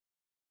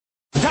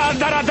da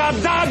da da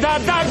da da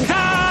da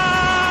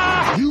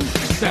da. You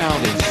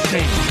sound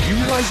insane. You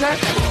realize that?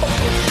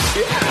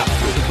 Yeah.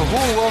 The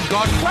whole world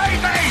gone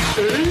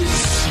crazy.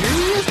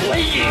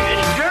 Seriously?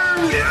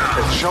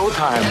 It's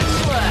showtime.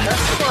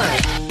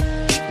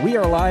 We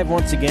are live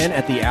once again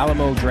at the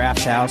Alamo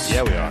Draft House.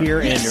 Yeah, we are. Here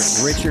in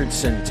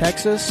Richardson,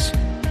 Texas.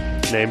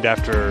 Named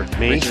after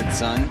me. Richard's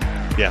son.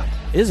 Yeah.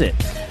 Is it?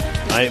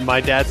 My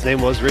dad's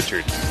name was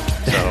Richard,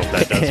 so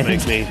that does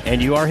make me.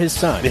 And you are his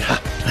son. Yeah.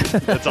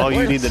 That's all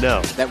you need to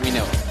know. That we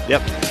know of.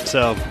 Yep.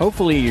 So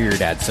Hopefully you're your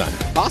dad's son.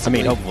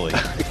 Possibly. I mean, hopefully.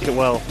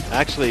 well,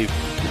 actually,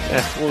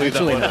 we'll leave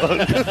Actually that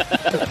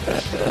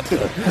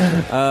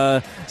one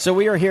alone. So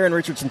we are here in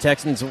Richardson,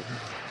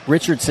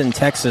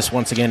 Texas,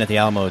 once again at the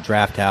Alamo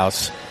Draft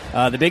House.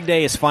 The big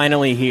day is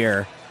finally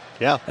here.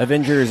 Yeah.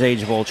 Avengers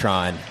Age of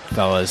Ultron,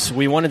 fellas.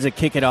 We wanted to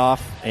kick it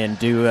off and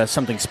do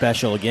something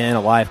special again,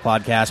 a live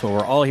podcast where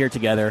we're all here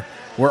together.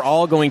 We're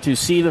all going to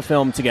see the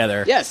film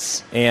together.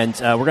 Yes. And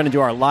we're going to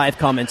do our live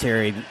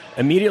commentary.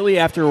 Immediately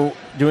after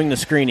doing the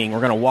screening, we're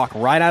going to walk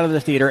right out of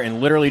the theater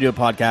and literally do a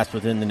podcast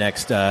within the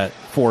next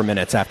 4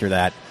 minutes after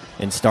that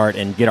and start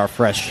and get our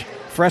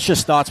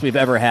freshest thoughts we've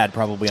ever had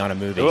probably on a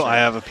movie. Oh, I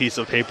have a piece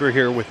of paper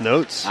here with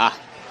notes.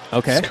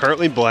 Okay. It's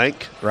currently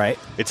blank. Right.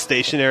 It's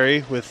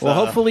stationary with... Well,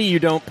 hopefully you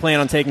don't plan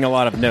on taking a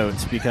lot of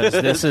notes because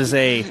this is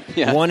a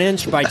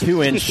 1-inch by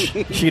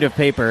 2-inch sheet of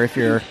paper if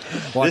you're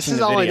watching This is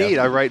the all video. I need.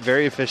 I write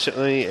very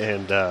efficiently,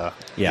 and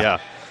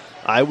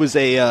I was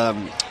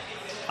in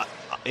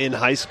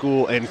high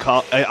school and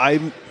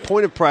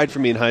point of pride for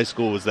me in high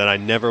school was that I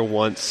never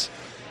once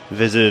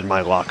visited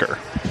my locker.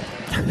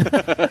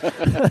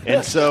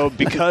 And so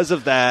because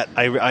of that,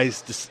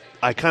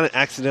 I kind of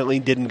accidentally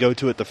didn't go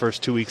to it the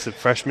first 2 weeks of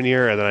freshman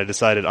year, and then I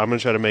decided I'm going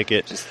to try to make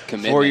it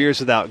 4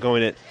 years without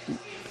going it.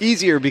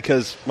 Easier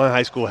because my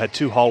high school had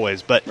 2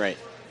 hallways, but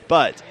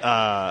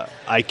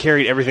I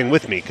carried everything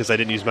with me because I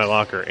didn't use my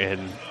locker,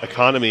 and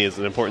economy is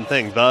an important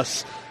thing.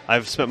 Thus,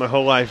 I've spent my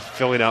whole life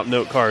filling out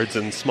note cards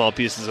and small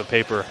pieces of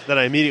paper that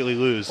I immediately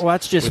lose. Well,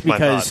 that's just with my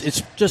because thoughts.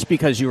 it's just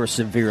because you were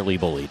severely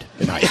bullied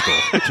in high school.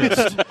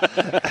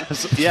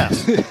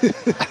 Yes.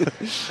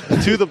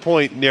 To the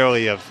point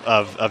nearly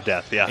of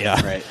death, yeah.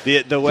 Yeah. Right.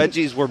 The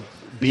wedgies were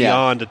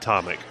beyond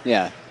atomic.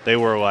 Yeah. They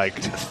were like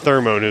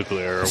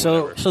thermonuclear or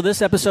whatever. So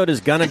this episode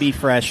is going to be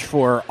fresh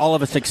for all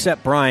of us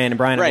except Brian. And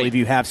Brian, I believe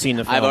you have seen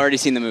the film. I've already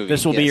seen the movie.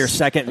 This will be your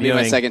second It'll viewing.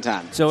 be my second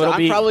time. So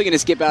I'm probably going to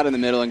skip out in the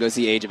middle and go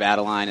see Age of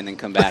Adeline and then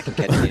come back and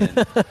catch it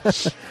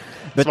in.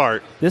 But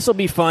Smart. This will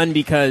be fun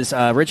because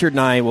Richard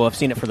and I will have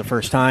seen it for the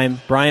first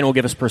time. Brian will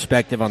give us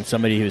perspective on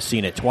somebody who's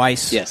seen it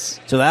twice. Yes.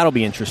 So that'll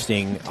be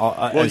interesting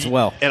as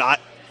well. And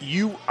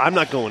I'm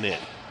not going in.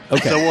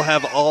 Okay. So we'll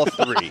have all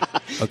three.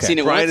 Okay. Seen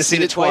it Brian once, has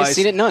seen it twice,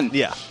 seen it none.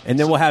 Yeah. And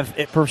then we'll have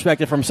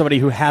perspective from somebody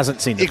who hasn't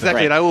seen the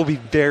Exactly, film. and I will be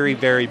very,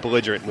 very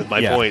belligerent with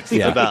my points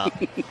about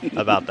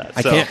that.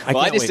 I So, can't I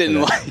wait just for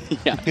didn't that.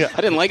 like. Yeah.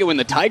 I didn't like it when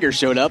the tiger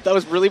showed up. That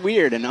was really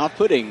weird and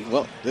off-putting.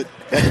 Well, I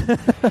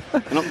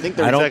don't think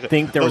there. I don't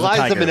think there was a Liza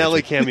tiger.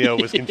 Minnelli cameo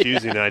was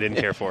confusing, and I didn't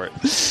care for it.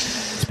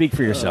 Speak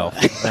for yourself.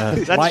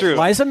 That's true.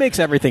 Liza makes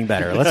everything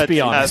better. Let's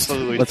be honest.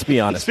 Absolutely. Let's be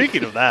honest.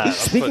 Speaking of that,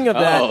 Speaking of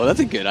that, Oh, that's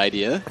a good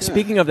idea.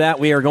 Speaking of that,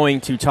 we are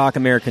going to talk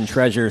American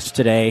Treasures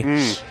today.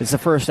 It's the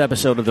first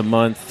episode of the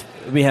month.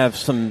 We have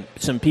some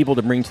people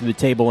to bring to the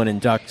table and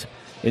induct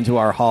into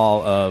our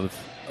hall of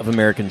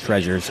American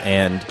Treasures.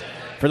 And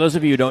for those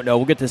of you who don't know,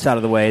 we'll get this out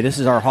of the way. This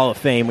is our Hall of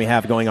Fame we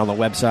have going on the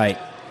website.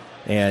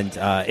 And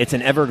it's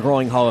an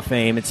ever-growing Hall of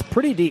Fame. It's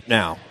pretty deep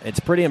now.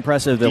 It's pretty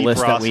impressive, the Deep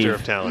list that roster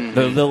of talent.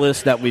 the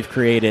list that we've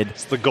created.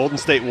 It's the Golden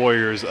State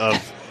Warriors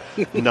of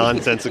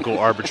nonsensical,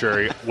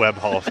 arbitrary web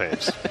Hall of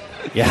Fames.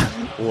 Yeah.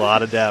 A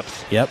lot of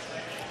depth, Yep.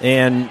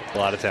 And a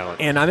lot of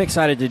talent. And I'm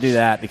excited to do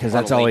that because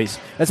that's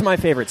my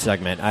favorite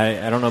segment.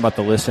 I don't know about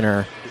the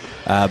listener,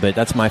 but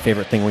that's my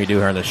favorite thing we do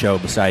here on the show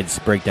besides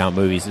break down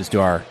movies is do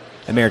our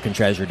American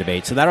Treasure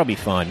debate. So that'll be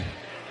fun.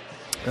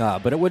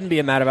 But it wouldn't be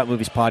a Mad About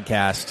Movies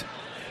podcast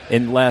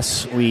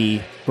unless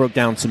we broke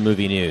down some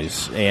movie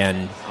news.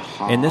 And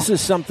this is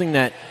something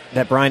that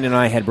Brian and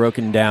I had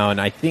broken down,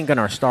 I think, on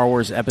our Star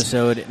Wars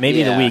episode,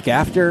 maybe the week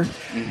after.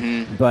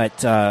 Mm-hmm.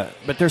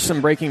 But there's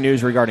some breaking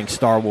news regarding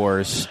Star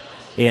Wars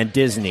and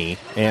Disney,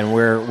 and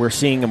we're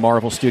seeing a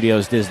Marvel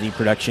Studios Disney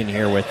production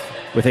here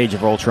with Age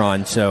of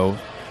Ultron, so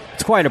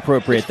it's quite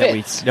appropriate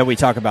that we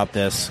talk about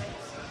this.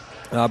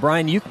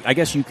 Brian, I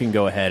guess you can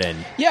go ahead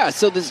and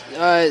So this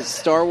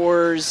Star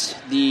Wars,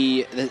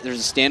 there's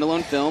a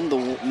standalone film,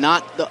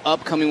 not the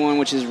upcoming one,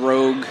 which is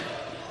Rogue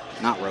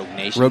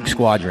Nation, Rogue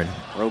Squadron,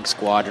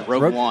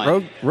 Rogue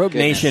One, Rogue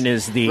Nation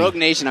is the Rogue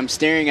Nation. I'm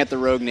staring at the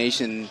Rogue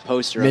Nation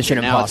poster. Mission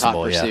up there now at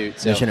Impossible, Top Pursuit,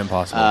 so, Mission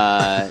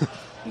Impossible.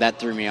 That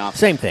threw me off.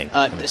 Same thing.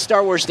 The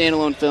Star Wars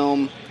standalone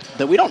film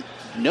that we don't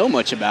know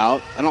much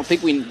about. I don't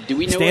think we know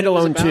Standalone what it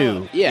was about?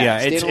 2. Yeah,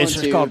 it's Standalone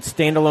just 2. called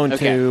Standalone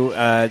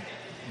Okay. 2.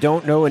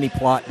 Don't know any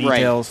plot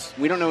details. Right.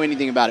 We don't know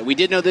anything about it. We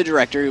did know the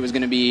director, who was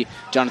going to be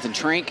Jonathan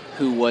Trank,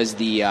 who was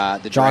the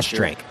Josh director.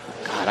 Trank.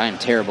 God, I am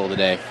terrible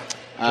today.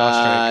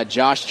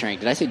 Josh Trank.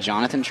 Did I say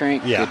Jonathan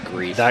Trank? Yeah, Good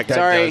grief. that guy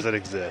Sorry. doesn't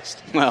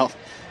exist. Well,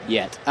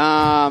 yet.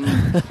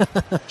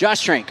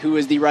 Josh Trank, who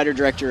is the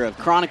writer-director of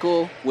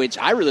Chronicle, which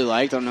I really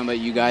liked. I don't know about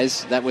you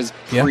guys. That was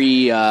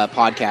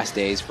pre-podcast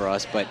days for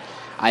us, but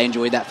I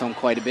enjoyed that film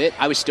quite a bit.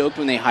 I was stoked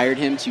when they hired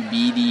him to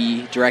be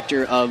the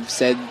director of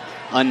said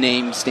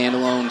unnamed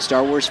standalone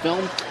Star Wars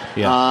film.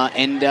 Yeah.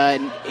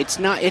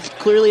 It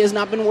clearly has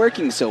not been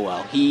working so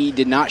well. He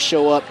did not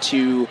show up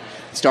to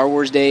Star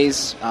Wars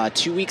Days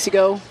 2 weeks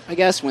ago, I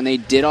guess, when they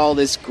did all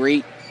this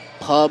great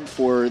pub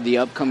for the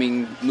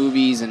upcoming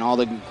movies and all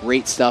the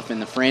great stuff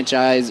in the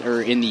franchise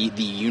or in the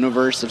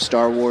universe of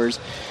Star Wars.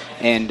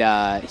 And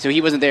so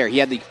he wasn't there. He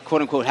had the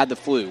quote-unquote had the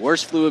flu.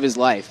 Worst flu of his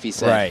life, he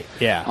said. Right,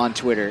 yeah. On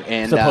Twitter.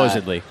 And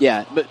supposedly.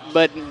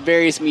 But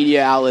various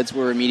media outlets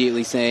were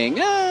immediately saying,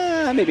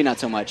 maybe not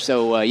so much.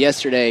 So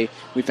yesterday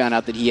we found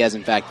out that he has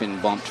in fact been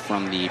bumped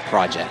from the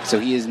project. So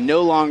he is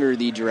no longer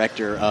the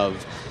director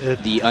of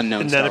the unknown Star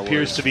Wars. And that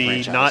appears to be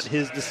franchise. not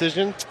his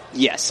decision?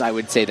 Yes, I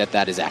would say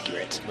that is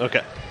accurate.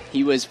 Okay.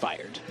 He was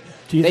fired.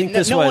 Do you think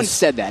this no was... one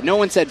said that. No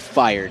one said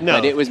fired, No.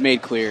 but it was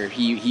made clear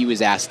he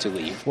was asked to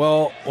leave.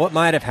 Well, what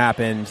might have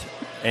happened,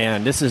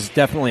 and this is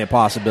definitely a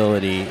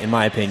possibility, in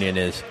my opinion,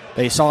 is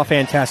they saw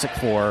Fantastic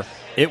Four.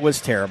 It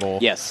was terrible.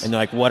 Yes. And they're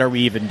like, what are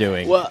we even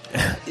doing? Well,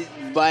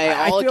 by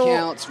all I feel-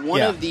 accounts,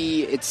 one of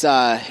the it's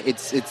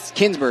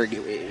Kinsberg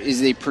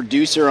is a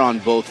producer on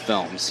both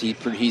films.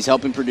 He's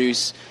helping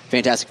produce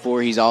Fantastic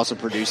Four. He's also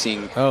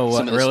producing some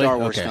of the really? Star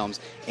Wars Okay.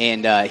 films.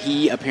 And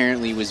he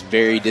apparently was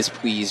very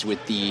displeased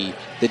with the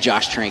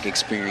Josh Trank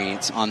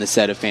experience on the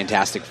set of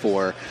Fantastic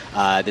Four,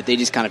 that they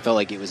just kind of felt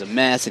like it was a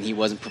mess and he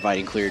wasn't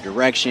providing clear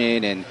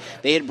direction. And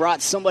they had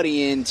brought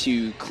somebody in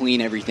to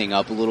clean everything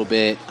up a little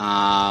bit.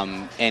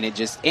 And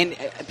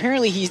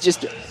apparently he's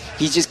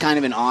just kind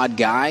of an odd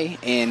guy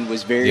and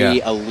was very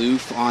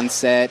aloof on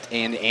set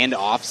and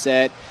off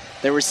set.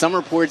 There were some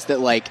reports that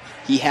like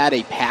he had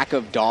a pack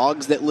of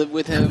dogs that lived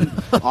with him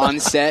on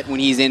set when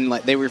he's in.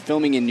 Like they were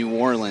filming in New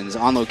Orleans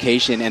on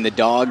location, and the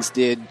dogs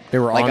did. They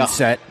were like on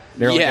set.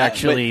 They were but-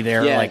 they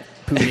were like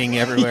pooting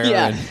everywhere.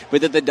 Yeah, and-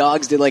 but that the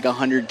dogs did like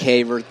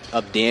 $100K worth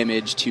of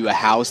damage to a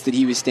house that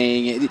he was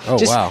staying in. Oh,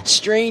 Just wow.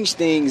 strange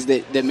things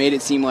that made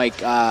it seem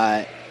like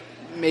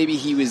maybe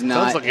he was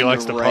not. Sounds like he in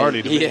likes the to right-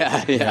 party to me.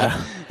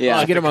 Yeah.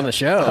 I'll get him on the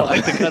show. I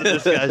like the cut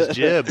of this guy's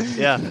jib.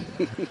 Yeah.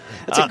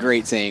 That's a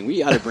great saying.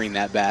 We ought to bring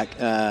that back.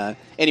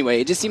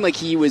 Anyway, it just seemed like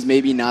he was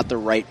maybe not the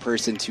right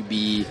person to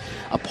be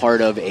a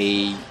part of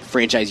a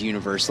franchise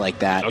universe like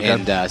that, Okay.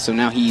 and so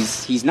now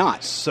he's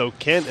not. So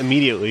Kent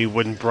immediately,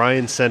 when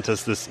Brian sent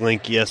us this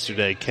link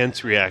yesterday,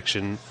 Kent's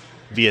reaction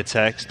via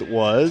text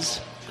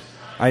was...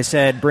 I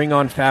said, bring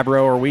on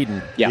Favreau or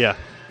Whedon. Yeah.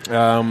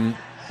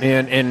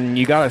 And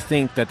you got to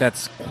think that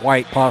that's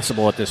quite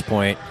possible at this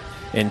point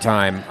in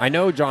time. I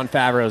know Jon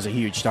Favreau is a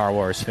huge Star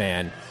Wars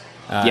fan,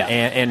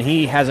 and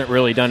he hasn't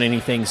really done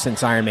anything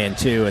since Iron Man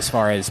 2 as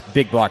far as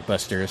big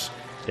blockbusters.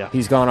 Yeah.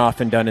 He's gone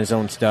off and done his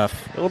own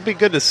stuff. It'll be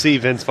good to see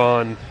Vince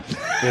Vaughn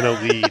in a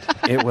lead.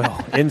 It will,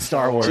 in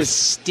Star Wars.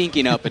 Just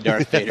stinking up a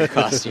Darth Vader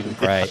costume.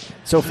 Right.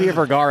 Sofia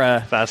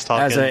Vergara Fast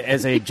talking.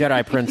 as a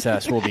Jedi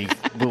princess will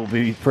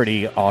be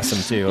pretty awesome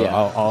too.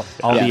 Yeah.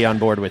 I'll be on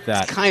board with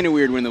that. Kind of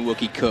weird when the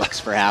Wookiee cooks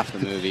for half the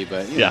movie,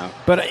 but you know.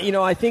 But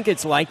I think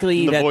it's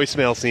likely The that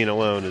voicemail scene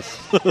alone is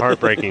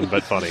heartbreaking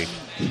but funny.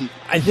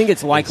 I think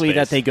it's likely space.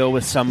 that they go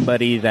with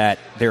somebody that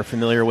they're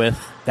familiar with,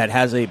 that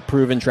has a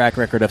proven track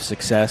record of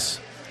success.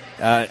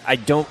 I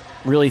don't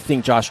really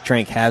think Josh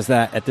Trank has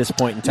that at this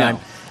point in time.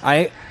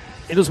 No.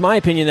 It was my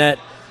opinion that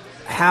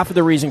half of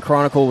the reason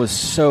Chronicle was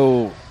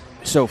so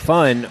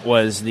fun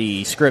was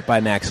the script by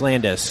Max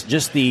Landis.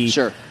 Just the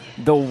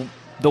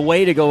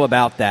way to go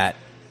about that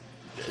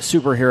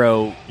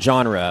superhero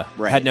genre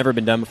had never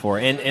been done before,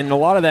 and a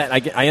lot of that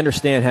I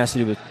understand has to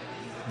do with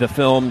the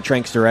film,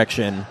 Trank's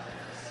direction,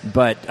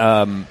 but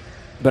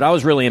I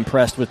was really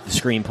impressed with the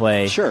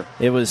screenplay. Sure.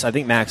 It was, I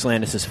think, Max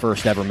Landis'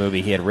 first ever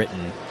movie he had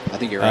written. I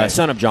think you're right.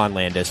 Son of John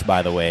Landis,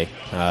 by the way,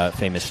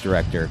 famous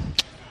director.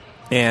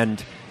 And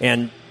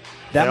that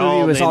They all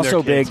movie was named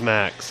also their kids big.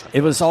 Max.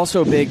 It was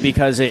also big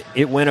because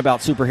it went about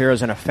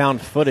superheroes in a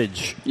found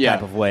footage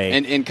type of way.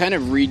 and kind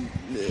of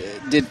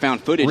did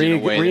found footage in a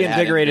way that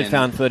reinvigorated hadn't been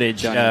found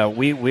footage. done.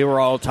 We were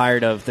all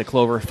tired of the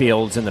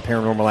Cloverfields and the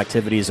paranormal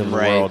activities of the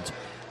world.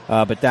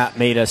 But that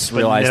made us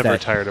realize never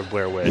that tired of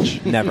Blair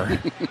Witch. never.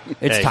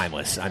 It's Hey.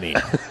 timeless. I mean,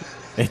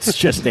 it's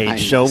just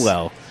aged so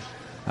well.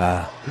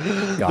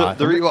 God.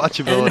 The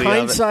rewatchability In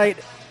hindsight,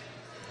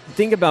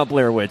 think about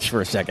Blair Witch for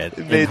a second.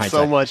 It made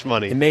so much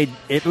money.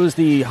 It was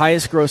the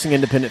highest grossing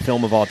independent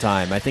film of all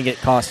time. I think it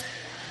cost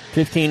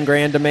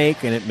 $15,000 to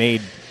make, and it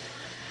made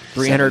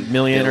 $300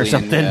 million or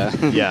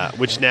something. Yeah,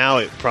 which now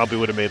it probably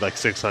would have made like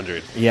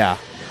 600. Yeah.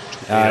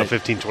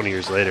 15, 20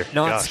 years later.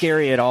 Not Gosh.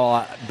 scary at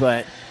all,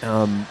 but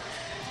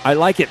I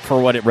like it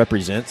for what it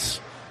represents.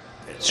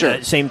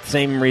 Sure.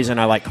 Same reason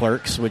I like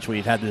Clerks, which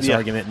we've had this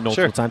argument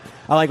multiple Sure. times.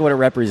 I like what it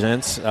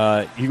represents.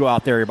 You go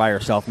out there by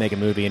yourself, make a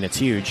movie, and it's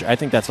huge. I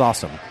think that's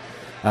awesome.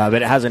 But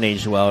it hasn't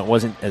aged well. It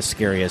wasn't as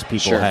scary as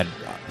people had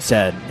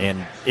said,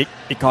 and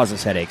it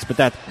causes headaches. But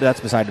that's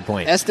beside the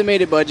point.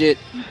 Estimated budget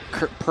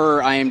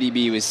per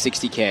IMDb was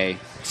 $60K.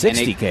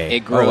 $60K.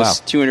 It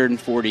grossed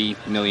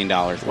 $240 million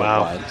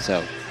worldwide.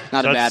 So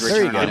not a bad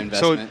return on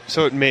investment.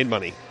 So it made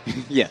money.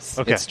 Yes.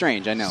 Okay. It's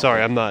strange, I know.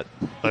 Sorry, I'm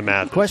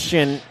mad.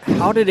 Question: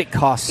 how did it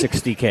cost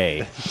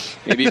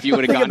 $60K? Maybe if you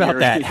would have Think gotten about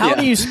that. How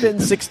do you spend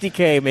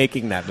 $60K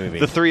making that movie?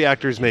 The 3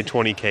 actors made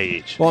 $20K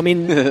each. Well, I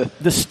mean,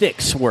 the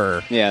sticks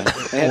were. Yeah.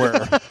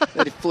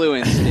 They flew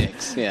in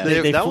sticks. Yeah.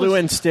 They flew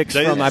in sticks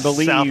from, I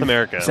believe, South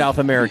America. South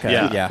America,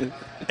 yeah.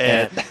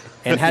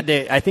 And had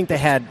to. I think they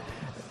had.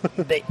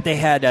 They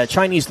had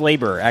Chinese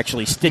labor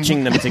actually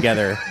stitching them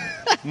together.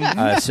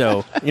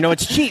 So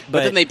it's cheap,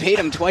 but then they paid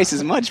them twice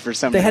as much for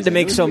some. They had to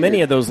reason. make so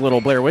many of those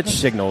little Blair Witch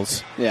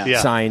signals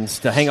signs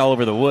to hang all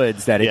over the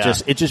woods that it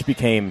just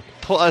became.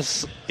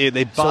 Plus,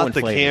 they bought the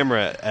inflated.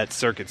 camera at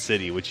Circuit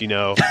City, which they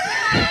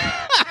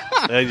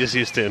just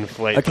used to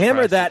inflate. A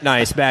camera that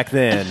nice back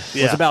then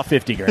was about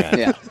 $50,000.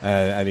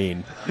 Yeah. I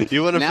mean,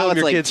 you want to now film it's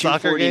your like kid's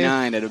soccer game?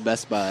 $249 at a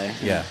Best Buy.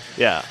 Yeah.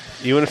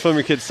 You want to film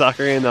your kid's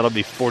soccer game? That'll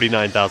be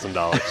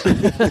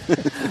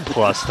 $49,000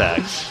 plus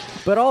tax.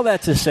 But all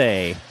that to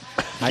say,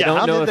 I don't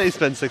how know did they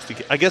spend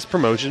 $60K? I guess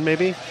promotion,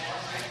 maybe.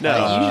 No,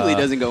 it usually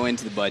doesn't go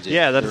into the budget.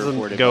 Yeah, that the doesn't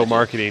reported go budget.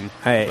 marketing.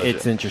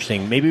 It's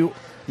interesting. Maybe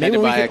Had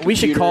to buy a we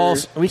should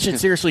computer. we should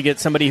seriously get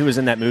somebody who was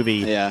in that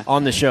movie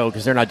on the show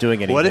because they're not doing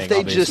anything. What if they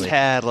obviously. just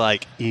had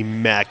like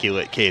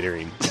immaculate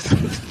catering?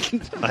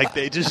 Like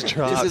they just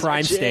dropped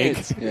prime steak.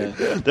 Yeah.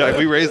 They're like,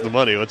 we raised the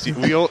money. This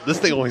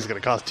thing only is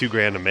going to cost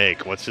 $2,000 to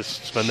make. Let's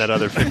just spend that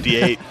other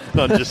 $58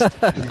 on just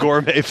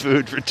gourmet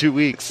food for 2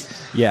 weeks.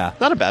 Yeah,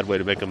 Not a bad way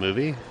to make a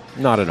movie.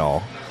 not at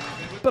all.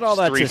 But all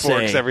that 3 to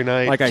forks say, every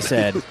night. like I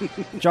said,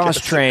 Josh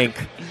Trank,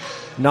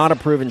 not a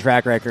proven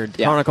track record.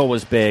 Yeah. Chronicle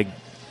was big.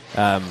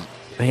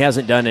 He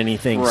hasn't done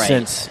anything Right.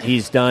 since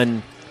he's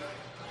done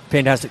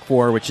Fantastic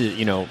Four, which is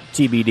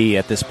TBD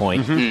at this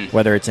point,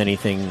 whether it's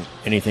anything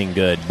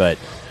good. But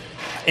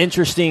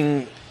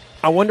interesting.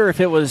 I wonder if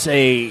it was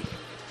a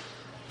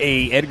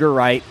Edgar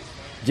Wright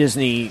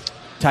Disney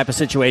type of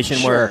situation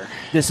where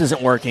this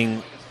isn't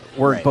working.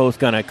 We're both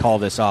going to call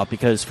this off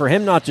because for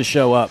him not to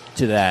show up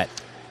to that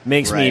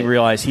makes me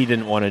realize he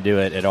didn't want to do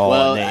it at all,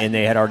 Well, and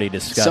they had already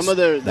discussed. Some of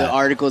the that.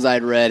 articles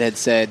I'd read had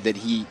said that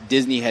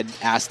Disney had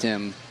asked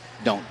him,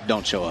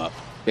 "Don't show up."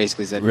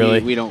 Basically said, Really?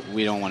 we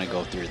don't want to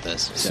go through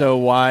this. So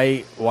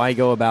why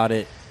go about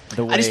it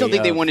the way? I just don't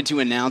think they wanted to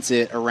announce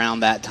it around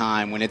that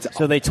time when it's.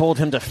 So they told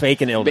him to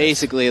fake an illness.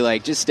 Basically,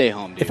 like, just stay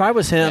home, dude. If I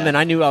was him Yeah. and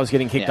I knew I was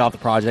getting kicked off the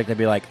project, I'd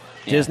be like,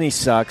 Disney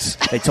sucks.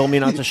 They told me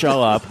not to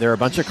show up. They're a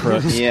bunch of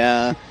crooks.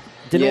 Yeah.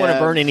 Didn't want to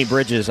burn any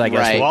bridges, I guess.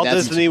 Right. Walt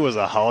That's- Disney was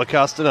a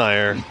Holocaust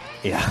denier.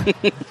 Yeah,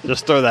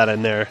 Just throw that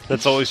in there.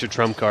 That's always your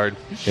trump card.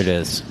 it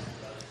is.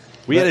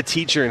 We had a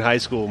teacher in high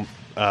school,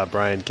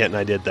 Brian Kent and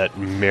I did, that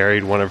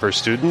married one of her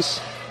students.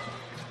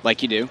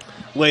 Like you do.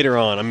 Later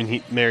on, I mean,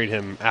 he married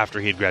him after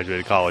he had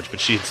graduated college, but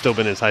she had still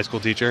been his high school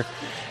teacher.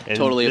 And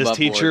Totally this above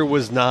teacher board.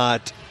 was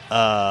not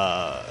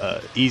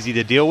easy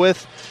to deal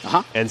with,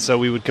 and so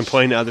we would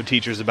complain to other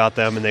teachers about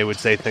them, and they would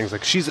say things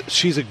like, "She's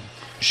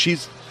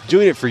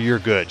doing it for your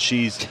good.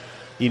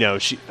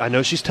 I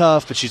know she's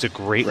tough, but she's a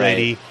great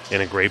lady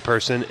and a great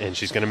person, and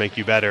she's going to make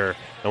you better."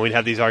 And we'd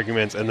have these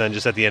arguments, and then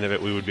just at the end of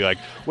it, we would be like,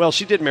 "Well,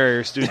 she did marry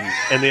her student,"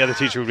 and the other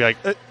teacher would be like,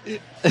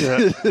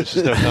 "Just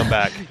don't come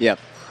back." Yep.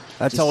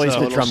 That's Just always a the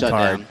little trump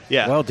shutdown. card.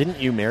 Yeah. Well, didn't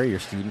you marry your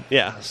student?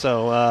 Yeah.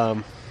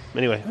 So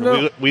anyway,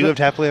 No. we lived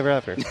happily ever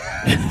after.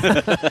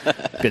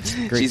 Good.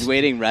 Great, She's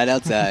waiting right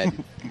outside.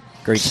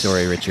 great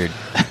story, Richard.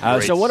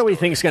 Great So what do we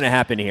think is going to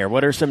happen here?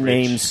 What are some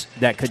names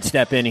that could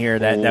step in here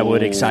that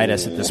would excite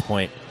us at this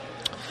point?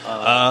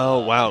 Oh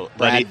wow,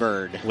 Brad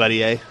Bird.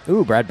 Lettier.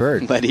 Ooh, Brad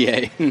Bird.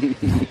 Lettier.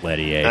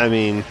 Lettier. I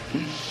mean,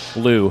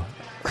 Lou,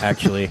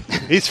 actually.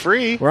 he's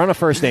free. We're on a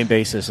first-name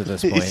basis at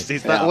this point.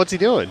 He's not. Yeah. What's he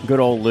doing? Good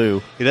old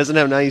Lou. He doesn't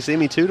have Now You See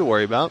Me 2 to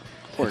worry about.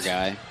 Poor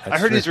guy. I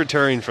heard true. he's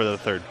returning for the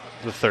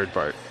third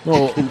part.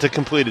 Well, to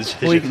complete his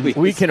vision.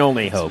 we can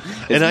only hope.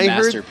 And I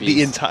heard masterpiece.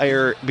 the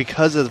entire,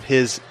 because of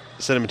his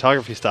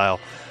cinematography style,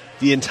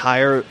 the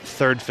entire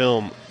third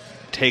film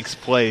takes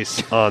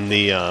place on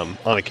the on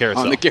a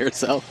carousel. On the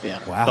carousel, yeah.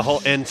 Wow. The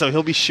whole, and so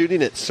he'll be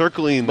shooting it,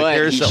 circling the But he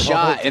carousel.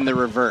 shot in the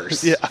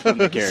reverse from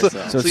the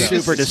carousel. So it's you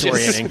super It's just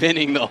disorienting.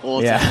 spinning the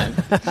whole Yeah. time.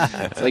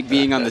 It's like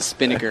being on the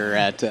spinnaker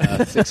at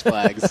Six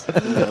Flags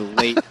in the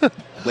late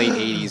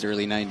 80s,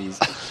 early 90s.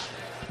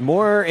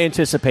 More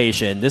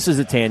anticipation. This is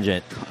a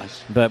tangent.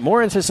 But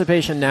more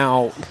anticipation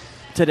now,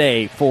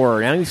 today,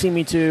 for Now You See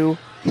Me 2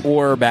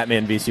 or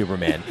Batman v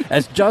Superman.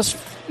 As just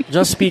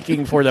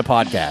speaking for the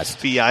podcast.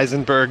 The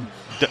Eisenberg,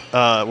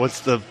 what's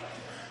the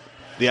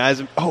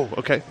Eisenberg? Oh,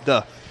 okay.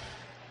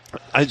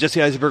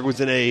 Jesse Eisenberg was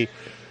in a.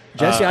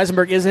 Jesse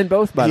Eisenberg is in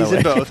both, by the way. He's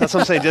in both. That's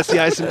what I'm saying. Jesse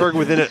Eisenberg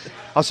within it.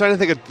 I was trying to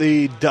think of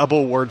the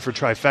double word for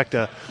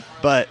trifecta,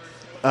 but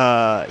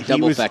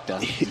he was.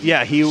 Double-fecta.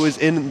 Yeah, he was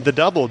in The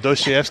Double.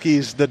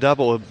 Dostoevsky's The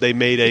Double. They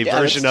made a Yeah,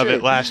 version that's of it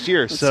true. last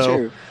year. That's so,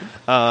 true.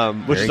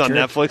 Which is Very on true.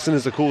 Netflix and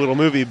is a cool little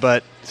movie.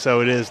 But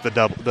so it is the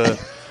double,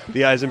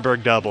 the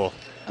Eisenberg Double.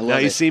 I love Now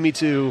it. You See Me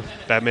Too,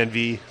 Batman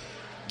v.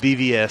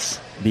 BVS.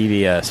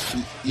 BVS.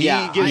 He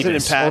Yeah, gives an Or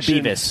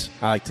impassioned... Beavis.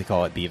 I like to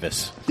call it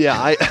Beavis. Yeah,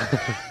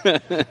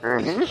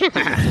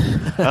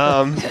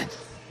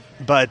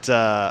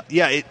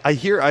 I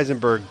hear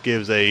Eisenberg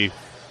gives a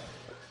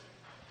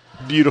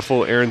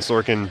beautiful Aaron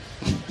Sorkin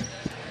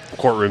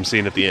courtroom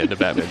scene at the end of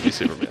Batman v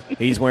Superman.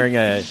 He's wearing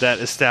a That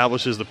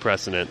establishes the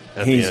precedent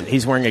at the end.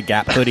 he's wearing a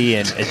Gap hoodie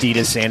and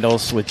Adidas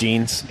sandals with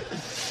jeans,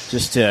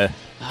 just to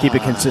keep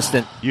it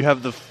consistent. You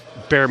have the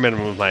bare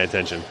minimum of my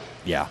attention.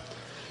 Yeah.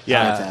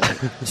 Yeah.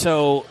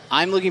 So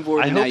I'm looking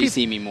forward I to hope Now You he-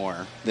 See Me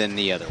more than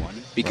the other one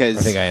because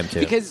I think I am too.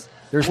 Because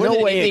There's more no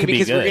than way it anything, could be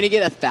because we're good. going to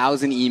get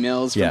 1,000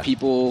 emails from Yeah.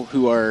 people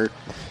who are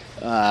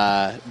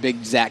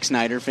big Zack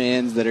Snyder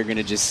fans that are going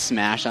to just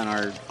smash on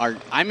our.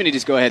 I'm going to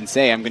just go ahead and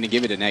say I'm going to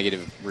give it a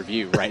negative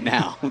review right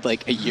now,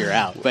 like a year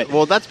out. But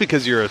Well, that's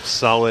because you're a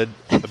solid,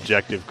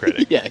 objective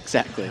critic. yeah,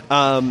 exactly.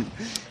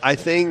 I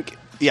think,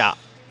 Now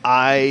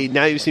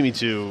You See Me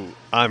Too,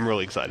 I'm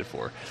really excited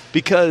for.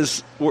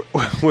 Because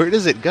where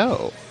does it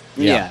go?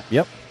 Yeah.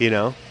 Yep. You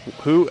know?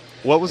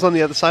 What was on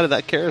the other side of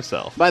that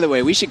carousel? By the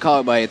way, we should call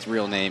it by its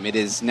real name. It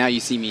is Now You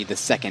See Me, the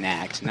second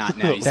act, not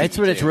Now You See That's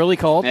Me what it's 2. really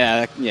called?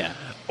 Yeah, yeah.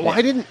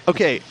 Why didn't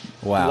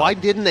Wow.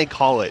 they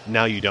call it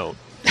Now You Don't?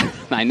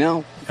 I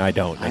know. I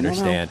don't I don't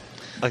understand.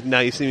 Like Now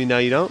You See Me, Now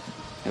You Don't?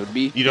 It would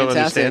be. You don't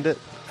fantastic. understand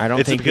it? I don't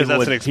It's think because people,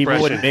 that's an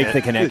people wouldn't expression. make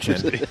the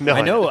connection. No,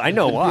 I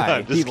know why. No,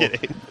 I'm just People-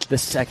 kidding. The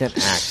second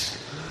act.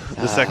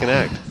 The second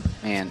act.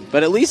 Man,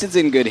 but at least it's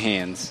in good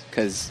hands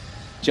because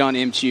John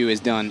M. Chu has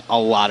done a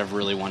lot of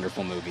really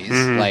wonderful movies,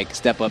 like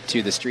Step Up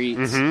to the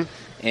Streets,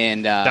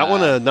 and That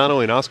won not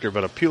only an Oscar,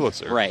 but a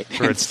Pulitzer. right,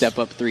 For and its, Step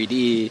Up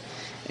 3D,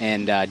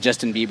 and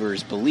Justin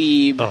Bieber's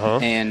Believe,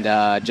 and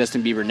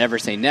Justin Bieber Never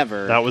Say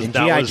Never. that was In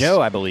that G.I. was,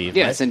 Joe, I believe.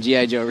 yes, right? and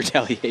G.I. Joe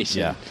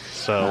Retaliation. Yeah.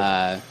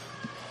 So,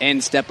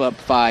 And Step Up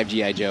 5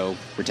 G.I. Joe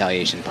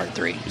Retaliation Part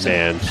 3. So,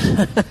 man.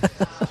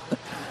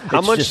 How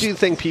It's much just- do you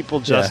think people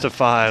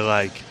justify,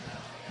 like,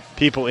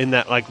 people in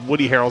that, like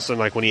Woody Harrelson,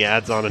 like when he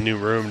adds on a new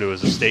room to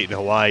his estate in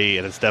Hawaii,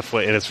 and it's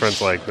definitely, and his friend's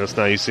like, "That's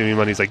Now You See Me"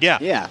 money. He's like, "Yeah,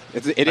 yeah,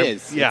 it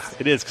is. yeah,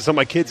 it is." Because some of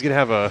my kids can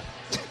have a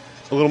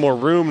little more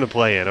room to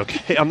play in.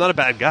 Okay, I'm not a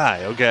bad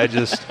guy. Okay, I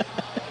just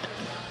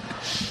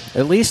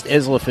At least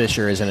Isla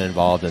Fisher isn't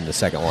involved in the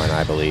second one,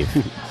 I believe.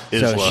 So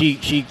Isla.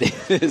 she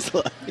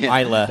Yeah.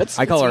 Isla. That's,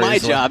 I call it's her my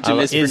Isla. job to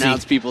Isla. mispronounce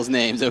Izzy. people's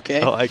names,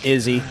 okay? I like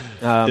Izzy.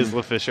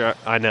 Isla Fisher.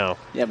 I know,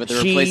 Yeah, but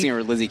they're She- replacing her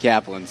with Lizzie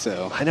Kaplan,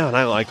 so. I know, and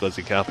I like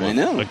Lizzie Kaplan. I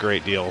know. a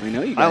great deal. I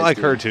know you I guys like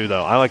do. her too,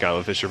 though. I like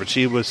Isla Fisher, but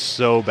she was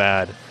so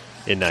bad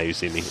in Now You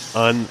See Me,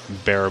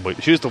 unbearably.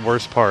 She was the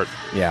worst part.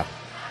 Yeah.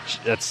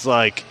 It's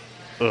like,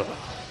 ugh.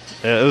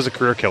 It was a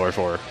career killer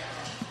for her.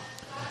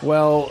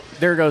 Well,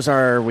 there goes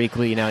our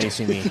weekly Now You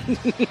See Me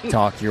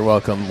talk. You're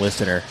welcome,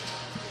 listener.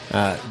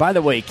 By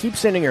the way, keep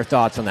sending your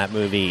thoughts on that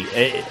movie.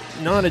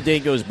 Not a day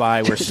goes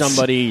by where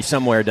somebody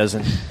somewhere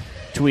doesn't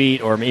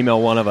tweet or email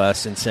one of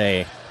us and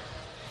say,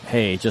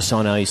 "Hey, just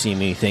saw Now You See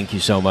Me. Thank you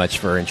so much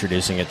for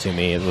introducing it to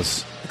me. It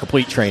was a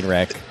complete train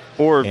wreck."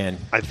 Or And-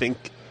 I think,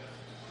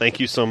 thank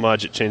you so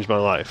much. It changed my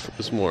life. It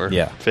was more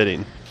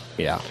fitting.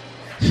 Yeah.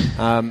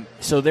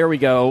 So there we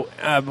go.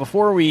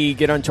 Before we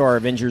get onto our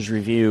Avengers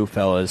review,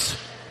 fellas,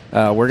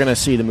 we're going to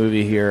see the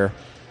movie here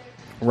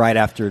right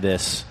after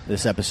this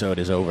episode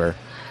is over.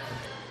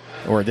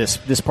 Or this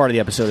part of the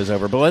episode is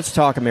over. But let's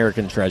talk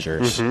American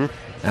Treasures.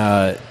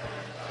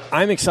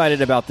 I'm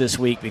excited about this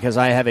week because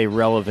I have a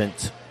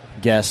relevant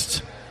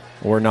guest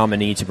or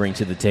nominee to bring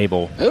to the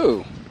table.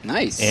 Oh,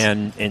 nice.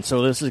 And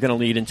so this is going to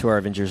lead into our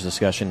Avengers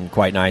discussion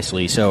quite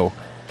nicely. So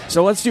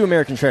let's do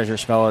American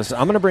Treasures, fellas.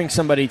 I'm going to bring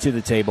somebody to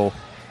the table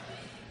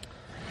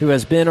who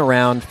has been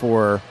around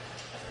for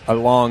a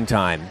long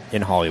time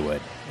in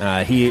Hollywood.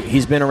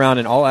 He's been around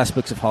in all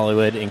aspects of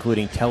Hollywood,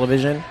 including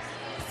television,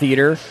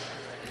 theater,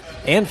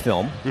 and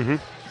film. Mm-hmm.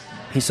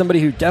 He's somebody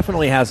who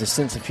definitely has a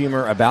sense of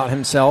humor about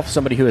himself,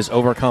 somebody who has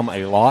overcome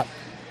a lot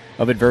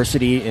of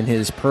adversity in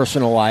his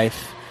personal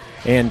life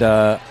and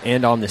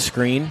on the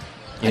screen.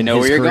 I know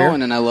where you're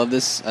going, and I love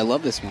this. I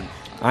love this one.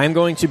 I'm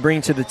going to bring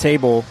to the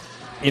table,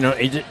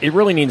 it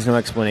really needs no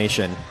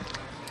explanation,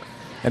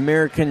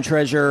 American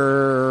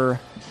Treasure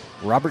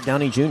Robert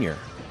Downey Jr.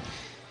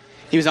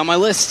 He was on my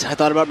list. I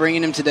thought about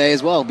bringing him today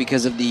as well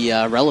because of the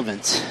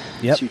relevance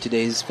Yep. to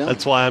today's film.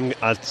 That's why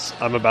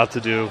I'm about to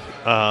do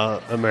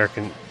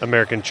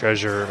American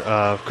Treasure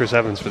Chris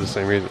Evans for the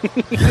same reason.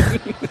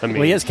 I mean,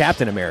 Well, he is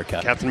Captain America.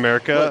 Captain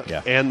America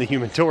Yeah. and the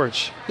Human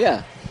Torch.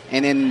 Yeah.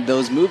 And in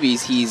those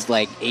movies, he's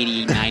like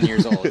 89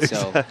 years old,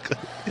 so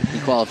he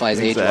qualifies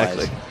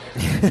age-wise.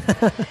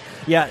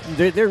 Yeah,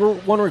 there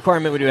one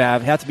requirement we do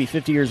have to be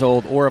 50 years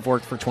old or have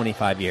worked for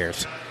 25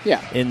 years Yeah.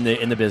 in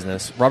the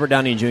business. Robert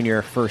Downey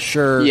Jr. for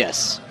sure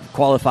Yes.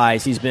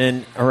 qualifies. He's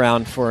been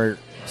around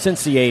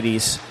since the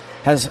 80s,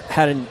 has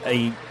had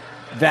a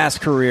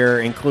vast career,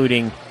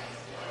 including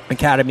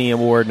Academy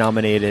Award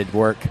nominated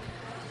work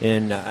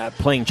in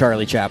playing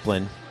Charlie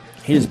Chaplin.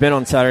 He has been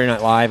on Saturday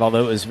Night Live,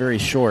 although it was very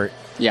short.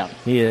 Yeah.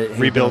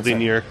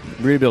 Rebuilding year.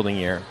 Rebuilding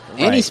year.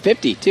 And he's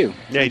 50, too.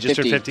 Yeah, he just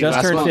turned 50 Just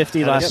last turned month.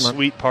 50 last month.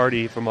 Sweet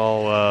party from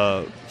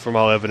all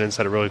evidence.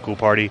 Had a really cool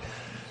party.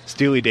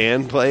 Steely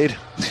Dan played.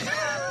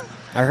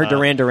 I heard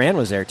Duran Duran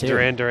was there, too.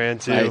 Duran Duran,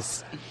 too.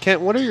 Nice.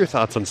 Kent, what are your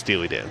thoughts on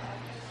Steely Dan?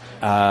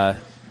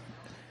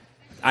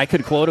 I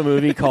could quote a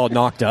movie called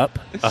Knocked Up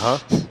Uh-huh.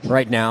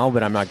 right now,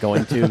 but I'm not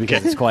going to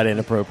because it's quite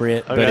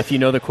inappropriate. Okay. But if you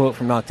know the quote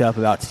from Knocked Up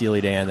about Steely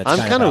Dan, that's I'm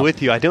kind of how-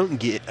 with you. I don't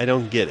get it.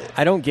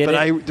 I don't get But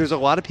it. there's a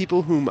lot of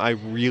people whom I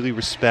really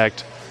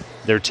respect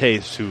their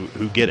taste who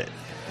get it.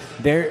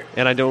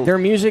 And I don't. Their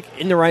music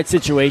in the right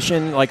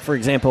situation, like for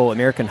example,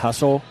 American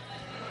Hustle,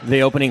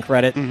 the opening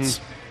credits,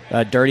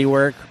 Dirty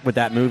Work with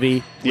that movie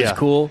was Yeah.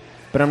 cool.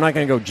 But I'm not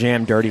going to go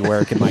jam Dirty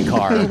Work in my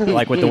car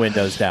like with the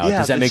windows down. Yeah,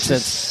 Does that make it's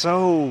just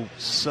sense?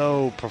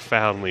 so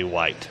profoundly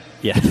white.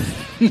 Yeah.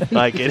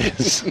 Like it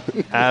is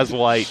as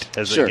white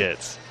as Sure. it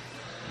gets.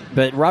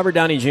 But Robert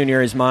Downey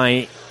Jr. is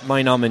my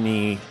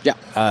nominee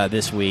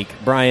this week.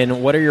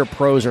 Brian, what are your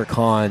pros or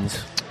cons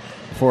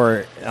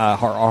for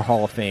our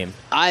Hall of Fame?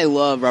 I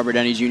love Robert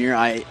Downey Jr.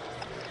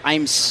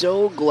 I'm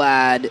so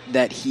glad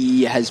that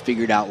he has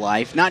figured out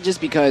life. Not just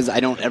because I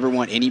don't ever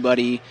want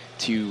anybody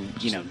to,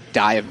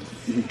 die of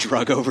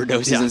drug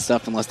overdoses and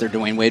stuff, unless they're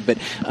Dwayne Wade. But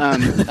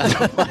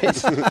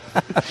otherwise,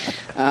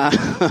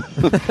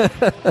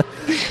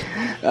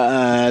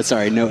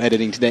 sorry, no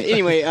editing today.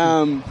 Anyway,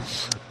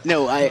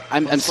 no,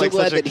 I'm It's so like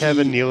glad such a that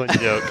Kevin he Nealon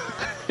joke.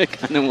 it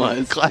kind of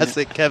was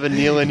Classic Kevin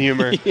Nealon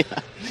humor.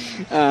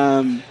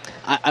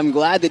 I'm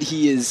glad that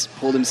he has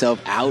pulled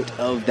himself out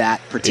of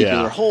that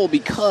particular Yeah. hole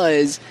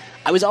because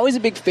I was always a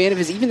big fan of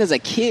his, even as a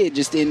kid,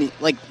 just in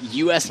like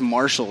U.S.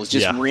 Marshals,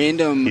 just Yeah.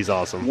 random He's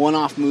awesome.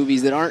 one-off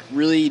movies that aren't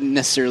really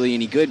necessarily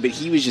any good, but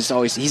he's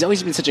always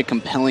been such a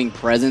compelling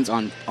presence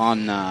on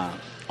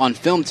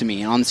film to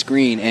me, on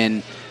screen,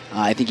 and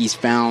I think he's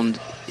found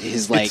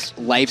his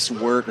life's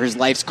work or his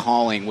life's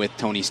calling with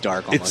Tony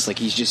Stark almost. Like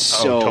he's just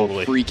so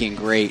totally. freaking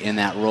great in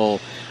that role.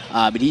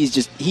 But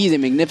he's a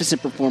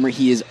magnificent performer.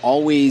 He is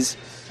always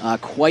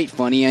quite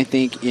funny, I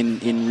think,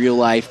 in real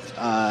life,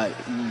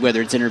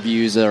 whether it's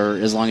interviews or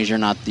as long as you're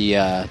not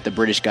the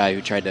British guy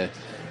who tried to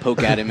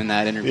poke at him in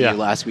that interview Yeah.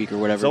 last week or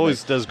whatever. He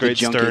always but does the great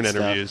junket Stern stuff.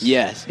 interviews.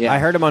 Yes, yeah. I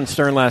heard him on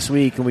Stern last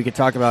week, and we could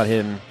talk about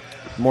him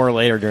more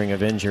later during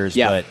Avengers.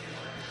 Yeah. But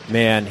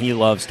man, he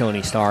loves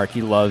Tony Stark.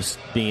 He loves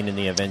being in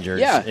the Avengers.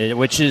 Yeah.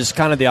 Which is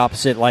kind of the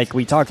opposite. Like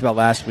we talked about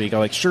last week.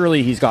 Like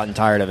surely he's gotten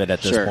tired of it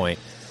at this Sure. point.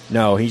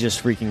 No, he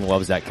just freaking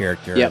loves that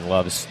character Yep. and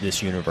loves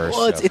this universe.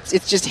 Well, so.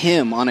 it's just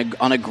him on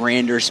a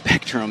grander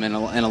spectrum in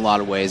a lot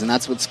of ways, and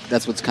that's what's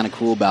kind of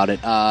cool about it.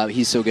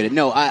 He's so good at.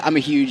 No, I'm a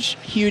huge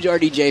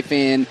RDJ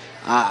fan.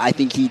 I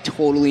think he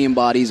totally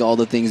embodies all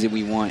the things that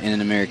we want in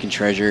an American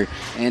Treasure,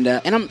 and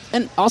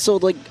also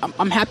like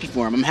I'm happy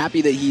for him. I'm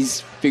happy that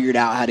he's figured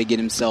out how to get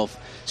himself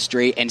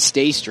straight and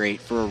stay straight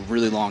for a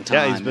really long time.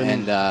 Yeah, he's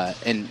been-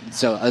 and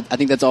so I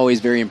think that's always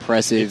very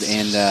impressive.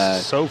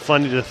 It's so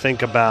funny to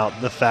think about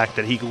the fact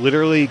that he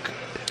literally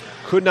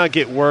could not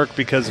get work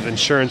because of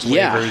insurance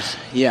waivers.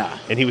 Yeah.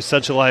 And he was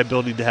such a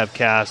liability to have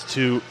cast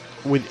to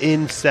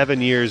within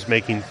 7 years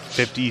making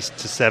 $50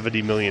 to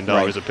 $70 million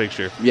Right. a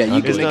picture. Yeah,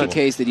 you can It's make a not-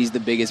 case that he's the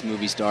biggest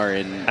movie star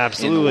in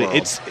Absolutely. In the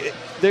world.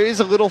 There is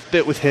a little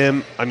bit with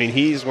him. I mean,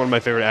 he's one of my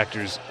favorite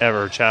actors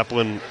ever.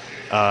 Chaplin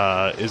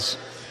is.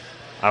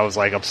 I was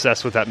like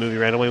obsessed with that movie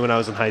randomly when I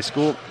was in high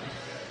school,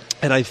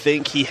 and I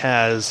think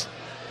his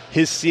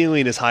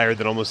ceiling is higher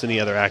than almost any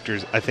other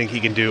actors. I think he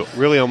can do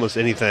really almost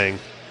anything.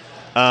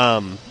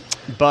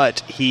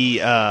 But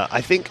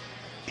I think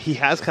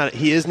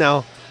he is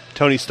now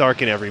Tony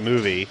Stark in every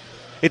movie.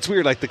 It's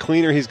weird. Like the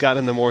cleaner he's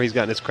gotten, the more he's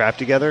gotten his crap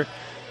together.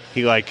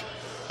 He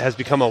has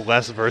become a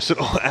less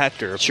versatile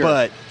actor. Sure,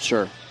 But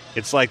sure.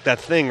 it's like that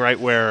thing, right,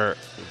 where,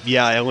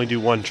 yeah, I only do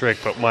one trick,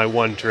 but my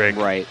one trick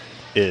Right.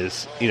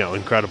 is,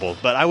 incredible.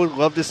 But I would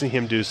love to see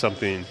him do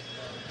something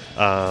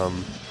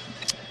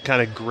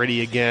kind of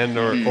gritty again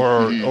or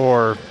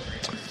more.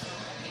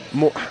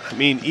 I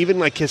mean, even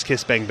like Kiss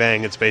Kiss Bang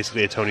Bang, it's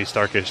basically a Tony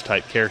Starkish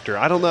type character.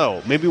 I don't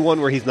know. Maybe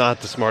one where he's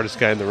not the smartest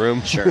guy in the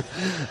room. Sure.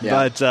 Yeah.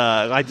 But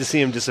I'd like to see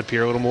him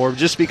disappear a little more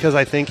just because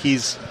I think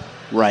he's,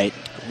 Right.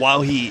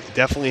 while he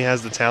definitely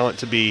has the talent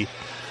to be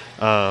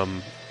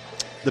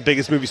the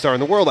biggest movie star in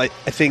the world, I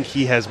think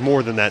he has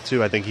more than that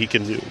too. I think he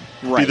can be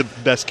Right. the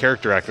best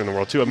character actor in the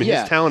world too. I mean,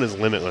 Yeah. his talent is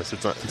limitless.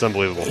 It's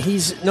unbelievable.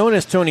 He's known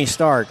as Tony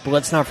Stark, but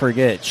let's not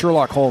forget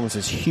Sherlock Holmes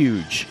is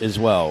huge as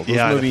well. Those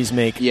Yeah. movies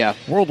make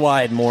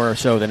worldwide more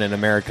so than in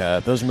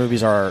America. Those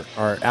movies are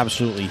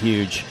absolutely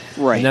huge.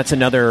 Right. And that's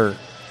another,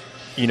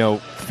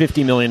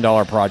 $50 million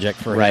project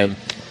for him,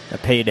 a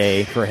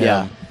payday for him.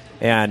 Yeah.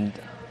 And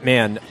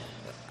man,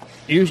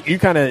 you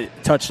kind of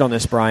touched on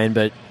this, Brian,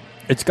 but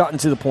it's gotten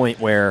to the point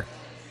where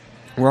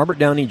Robert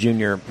Downey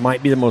Jr.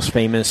 might be the most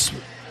famous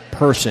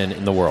person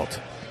in the world.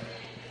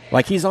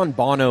 Like, he's on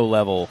Bono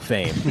level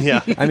fame. Yeah.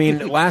 I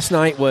mean, last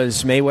night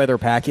was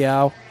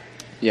Mayweather-Pacquiao,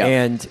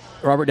 and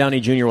Robert Downey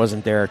Jr.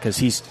 wasn't there because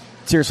he's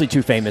seriously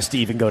too famous to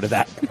even go to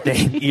that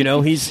thing.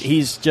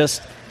 He's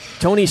just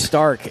Tony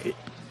Stark.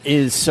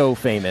 is so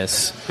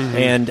famous,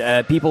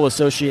 and people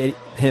associate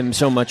him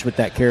so much with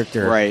that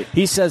character. Right.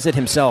 He says it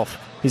himself.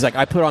 He's like,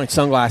 I put on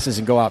sunglasses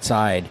and go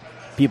outside.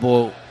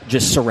 People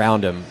just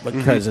surround him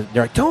because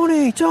they're like,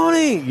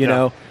 Tony, you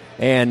know?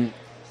 And,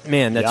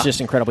 man, that's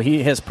just incredible.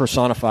 He has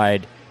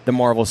personified the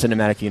Marvel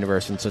Cinematic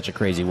Universe in such a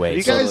crazy way. Have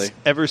you guys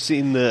ever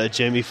seen the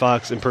Jamie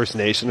Foxx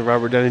impersonation of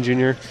Robert Downey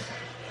Jr.?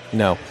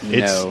 No.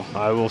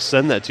 I will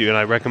send that to you, and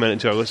I recommend it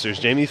to our listeners.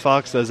 Jamie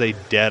Foxx does a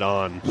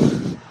dead-on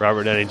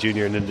Robert Downey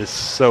Jr., and it is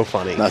so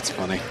funny. That's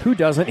funny. Who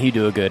doesn't he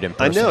do a good I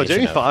impersonation know.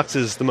 Jamie of? Foxx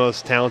is the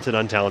most talented,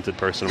 untalented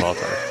person of all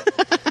time.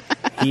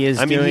 He is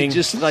he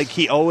just, like,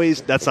 he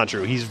always... That's not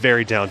true. He's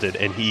very talented,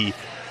 and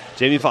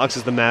Jamie Foxx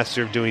is the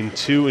master of doing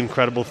two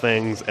incredible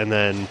things, and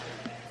then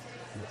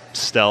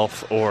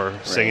stealth or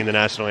singing the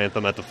national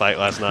anthem at the fight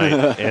last night.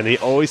 And he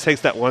always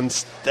takes that one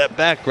step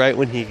back right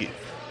when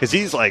because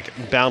he's like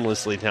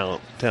boundlessly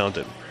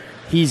talented.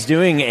 He's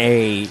doing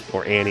a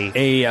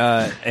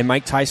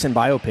Mike Tyson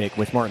biopic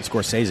with Martin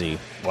Scorsese.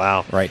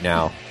 Wow. Right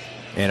now,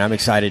 and I'm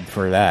excited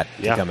for that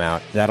to come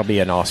out. That'll be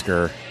an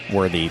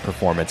Oscar-worthy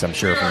performance, I'm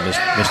sure, from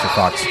Mr.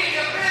 Fox.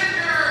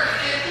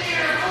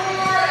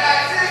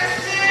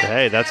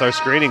 Hey, that's our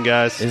screening,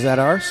 guys. Is that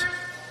ours?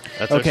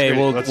 That's okay,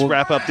 well, let's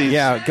wrap up these.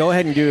 Yeah, go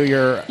ahead and do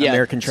your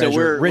American Treasure. So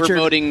we're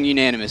Richard,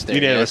 unanimous there.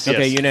 Unanimous, yes.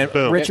 Okay, yes.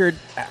 Boom. Richard,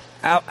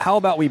 how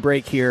about we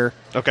break here?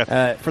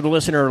 Okay. For the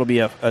listener, it'll be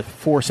a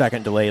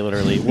 4-second delay,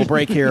 literally. We'll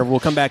break here. We'll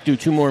come back, do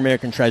 2 more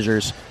American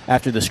Treasures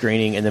after the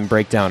screening, and then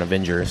break down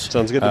Avengers.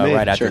 Sounds good to me.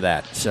 Right after Sure.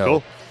 that. So,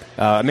 Cool.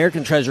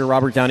 American Treasure,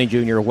 Robert Downey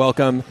Jr.,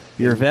 welcome.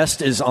 Your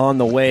vest is on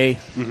the way.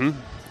 Mm-hmm.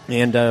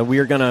 And we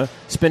are going to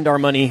spend our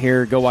money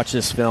here, go watch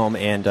this film,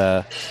 and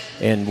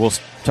we'll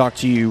talk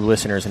to you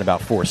listeners in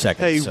about 4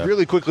 seconds. Hey,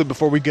 really quickly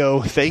before we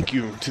go, thank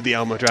you to the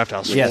Alamo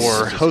Drafthouse Yes.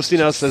 for hosting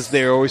us, as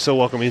they are always so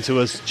welcoming to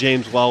us.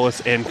 James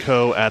Wallace and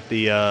co.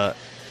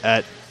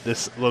 at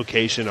this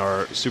location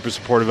are super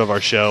supportive of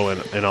our show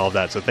and all of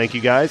that. So thank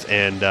you guys,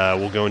 and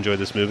we'll go enjoy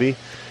this movie.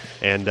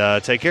 And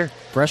take care.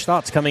 Fresh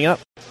Thoughts coming up.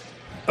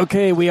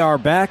 Okay, we are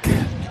back.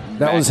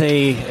 That was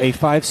a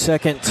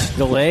 5-second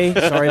delay.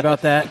 Sorry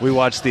about that. We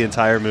watched the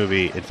entire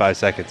movie in 5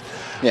 seconds.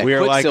 Yeah, we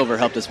are Quicksilver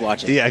helped us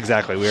watch it. Yeah,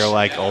 exactly. We are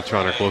like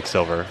Ultron or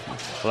Quicksilver.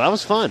 Well, that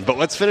was fun. But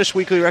let's finish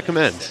Weekly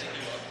Recommend.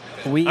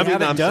 We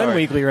haven't done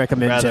Weekly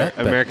Recommends yet.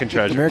 American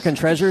Treasures. American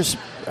Treasures?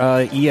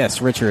 Yes,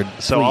 Richard.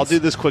 So please. I'll do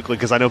this quickly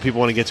because I know people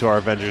want to get to our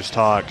Avengers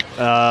talk.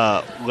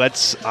 I'm going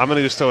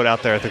to just throw it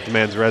out there. I think the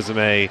man's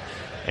resume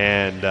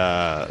and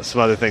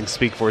some other things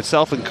speak for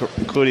itself,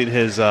 including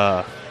his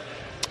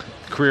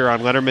career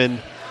on Letterman,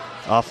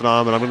 off and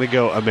on. And I'm going to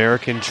go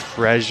American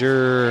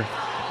Treasure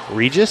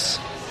Regis.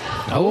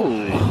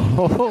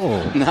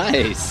 Oh,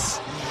 nice.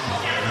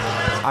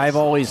 I've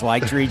always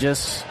liked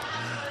Regis.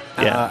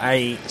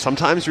 Yeah.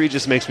 Sometimes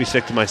Regis makes me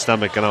sick to my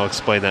stomach, and I'll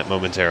explain that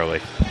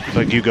momentarily.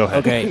 But you go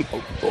ahead. Okay,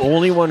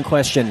 only one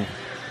question.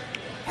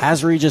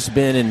 Has Regis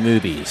been in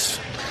movies?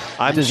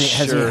 Has he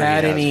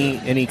had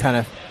any kind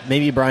of...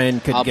 Maybe Brian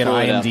could get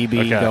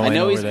IMDb going. I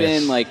know he's over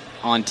this. been like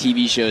on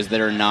TV shows that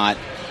are not,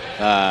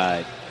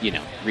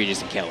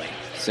 Regis and Kelly.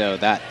 So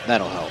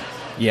that'll help.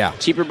 Yeah.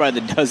 Cheaper by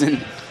the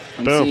dozen.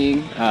 I'm Boom.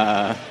 seeing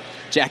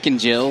Jack and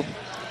Jill.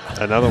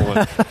 Another one.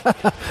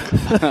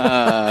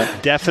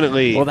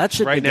 Definitely. Well, that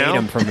should right negate now,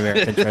 him from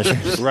American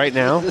Treasures. Right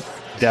now,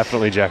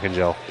 definitely Jack and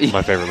Jill.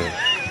 My favorite movie.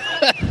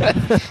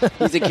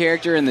 He's a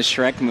character in the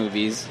Shrek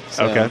movies.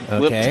 So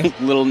Okay.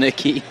 Little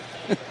Nicky.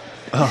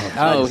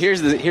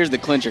 Here's the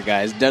clincher,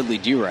 guys. Dudley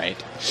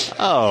Do-Right.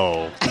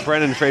 Oh,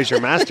 Brendan Fraser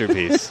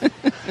masterpiece.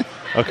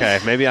 Okay,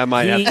 maybe I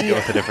might have to go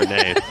with a different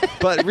name.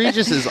 But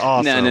Regis is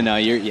awesome. No.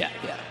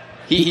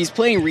 He's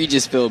playing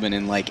Regis Philbin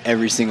in like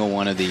every single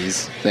one of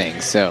these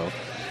things. So,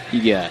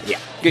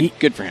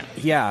 good for him.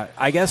 Yeah,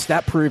 I guess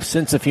that proves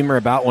sense of humor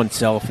about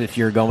oneself if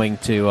you're going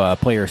to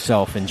play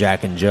yourself in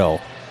Jack and Jill.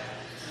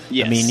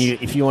 Yes. I mean,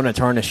 if you want to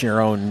tarnish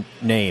your own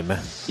name,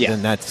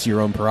 then that's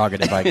your own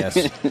prerogative, I guess.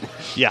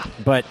 Yeah.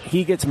 But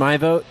he gets my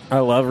vote. I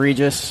love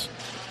Regis.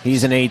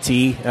 He's an AT.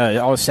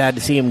 I was sad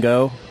to see him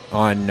go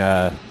on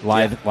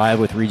live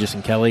with Regis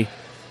and Kelly.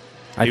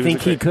 I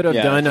think he could have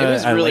done it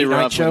was a really late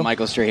night rough show. when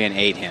Michael Strahan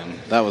ate him.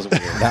 That was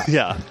weird.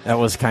 That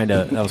was kind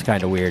of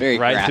weird. Very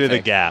right graphic. through the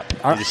gap.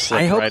 He just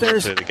slipped I hope right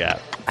there's- through the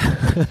gap.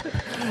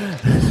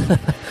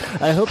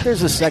 I hope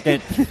there's a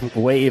second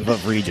wave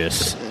of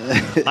Regis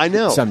I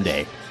know.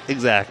 someday.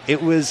 Exactly.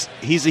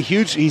 He's a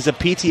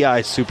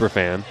PTI super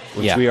fan,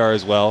 which we are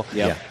as well.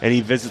 Yeah. And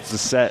he visits the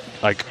set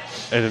like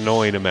an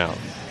annoying amount.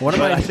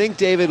 I think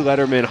David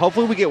Letterman,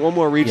 hopefully we get one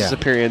more Regis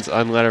appearance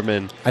on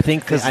Letterman. I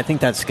think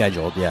that's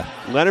scheduled, yeah.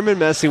 Letterman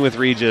messing with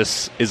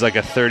Regis is like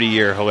a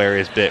 30-year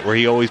hilarious bit where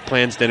he always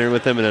plans dinner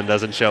with him and then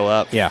doesn't show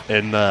up. Yeah.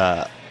 And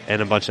a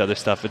bunch of other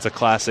stuff. It's a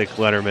classic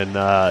Letterman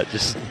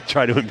just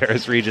try to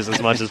embarrass Regis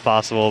as much as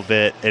possible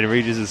bit. And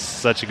Regis is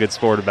such a good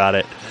sport about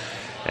it.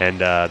 And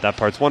that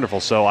part's wonderful.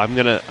 So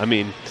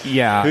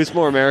who's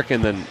more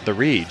American than the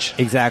Reg?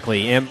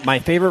 Exactly. And my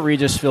favorite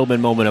Regis Philbin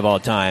moment of all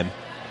time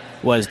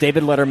was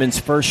David Letterman's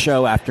first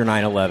show after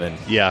 9/11.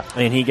 Yeah.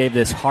 And he gave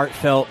this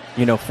heartfelt,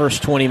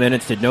 first 20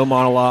 minutes, did no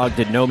monologue,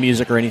 did no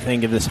music or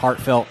anything, give this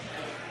heartfelt,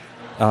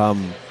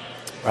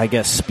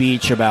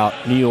 speech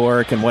about New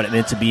York and what it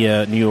meant to be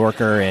a New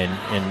Yorker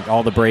and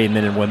all the brave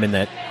men and women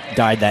that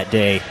died that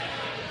day.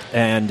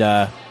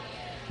 And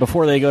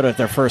before they go to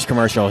their first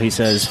commercial, he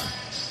says,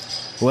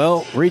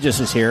 well, Regis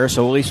is here,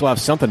 so at least we'll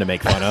have something to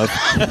make fun of.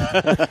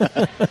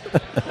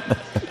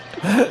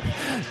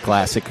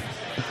 Classic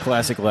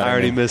Letterman. I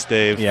already missed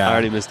Dave. Yeah, I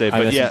already missed Dave. I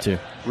But miss yeah, him too.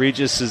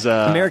 Regis is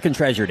American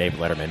treasure, Dave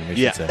Letterman. We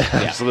should say.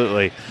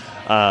 Absolutely.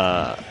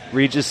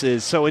 Regis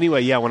is so.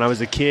 Anyway, yeah. When I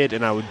was a kid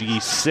and I would be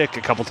sick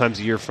a couple times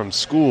a year from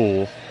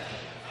school,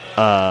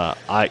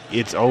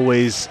 it's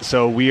always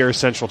so. We are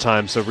Central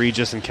Time, so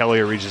Regis and Kelly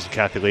or Regis and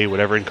Kathy Lee,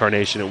 whatever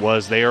incarnation it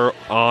was, they are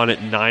on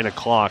at 9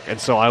 o'clock,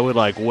 and so I would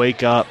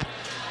wake up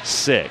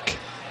sick.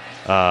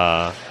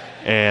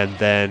 And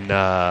then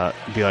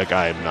be like,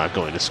 I'm not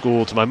going to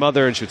school, to my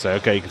mother, and she would say,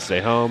 okay, you can stay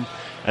home.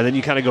 And then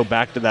you kind of go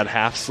back to that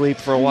half sleep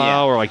for a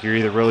while, or you're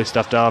either really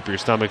stuffed up, or your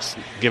stomach's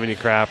giving you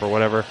crap, or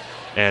whatever.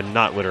 And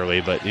not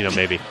literally, but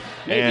maybe.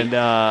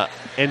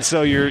 And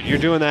so you're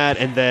doing that,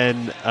 and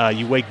then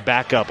you wake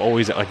back up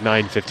always at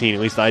 9:15. At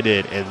least I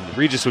did, and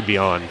Regis would be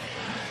on.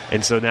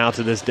 And so now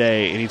to this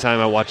day, anytime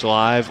I watch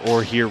live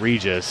or hear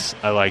Regis,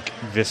 I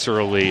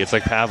viscerally. It's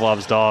like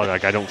Pavlov's dog.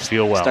 I don't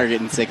feel well. Start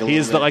getting sick a little bit. He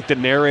is the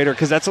narrator,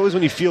 because that's always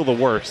when you feel the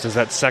worst. Is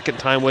that second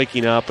time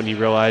waking up and you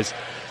realize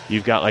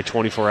you've got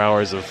 24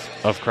 hours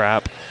of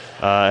crap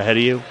ahead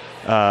of you.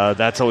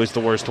 That's always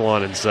the worst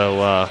one. And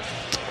so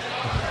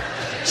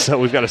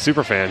we've got a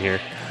super fan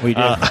here. We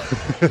do.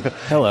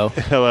 Hello.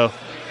 Hello.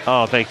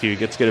 Oh, thank you.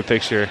 Get to get a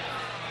picture.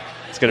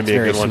 It's going to be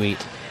a good one.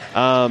 Sweet.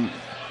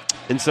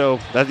 And so,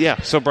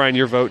 So, Brian,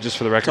 your vote, just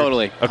for the record?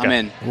 Totally. Okay. I'm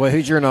in. Well,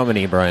 who's your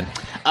nominee, Brian?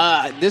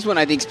 This one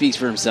I think speaks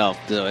for himself,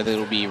 though.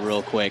 It'll be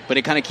real quick. But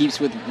it kind of keeps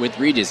with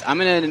Regis. I'm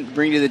going to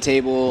bring to the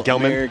table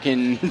Gelman?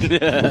 American...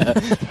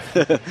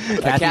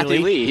 Kathy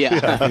Lee. Yeah.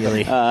 Kathy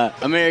Lee.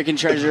 American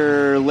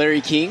treasure Larry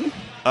King.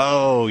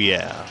 Oh,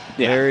 yeah.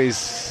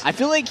 Larry's... I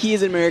feel like he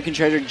is an American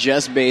treasure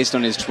just based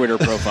on his Twitter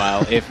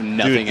profile, if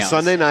nothing else.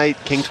 Sunday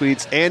night, King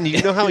tweets. And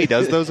you know how he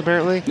does those,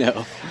 apparently?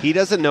 No. He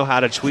doesn't know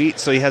how to tweet,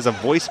 so he has a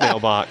voicemail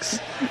box,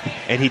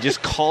 and he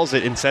just calls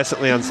it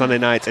incessantly on Sunday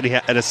nights, and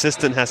an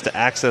assistant has to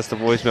access the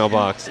voicemail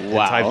box and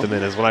type them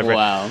in, is what I've read.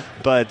 Wow.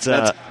 But,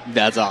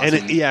 that's awesome.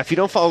 And if you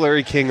don't follow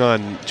Larry King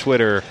on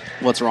Twitter...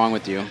 What's wrong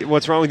with you?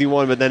 What's wrong with you,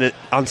 one, but then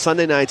on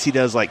Sunday nights he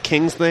does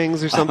King's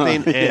things or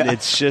something, and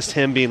it's just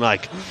him being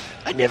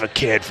I never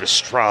cared for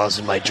straws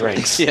in my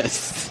drinks.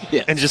 Yes.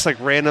 And just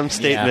random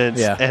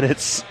statements, and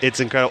it's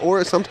incredible.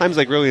 Or sometimes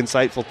really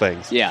insightful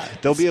things. Yeah.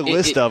 There'll be a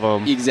list of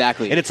them.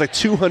 Exactly. And it's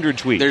 200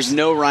 tweets. There's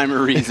no rhyme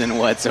or reason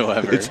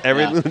whatsoever. It's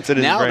everything that's in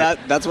his brain. Now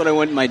that's what I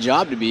want my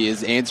job to be,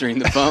 is answering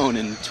the phone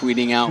and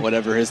tweeting out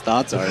whatever his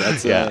thoughts are.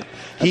 That's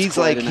he's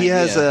he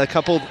has a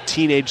couple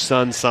teenage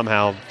sons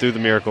somehow through the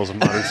miracles of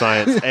modern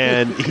science,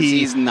 and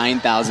he's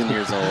 9,000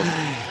 years old.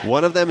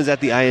 One of them is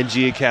at the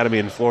ING Academy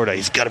in Florida.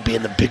 He's got to be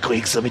in the big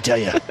leagues, let me tell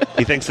you.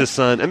 He thinks his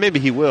son, and maybe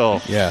he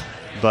will. Yeah.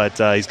 But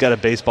he's got a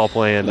baseball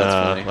playing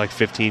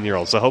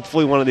 15-year-old. So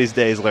hopefully one of these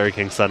days Larry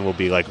King's son will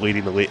be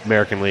leading the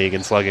American League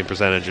in slugging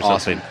percentage or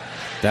something.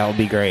 That would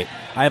be great.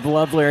 I've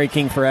loved Larry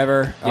King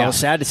forever. I was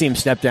sad to see him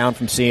step down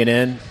from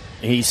CNN.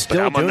 He's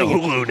still doing on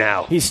Hulu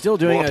now. He's still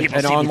doing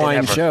an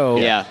online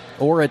show,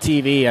 or a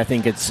TV. I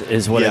think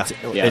is what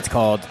it's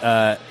called.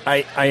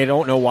 I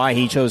don't know why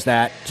he chose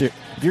that.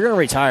 If you're going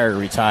to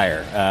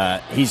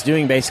retire. He's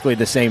doing basically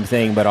the same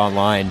thing but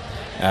online.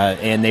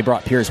 And they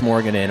brought Piers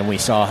Morgan in, and we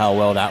saw how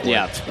well that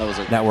worked.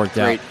 Yeah, that worked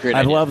out. Great I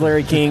idea. love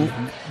Larry King.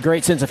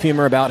 Great sense of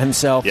humor about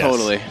himself. Yes.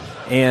 Totally.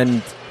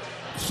 And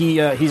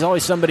he's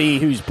always somebody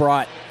who's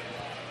brought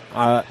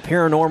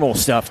paranormal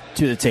stuff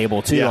to the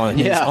table too.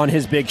 On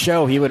his big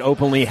show, he would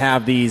openly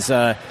have these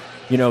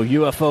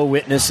UFO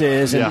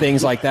witnesses and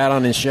things like that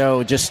on his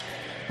show. Just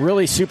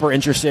really super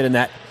interested in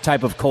that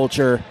type of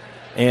culture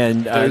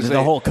and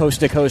the whole coast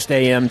to coast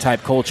AM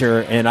type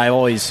culture. And I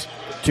always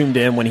tuned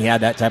in when he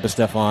had that type of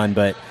stuff on,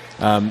 but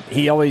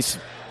he always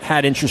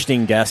had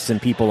interesting guests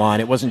and people on.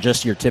 It wasn't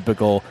just your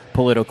typical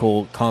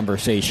political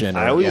conversation.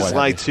 I always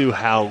liked too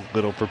how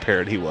little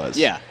prepared he was.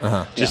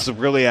 Yeah. Just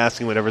really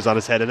asking whatever's on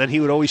his head, and then he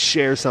would always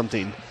share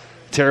something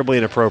terribly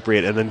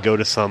inappropriate and then go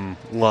to some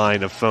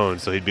line of phone.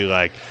 So he'd be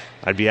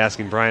I'd be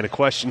asking Brian a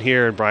question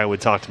here, and Brian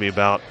would talk to me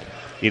about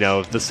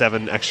the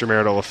 7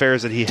 extramarital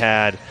affairs that he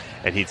had,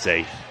 and he'd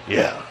say,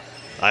 yeah,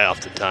 I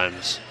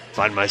oftentimes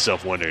find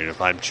myself wondering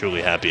if I'm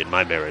truly happy in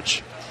my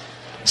marriage.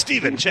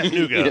 Steven,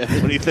 Chattanooga,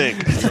 what do you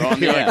think? What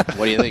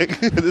do you think?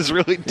 This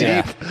really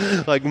deep,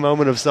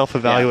 moment of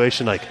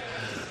self-evaluation.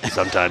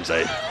 Sometimes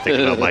I think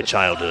about my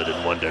childhood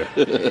and wonder,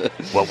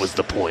 what was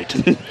the point?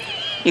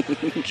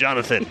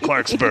 Jonathan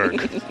Clarksburg.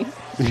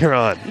 You're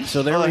on.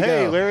 So there we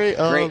hey, go.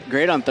 Larry.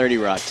 Great on 30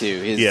 Rock,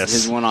 too.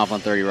 His one-off on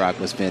 30 Rock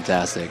was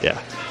fantastic. Yeah.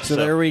 So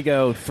there we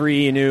go.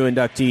 3 new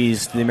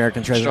inductees to the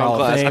American Treasure Strong Hall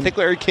class. of Fame. I think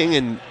Larry King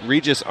and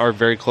Regis are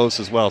very close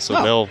as well,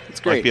 so they'll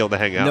great. be able to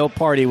hang out. No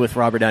party with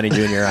Robert Downey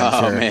Jr.,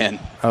 I'm sure. Man.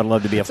 I would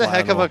love to be a It's a fly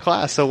heck on the of a wall.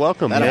 class, so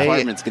welcome. That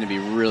apartment's going to be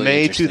really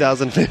May interesting.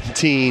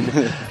 2015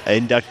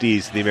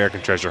 inductees to the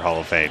American Treasure Hall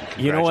of Fame.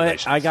 You know what?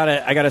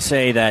 Congratulations. I gotta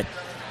say that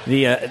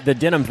the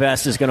denim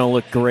vest is going to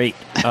look great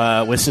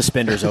with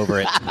suspenders over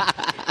it.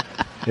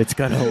 It's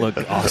going to look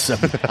awesome.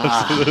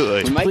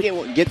 Absolutely. You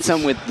might get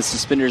some with the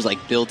suspenders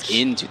like built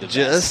into the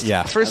vest.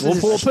 Yeah, First,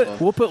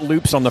 we'll put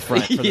loops on the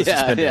front for the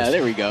suspenders. Yeah,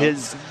 there we go.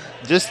 his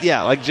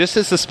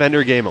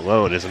suspender game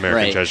alone is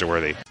American Right. Treasure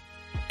worthy.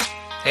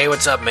 Hey,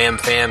 what's up, ma'am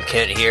fam?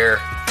 Kent here.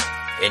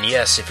 And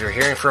yes, if you're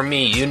hearing from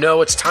me, you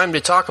know it's time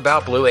to talk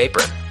about Blue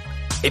Apron.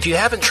 If you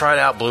haven't tried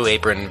out Blue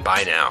Apron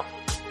by now,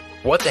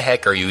 what the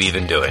heck are you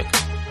even doing?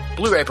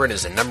 Blue Apron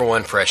is the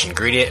 #1 fresh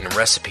ingredient and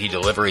recipe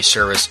delivery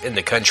service in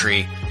the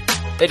country.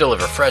 They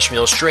deliver fresh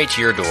meals straight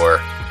to your door.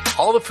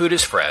 All the food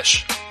is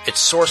fresh, it's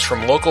sourced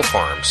from local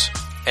farms,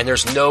 and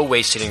there's no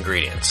wasted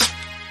ingredients.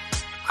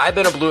 I've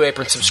been a Blue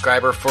Apron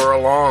subscriber for a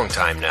long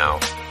time now,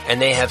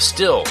 and they have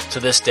still,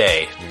 to this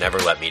day, never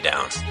let me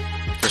down.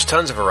 There's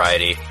tons of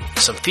variety.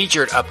 Some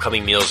featured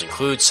upcoming meals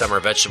include summer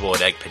vegetable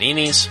and egg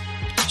paninis,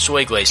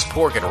 soy glazed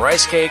pork and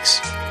rice cakes,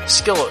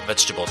 skillet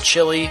vegetable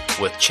chili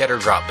with cheddar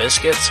drop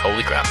biscuits,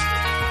 holy crap,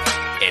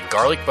 and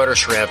garlic butter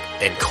shrimp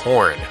and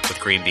corn with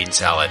green bean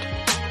salad.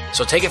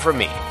 So take it from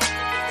me.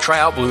 Try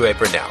out Blue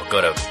Apron now. Go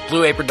to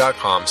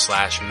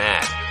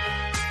blueapron.com/mad.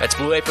 That's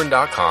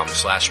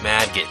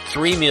blueapron.com/mad. Get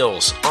 3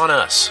 meals on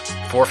us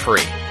for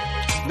free.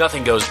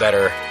 Nothing goes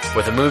better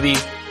with a movie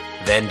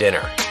than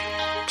dinner.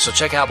 So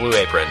check out Blue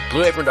Apron.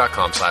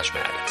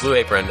 blueapron.com/mad. Blue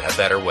Apron, a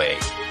better way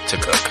to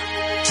cook.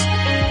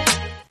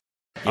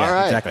 Yeah, All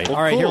right. exactly. Well,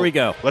 All right, here cool. we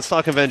go. Let's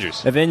talk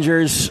Avengers.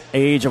 Avengers: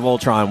 Age of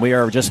Ultron. We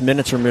are just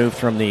minutes removed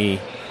from the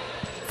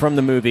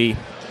movie.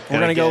 We're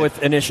And going to go again-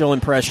 with initial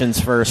impressions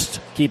first.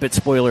 Keep it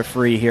spoiler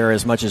free here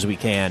as much as we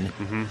can.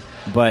 Mm-hmm.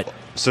 But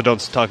So don't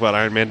talk about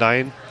Iron Man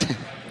dying.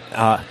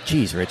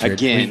 geez, Richard,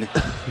 Again.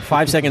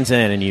 5 seconds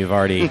in, and you've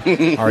already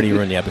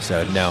ruined the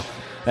episode. No,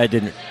 that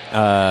didn't.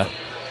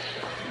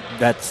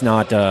 That's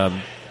not.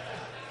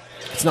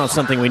 It's not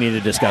something we need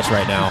to discuss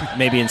right now.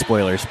 Maybe in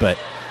spoilers, but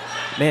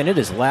man, it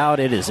is loud.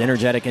 It is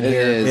energetic in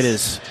here. It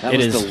is. That it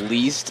was is. the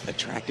least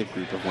attractive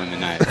group of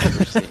women I've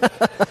ever seen.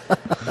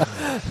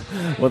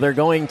 Well, they're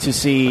going to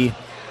see.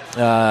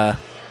 What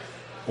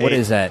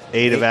is that?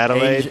 Age of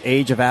Adelaide?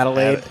 Age of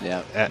Adelaide.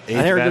 Yeah. Age I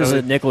of heard there's a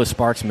Adelaide? Nicholas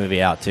Sparks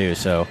movie out too.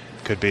 So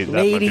Could be that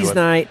might be ladies' one.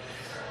 night.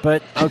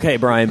 But okay,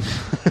 Brian,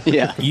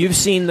 Yeah. you've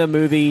seen the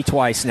movie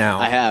twice now.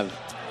 I have.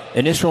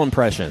 Initial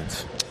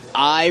impressions.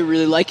 I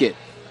really like it.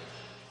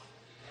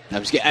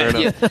 I'm just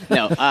kidding.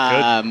 No,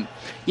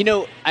 you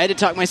know, I had to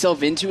talk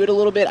myself into it a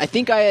little bit. I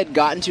think I had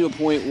gotten to a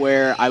point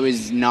where I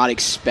was not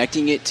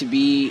expecting it to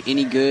be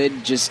any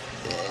good, just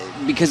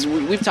because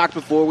we've talked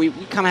before. We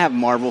kind of have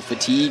Marvel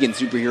fatigue and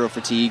superhero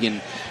fatigue,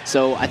 and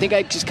so I think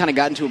I just kind of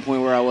gotten to a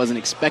point where I wasn't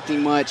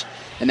expecting much.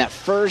 And that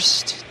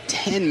first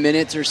 10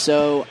 minutes or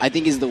so, I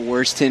think, is the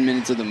worst 10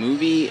 minutes of the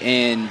movie,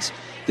 and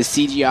the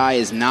CGI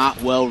is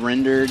not well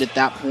rendered at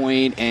that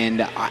point,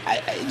 and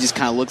it just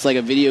kind of looks like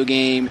a video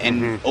game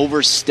and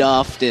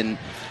overstuffed and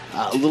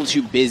a little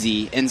too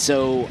busy. And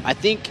so I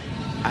think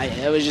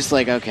I was just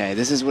like, okay,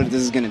 this is what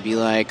this is going to be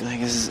like.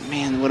 This is,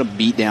 man, what a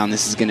beatdown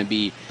this is going to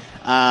be.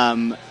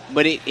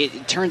 But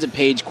it turns a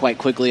page quite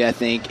quickly, I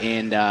think,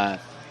 and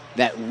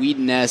that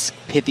Whedon-esque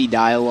pithy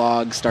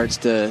dialogue starts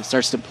to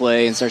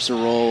play and starts to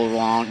roll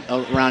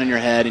around in your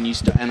head, and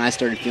and I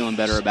started feeling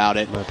better about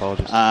it. My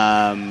apologies.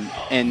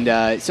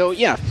 So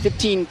yeah,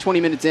 15,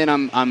 20 minutes in,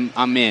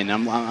 I'm in.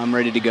 I'm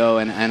ready to go,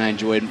 and I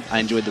enjoyed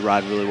the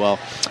ride really well.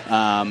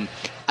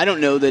 I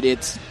don't know that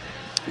it's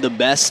the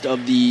best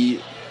of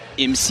the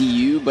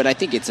MCU, but I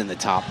think it's in the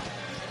top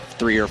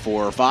 3 or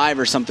 4 or 5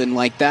 or something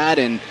like that,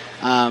 and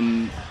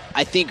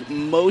I think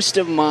most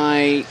of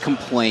my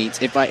complaints,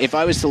 if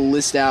I was to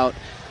list out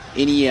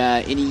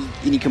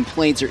any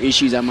complaints or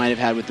issues I might have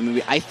had with the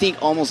movie, I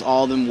think almost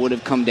all of them would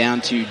have come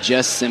down to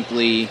just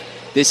simply,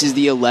 this is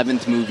the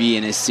 11th movie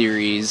in a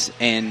series,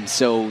 and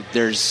so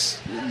there's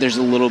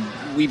a little.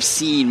 We've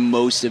seen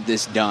most of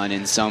this done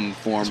in some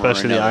form,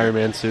 Especially or another. the Iron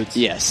Man suits.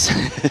 Yes,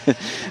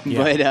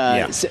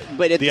 Yeah.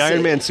 but at The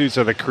Iron Man suits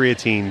are the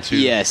creatine too.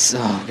 Yes.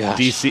 Oh gosh.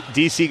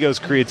 DC goes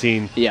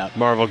creatine. Yeah.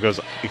 Marvel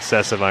goes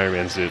excessive Iron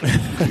Man suit.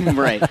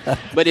 Right.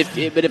 But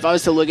if I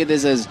was to look at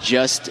this as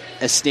just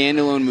a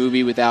standalone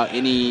movie without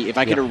any, if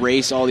I could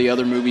erase all the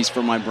other movies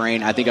from my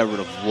brain, I think I would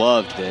have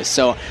loved this.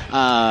 So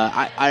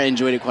I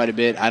enjoyed it quite a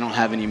bit. I don't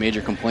have any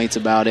major complaints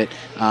about it.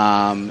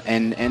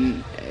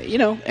 And you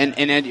know, and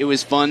it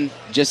was fun,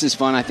 just as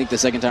fun, I think, the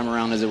second time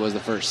around as it was the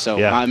first. So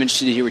Yeah. I'm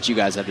interested to hear what you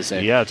guys have to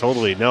say. Yeah,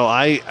 totally. No,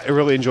 I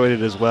really enjoyed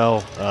it as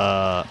well.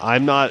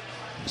 I'm not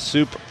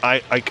super.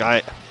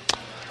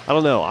 I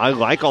don't know. I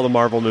like all the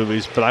Marvel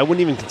movies, but I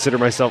wouldn't even consider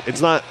myself.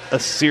 It's not a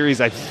series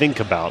I think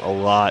about a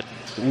lot,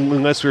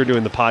 unless we were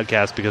doing the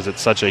podcast, because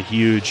it's such a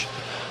huge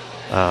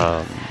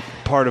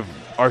part of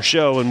our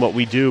show and what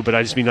we do. But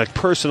I just mean, like,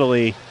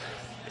 personally,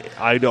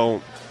 I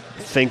don't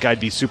think I'd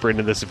be super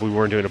into this if we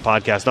weren't doing a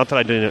podcast. Not that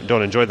I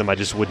don't enjoy them. I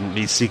just wouldn't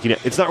be seeking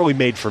it. It's not really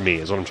made for me,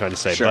 is what I'm trying to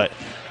say. Sure. But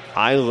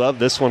I love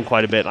this one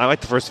quite a bit. I like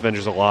the first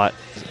Avengers a lot.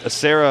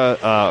 Sarah,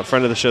 a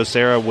friend of the show,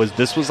 Sarah,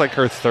 this was like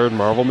her third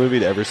Marvel movie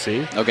to ever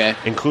see. Okay.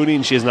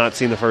 Including she has not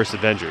seen the first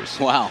Avengers.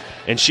 Wow.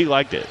 And she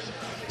liked it.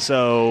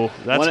 So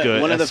that's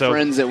good. One of the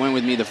friends that went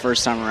with me the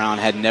first time around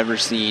had never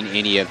seen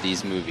any of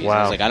these movies. Wow.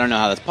 I was like, I don't know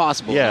how that's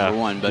possible, number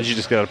one. But did she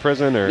just get out of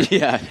prison? Or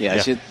Yeah.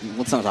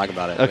 Let's not talk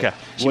about it. Okay.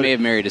 She may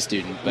have married a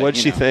student. But, what'd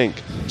she think?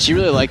 She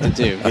really liked it,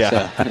 too. Yeah.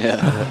 So,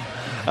 yeah.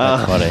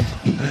 That's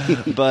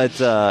funny.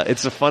 But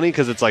it's funny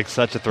because it's like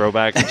such a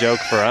throwback joke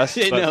for us.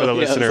 But for the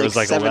listener, it was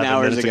like 7 11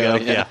 hours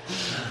minutes ago.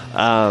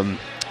 Yeah.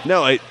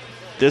 No,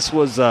 this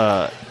was,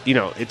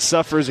 it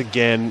suffers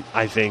again,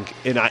 I think.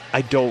 And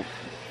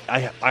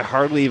I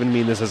hardly even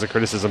mean this as a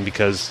criticism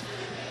because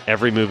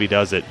every movie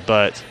does it.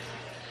 But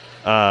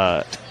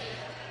I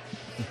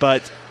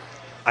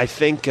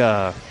think,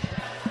 don't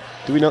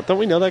we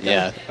know that guy?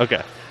 Yeah.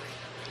 Okay.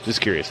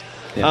 Just curious.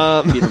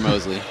 Yeah. Peter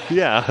Mosley.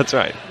 Yeah, that's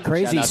right.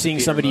 Crazy Shout out to seeing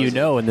Peter somebody Mosley. you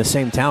know in the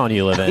same town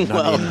you live in.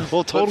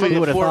 Well, Totally. from who the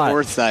would've Fort thought?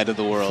 Worth side of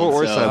the world. Fort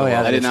Worth so side of the world.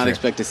 I did That's not true.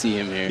 expect to see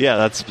him here. Yeah,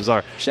 that's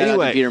bizarre. Shout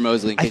anyway, out to Peter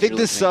Mosley. In I case think you're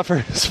this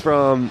listening. suffers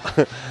from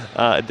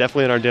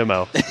definitely in our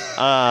demo.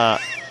 But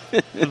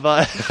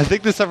I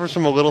think this suffers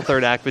from a little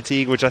third act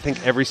fatigue, which I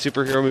think every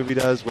superhero movie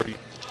does. Where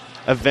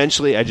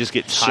eventually, I just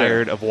get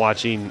tired of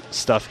watching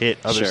stuff hit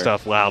other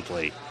stuff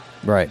loudly.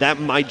 Right. That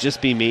might just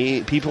be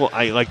me. People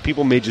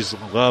may just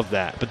love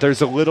that, but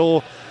there's a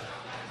little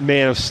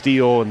Man of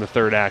Steel in the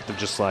third act of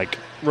just like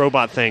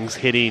robot things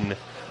hitting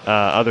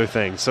other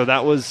things. So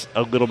that was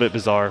a little bit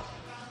bizarre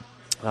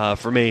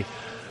for me.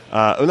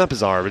 Well, not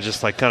bizarre, but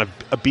just like kind of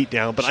a beat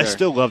down. But I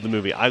still love the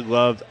movie.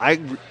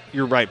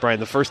 You're right, Brian.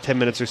 The first 10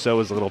 minutes or so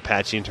was a little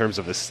patchy in terms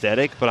of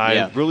aesthetic, but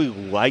I really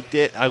liked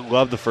it. I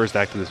love the first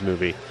act of this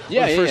movie.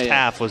 Yeah, the first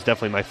half was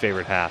definitely my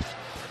favorite half.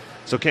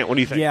 So, Kent, what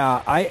do you think?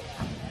 Yeah,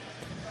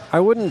 I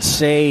wouldn't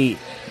say.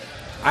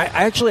 I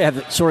actually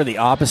have sort of the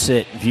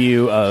opposite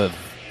view of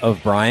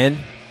Brian.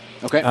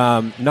 Okay.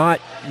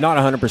 Not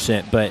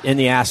 100%, but in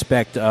the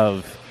aspect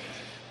of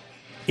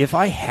if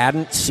I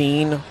hadn't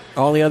seen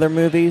all the other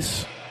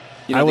movies,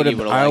 I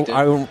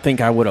don't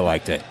think I would have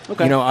liked it.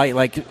 Okay. You know, I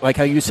like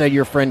how you said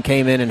your friend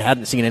came in and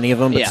hadn't seen any of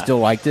them but still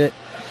liked it.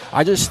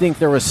 I just think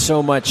there was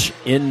so much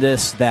in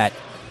this that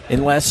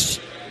unless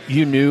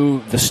you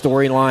knew the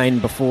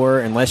storyline before,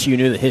 unless you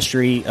knew the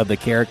history of the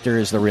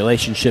characters, the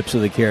relationships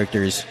of the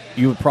characters,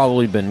 you would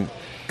probably been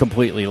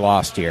completely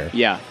lost here.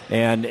 Yeah.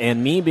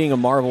 And me being a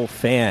Marvel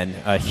fan,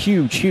 a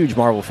huge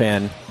Marvel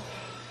fan,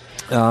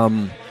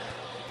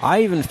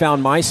 I even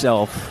found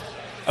myself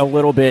a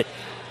little bit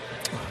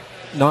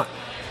not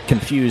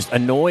confused,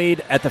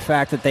 annoyed at the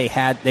fact that they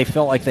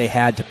felt like they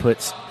had to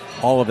put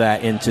all of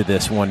that into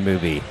this one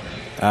movie.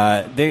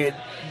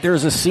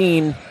 There's a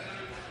scene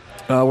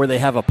where they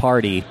have a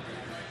party,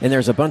 and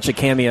there's a bunch of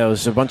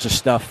cameos, a bunch of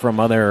stuff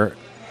from other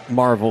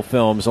Marvel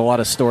films. A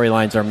lot of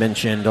storylines are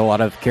mentioned. A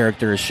lot of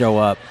characters show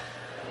up.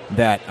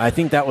 That I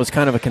think that was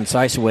kind of a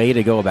concise way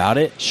to go about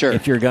it. Sure.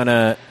 If you're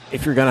gonna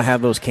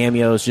have those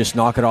cameos, just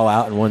knock it all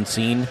out in one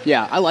scene.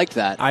 Yeah, I liked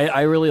that.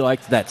 I really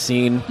liked that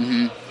scene.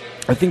 Mm-hmm.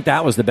 I think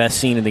that was the best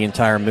scene in the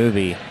entire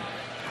movie.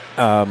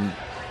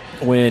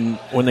 When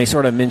they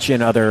sort of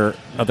mention other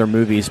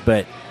movies,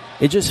 but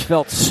it just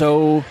felt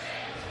so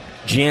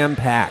jam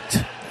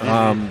packed.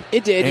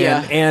 It did,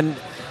 and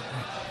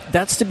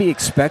that's to be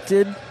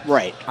expected.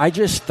 Right. I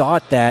just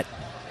thought that.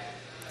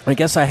 I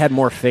guess I had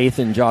more faith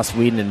in Joss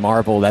Whedon and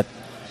Marvel that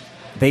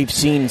they've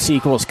seen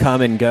sequels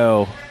come and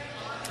go,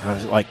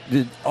 like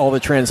all the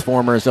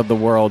Transformers of the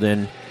world,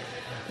 and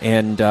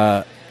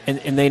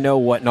they know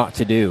what not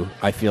to do.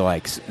 I feel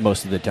like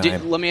most of the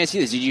time. Let me ask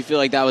you this: did you feel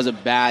like that was a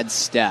bad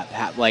step,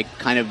 like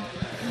kind of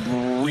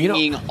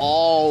bringing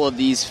all of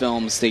these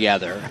films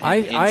together?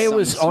 I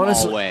was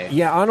honestly, way?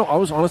 yeah, I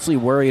was honestly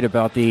worried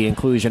about the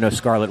inclusion of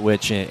Scarlet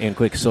Witch and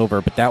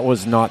Quicksilver, but that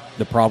was not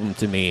the problem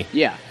to me.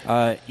 Yeah,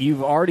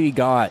 you've already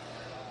got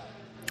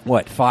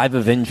 5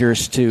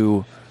 Avengers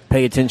to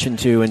pay attention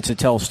to and to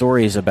tell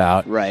stories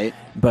about, right?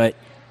 But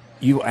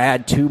you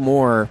add 2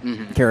 more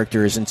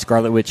characters in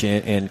Scarlet Witch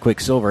and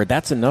Quicksilver.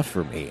 That's enough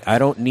for me. I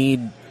don't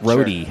need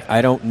Rhodey. Sure.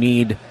 I don't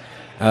need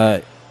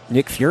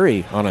Nick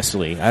Fury.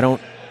 Honestly, I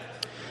don't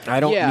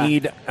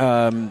need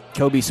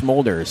Kobe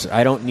Smulders.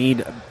 I don't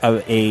need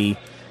a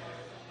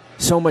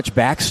so much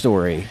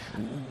backstory.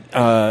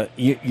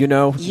 You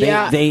know,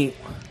 they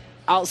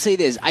I'll say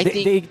this. I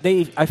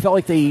felt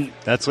like they.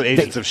 That's what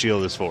Agents of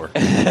S.H.I.E.L.D. is for.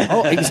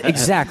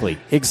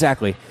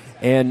 Exactly.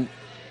 And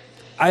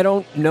I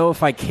don't know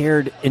if I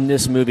cared in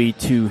this movie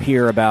to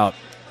hear about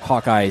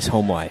Hawkeye's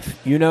home life.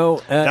 You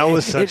know, that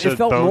was such a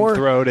bone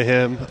throw to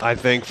him, I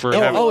think, for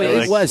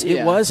it was.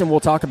 It was, and we'll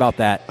talk about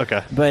that.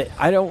 Okay. But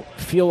I don't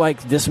feel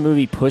like this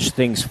movie pushed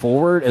things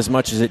forward as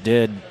much as it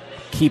did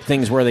keep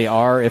things where they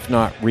are, if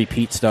not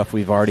repeat stuff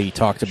we've already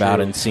talked about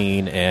and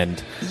seen.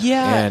 And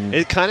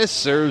it kind of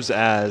serves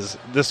as,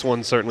 this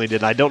one certainly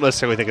did. I don't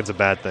necessarily think it's a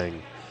bad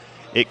thing.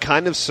 It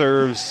kind of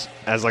serves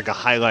as like a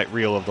highlight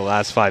reel of the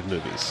last 5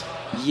 movies.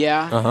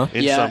 Yeah.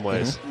 In some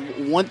ways.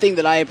 One thing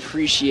that I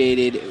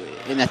appreciated,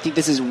 and I think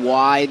this is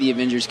why the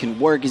Avengers can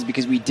work, is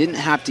because we didn't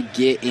have to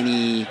get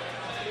any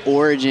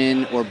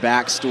origin or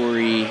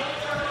backstory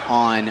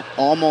on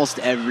almost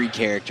every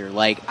character.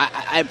 Like,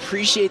 I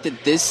appreciate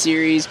that this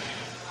series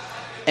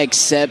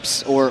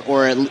accepts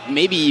or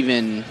maybe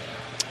even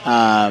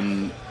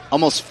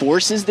almost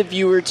forces the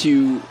viewer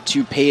to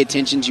pay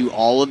attention to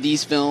all of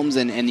these films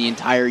and the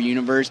entire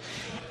universe.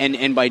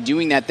 And by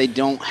doing that, they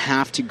don't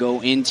have to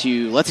go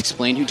into, let's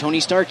explain who Tony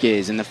Stark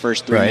is in the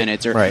first 3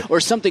 minutes or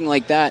something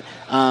like that.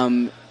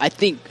 I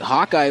think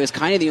Hawkeye was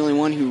kind of the only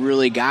one who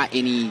really got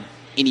any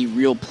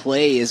real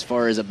play as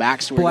far as a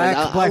backstory.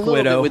 Black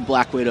Widow. With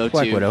Black Widow,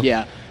 too. Widow.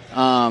 Yeah.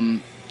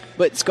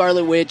 But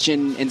Scarlet Witch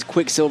and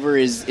Quicksilver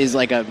is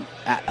like a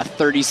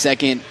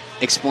 30-second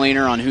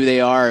explainer on who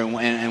they are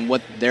and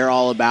what they're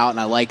all about, and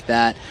I like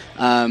that.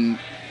 I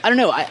don't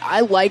know.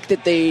 I like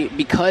that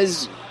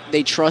because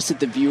they trust that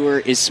the viewer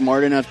is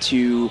smart enough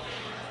to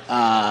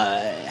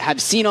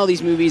have seen all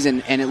these movies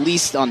and at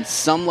least on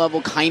some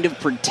level kind of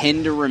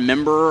pretend to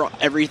remember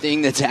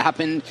everything that's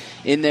happened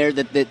in there,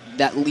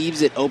 that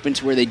leaves it open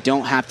to where they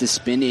don't have to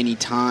spend any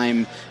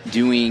time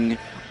doing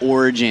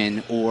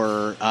origin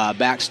or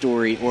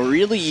backstory or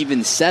really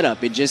even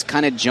setup. It just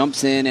kind of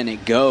jumps in and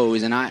it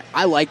goes, and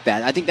I like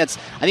that. I think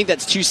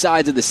that's two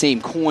sides of the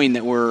same coin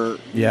that we're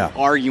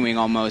arguing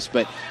almost,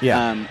 but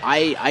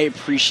I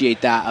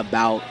appreciate that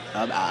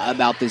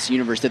about this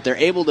universe, that they're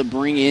able to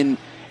bring in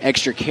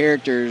extra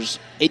characters.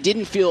 It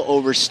didn't feel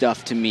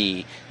overstuffed to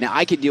me. Now,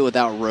 I could deal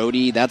without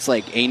Rhodey. That's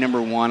like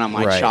number 1 on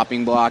my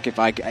chopping block.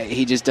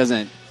 He just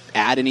doesn't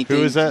add anything.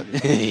 Who is that?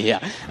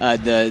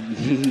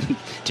 The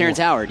Terrence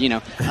Howard.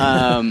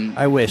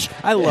 I wish.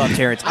 I love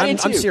Terrence. I'm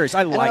serious.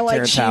 I like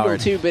Terrence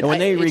Howard too. But when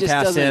they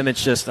recast him,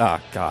 it's just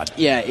God.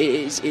 Yeah,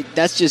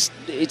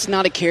 it's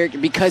not a character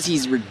because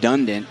he's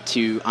redundant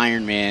to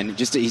Iron Man.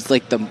 He's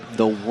like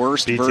the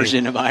worst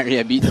version of Iron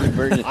Man. BT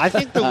version. I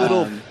think the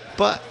little.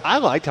 But I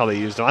liked how they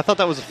used him. I thought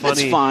that was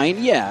funny. That's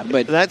fine, yeah.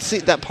 But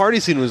that party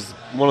scene was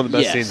one of the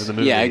best scenes in the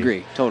movie. Yeah, I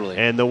agree, totally.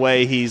 And the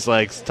way he's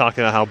like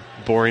talking about how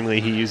boringly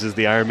he uses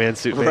the Iron Man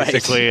suit,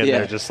 basically, and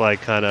they're just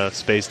like kind of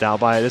spaced out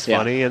by it. It's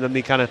funny, and then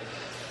he kind of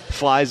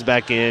flies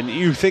back in.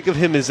 You think of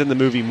him as in the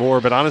movie more,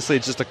 but honestly,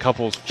 it's just a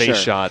couple face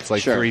shots,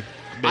 like 3.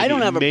 I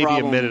don't have a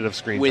problem a minute of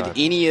screen with time.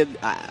 any of.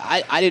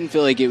 I didn't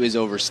feel like it was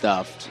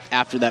overstuffed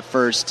after that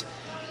first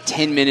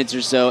 10 minutes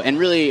or so, and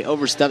really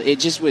overstuffed. It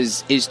just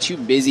is too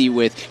busy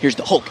with here's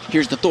the Hulk,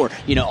 here's the Thor.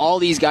 All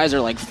these guys are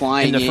like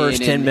flying in the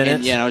first 10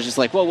 minutes. And I was just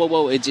like,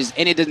 whoa. It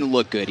didn't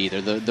look good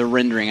either. The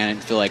rendering I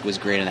didn't feel like was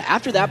great. And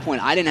after that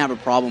point, I didn't have a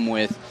problem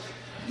with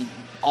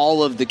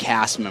all of the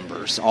cast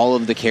members, all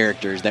of the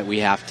characters that we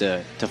have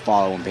to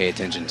follow and pay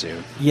attention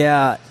to.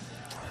 Yeah,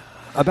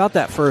 about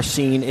that first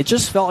scene, it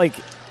just felt like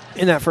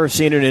in that first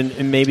scene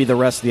and maybe the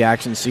rest of the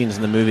action scenes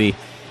in the movie,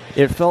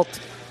 it felt.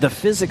 The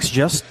physics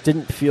just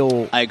didn't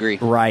feel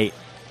right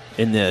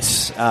in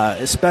this,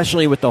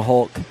 especially with the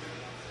Hulk.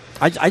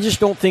 I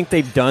just don't think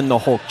they've done the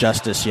Hulk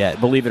justice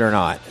yet, believe it or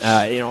not.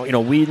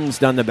 Whedon's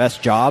done the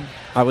best job,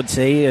 I would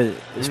say,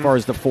 as far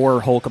as the 4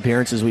 Hulk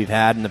appearances we've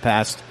had in the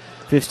past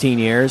 15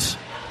 years.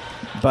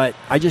 But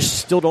I just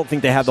still don't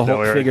think they have the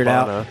Hulk figured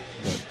out.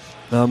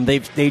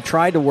 They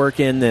tried to work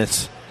in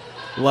this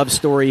love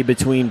story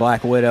between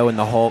Black Widow and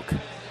the Hulk.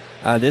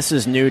 This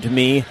is new to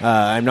me.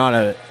 I'm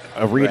not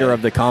a reader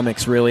of the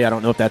comics, really. I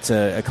don't know if that's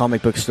a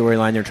comic book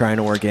storyline they're trying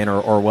to work in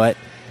or what.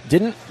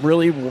 Didn't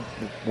really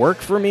work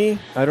for me.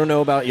 I don't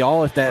know about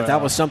y'all, if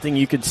that was something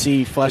you could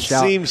see fleshed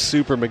out. It seems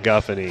super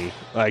MacGuffin-y,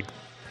 like,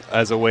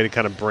 as a way to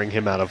kind of bring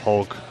him out of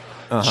Hulk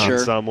in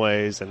some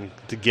ways and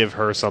to give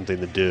her something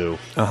to do.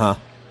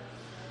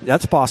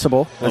 That's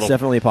possible. That's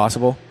definitely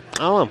possible. I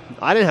don't know.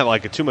 I didn't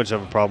have too much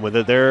of a problem with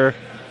it. They're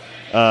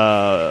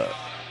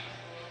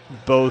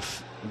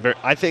both very,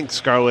 I think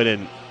Scarlett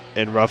and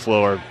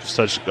Ruffalo are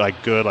such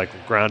good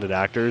grounded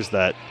actors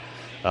that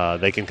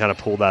they can kind of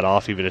pull that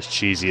off, even as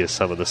cheesy as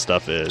some of the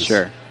stuff is.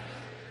 Sure.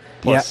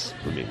 Plus,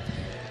 I mean,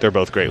 they're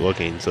both great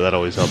looking, so that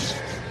always helps.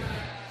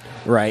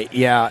 Right.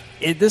 Yeah.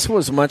 This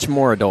was much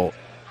more adult.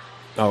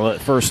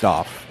 First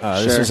off,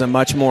 this is a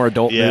much more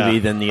adult movie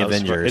than the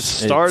Avengers.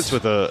 It starts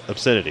with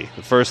obscenity,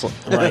 the first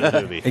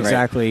movie.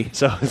 Exactly. Right.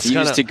 So it's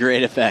used to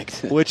great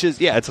effect. Which is,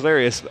 it's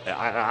hilarious.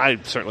 I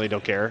certainly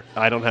don't care.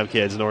 I don't have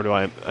kids, nor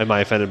am I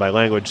offended by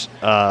language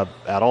at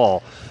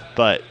all.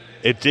 But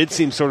it did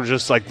seem sort of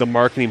just like the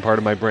marketing part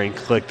of my brain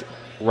clicked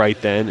right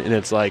then, and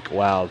it's like,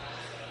 wow,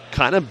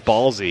 kind of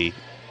ballsy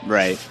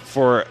Right.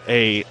 for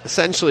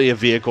essentially a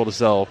vehicle to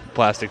sell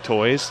plastic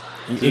toys.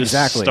 To just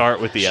Exactly. start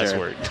with the S Sure.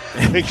 word.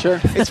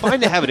 It's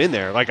fine to have it in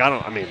there. Like I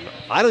don't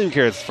even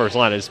care if it's the first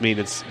line. I just mean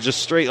it's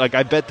just straight. Like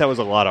I bet that was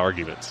a lot of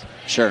arguments.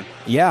 Sure.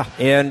 Yeah,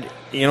 and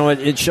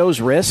it shows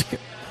risk.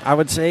 I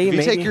would say If you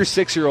maybe. take your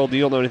 6-year-old, you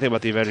don't know anything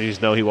about the Avengers. You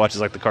just know he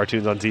watches like the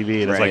cartoons on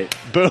TV, and Right. it's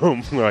like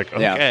boom. We're like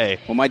okay.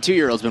 Yeah. Well, my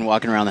 2-year-old's been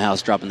walking around the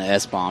house dropping the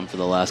S-bomb for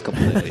the last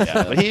couple of days.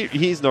 Yeah, but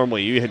you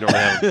normally have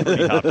him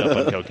pretty hopped up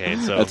on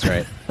cocaine. So That's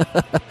right.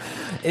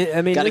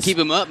 I mean, Got to this- keep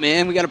him up,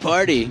 man. We got to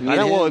party. I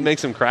know. Well, it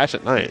makes him crash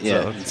at night.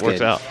 Yeah, so it's it works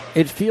good. out.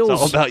 It feels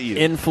It's all about you.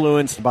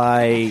 influenced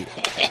by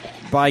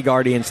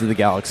Guardians of the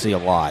Galaxy a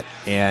lot,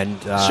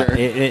 and Sure.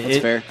 That's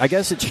fair. I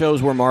guess it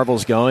shows where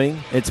Marvel's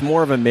going. It's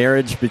more of a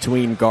marriage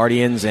between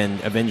Guardians and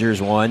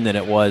Avengers 1 than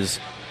it was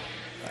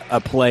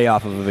a play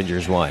off of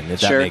Avengers 1,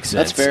 if Sure. that makes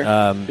sense. That's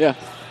fair. Yeah.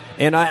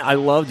 And I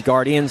loved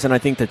Guardians, and I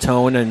think the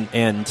tone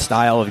and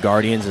style of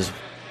Guardians is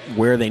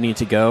where they need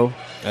to go.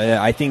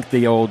 I think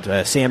the old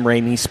Sam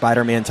Raimi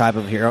Spider-Man type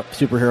of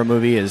superhero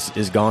movie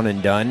is gone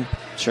and done.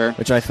 Sure.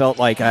 Which I felt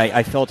like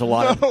I felt a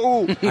lot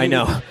of. I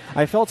know.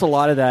 I felt a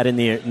lot of that in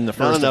the Not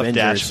first enough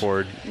Avengers.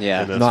 dashboard.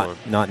 Yeah. in this one.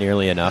 Not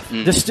nearly enough.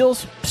 There's still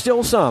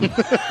some,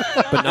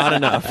 but not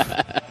enough.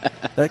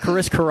 That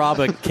Chris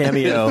Carrabba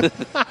cameo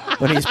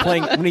when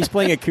he's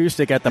playing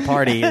acoustic at the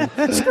party and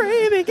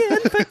screaming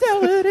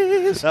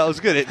infidelities. That was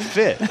good. It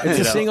fit. It's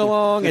a sing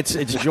along. It's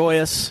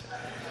joyous.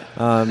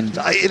 And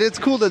it's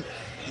cool that.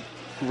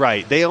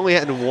 Right, they only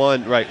had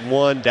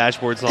one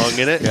dashboard song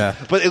in it. Yeah.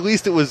 But at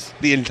least it was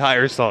the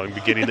entire song,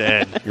 beginning to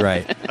end.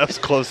 Right. That was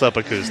close up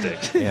acoustic.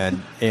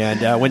 And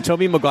when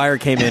Tobey Maguire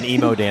came in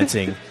emo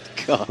dancing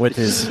with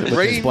his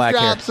black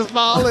hair, Raindrops are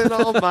falling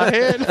on my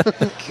head.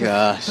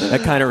 Gosh.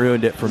 that kind of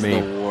ruined it for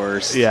me. The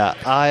worst. Yeah,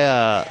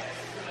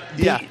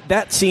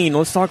 That scene.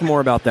 Let's talk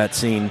more about that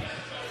scene.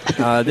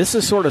 This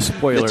is sort of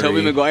spoilery. The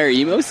Tobey Maguire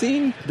emo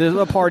scene? There's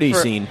a party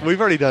scene. We've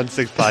already done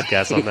 6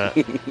 podcasts on that.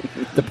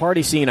 The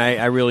party scene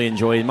I really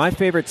enjoyed. My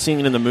favorite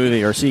scene in the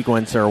movie, or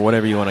sequence, or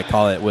whatever you want to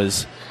call it,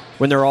 was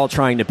when they're all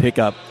trying to pick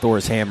up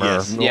Thor's hammer.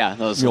 Yes. Yeah,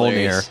 that was Mjolnir.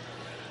 hilarious.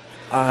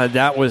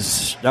 That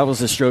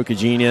was a stroke of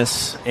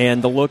genius,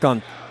 and the look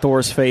on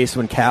Thor's face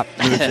when Cap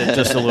moves it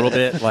just a little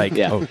bit, like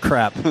Yeah. oh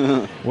crap,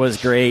 was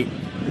great.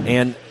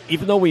 And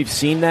even though we've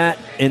seen that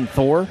in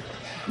Thor,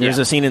 there's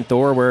Yeah. a scene in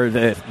Thor where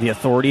the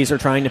authorities are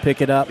trying to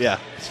pick it up. Yeah,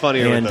 it's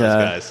funnier And with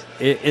those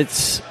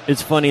guys.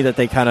 it's funny that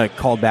they kind of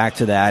called back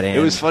to that. And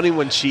It was funny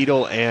when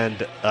Cheadle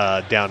and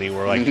Downey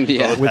were like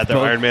Yeah. both With had their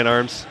both- Iron Man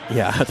arms.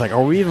 Yeah, it's like,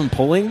 are we even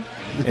pulling?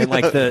 And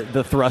like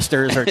the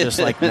thrusters are just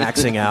like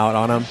maxing out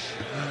on them.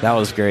 That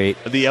was great.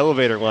 The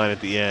elevator line at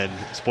the end,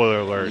 spoiler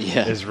alert,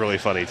 Yeah. is really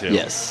funny too.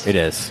 Yes. It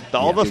is.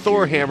 All the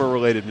Thor hammer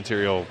related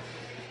material,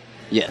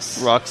 Yes.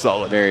 rock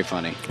solid. Very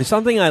funny.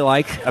 Something I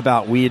like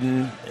about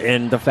Whedon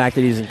and the fact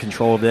that he's in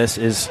control of this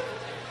is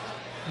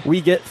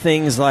we get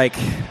things like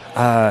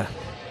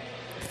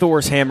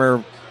Thor's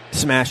hammer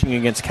smashing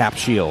against Cap's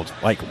shield.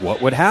 Like,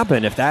 what would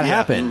happen if that Yeah,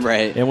 happened?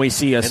 right. And we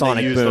see a And they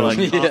sonic use the, boom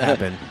like,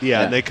 happen.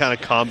 Yeah, and they kind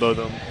of combo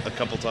them a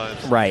couple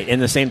times. Right,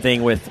 and the same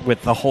thing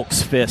with the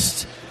Hulk's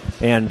fist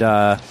and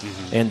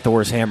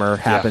Thor's hammer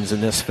happens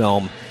in this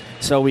film.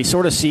 So we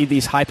sort of see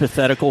these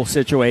hypothetical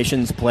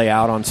situations play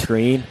out on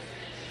screen,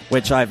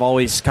 which I've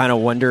always kind of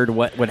wondered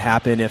what would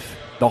happen if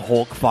the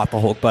Hulk fought the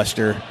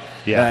Hulkbuster.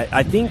 Yeah.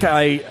 I think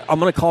I'm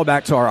going to call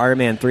back to our Iron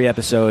Man 3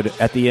 episode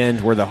at the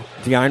end where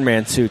the Iron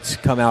Man suits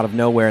come out of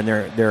nowhere and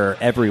they're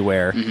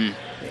everywhere. And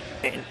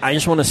I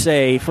just want to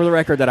say, for the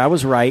record, that I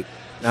was right.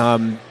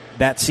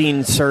 That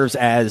scene serves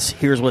as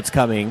here's what's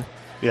coming.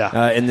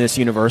 Yeah. In this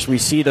universe, we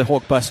see the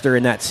Hulkbuster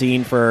in that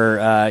scene for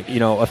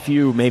a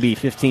few, maybe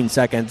 15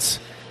 seconds,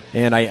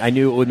 and I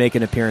knew it would make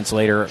an appearance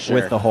later Sure.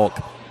 with the Hulk.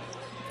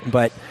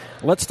 But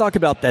let's talk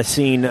about that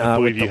scene. I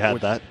believe with you the- had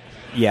with- that.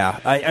 Yeah,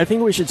 I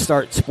think we should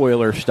start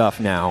spoiler stuff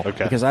now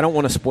Okay. because I don't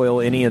want to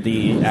spoil any of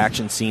the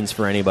action scenes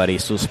for anybody.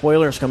 So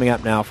spoilers coming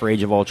up now for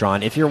Age of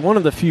Ultron. If you're one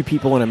of the few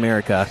people in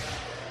America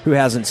who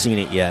hasn't seen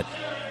it yet,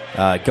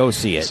 go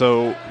see it.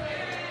 So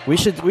we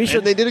should.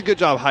 and they did a good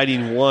job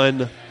hiding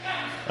one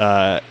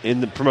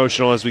in the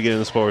promotional as we get into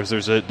the spoilers.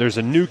 There's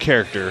a new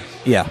character,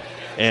 Yeah.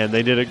 and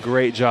they did a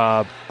great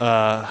job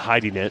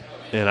hiding it,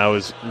 and I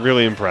was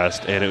really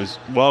impressed. And it was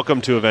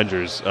welcome to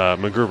Avengers,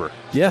 MacGruber.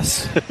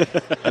 Yes.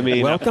 I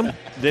mean, Welcome.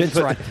 they Fits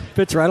put-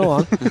 fits right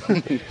along.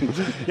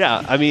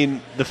 Yeah, I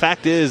mean, the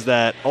fact is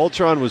that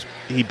Ultron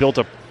he built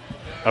a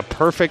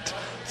perfect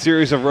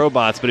series of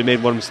robots, but he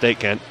made one mistake,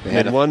 Kent. He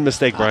had made a- one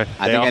mistake, Brian.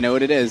 I think I know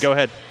what it is. Go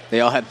ahead. They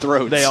all had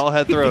throats. They all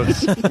had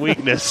throats.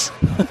 Weakness.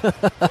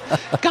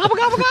 gobble,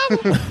 gobble,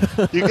 gobble.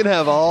 You can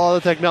have all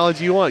the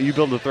technology you want. You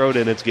build a throat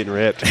in, it's getting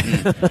ripped.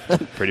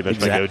 Pretty much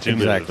my go-to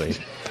move. Exactly.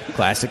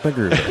 Classic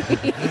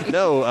MacGruber.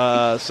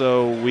 No,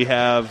 so we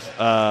have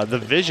the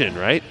Vision,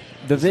 right?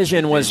 The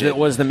Vision was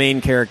the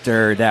main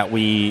character that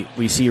we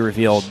see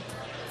revealed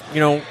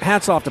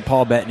hats off to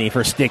Paul Bettany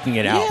for sticking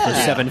it out for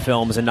 7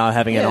 films and not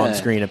having an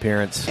on-screen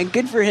appearance. And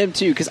good for him,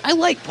 too, because I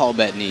like Paul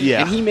Bettany,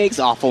 and he makes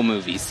awful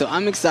movies, so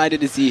I'm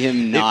excited to see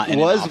him not It in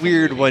was an awful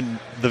weird movie. when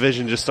the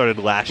Vision just started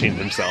lashing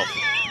himself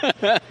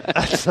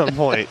at some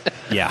point.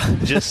 Yeah.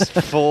 Just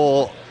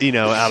full,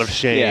 out of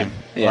shame.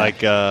 Yeah.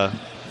 Like,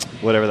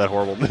 whatever that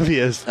horrible movie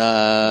is.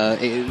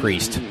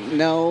 Priest.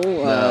 No.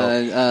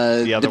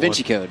 The Da other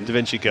Vinci one. Code. Da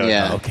Vinci Code.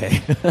 Yeah. Oh,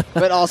 okay.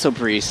 But also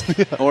Priest.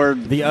 Or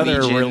The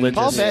other Legion. religious-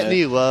 Paul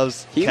Bettany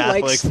loves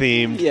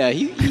Catholic-themed. Yeah,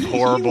 he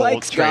horrible he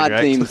likes train wrecks.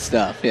 God-themed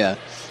stuff, yeah.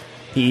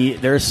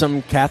 There's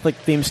some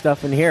Catholic-themed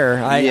stuff in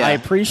here. I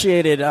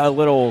appreciated a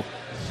little...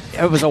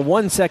 It was a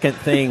 1-second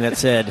thing that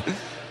said,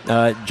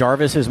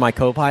 Jarvis is my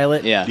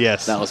co-pilot. Yeah,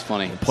 Yes. that was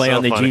funny. Play So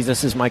on the funny.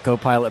 Jesus is my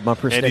co-pilot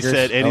bumper And he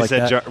stickers. said, I like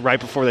that. right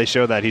before they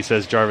show that, he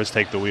says, Jarvis,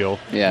 take the wheel.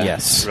 Yeah.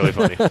 Yes. It's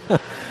really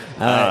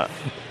funny.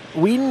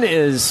 Whedon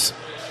is...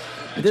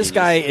 This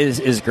guy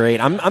is great.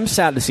 I'm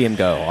sad to see him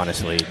go,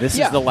 honestly. This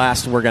is the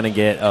last we're going to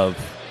get of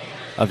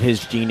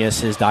his genius,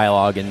 his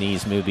dialogue in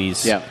these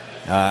movies. Yeah.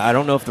 I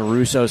don't know if the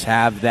Russos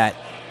have that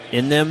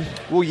in them.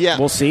 Well, yeah.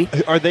 We'll see.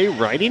 Are they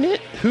writing it?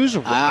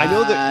 I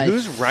know that.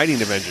 Who's writing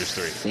Avengers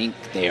 3? I think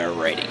they are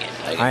writing it.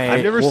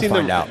 I've never we'll seen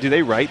find them. out. Do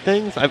they write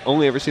things? I've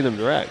only ever seen them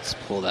direct. Let's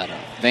pull that up.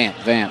 Vamp.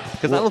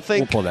 Because I don't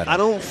think pull that up. I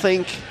don't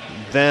think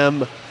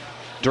them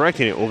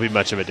directing it will be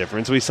much of a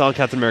difference. We saw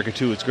Captain America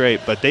 2 was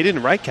great, but they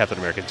didn't write Captain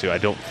America 2. I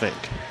don't think.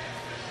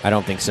 I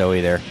don't think so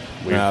either.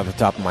 Weird. Off the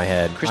top of my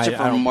head.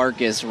 Christopher I don't-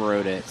 Marcus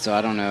wrote it, so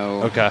I don't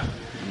know. Okay.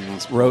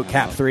 wrote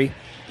Cap 3.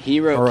 He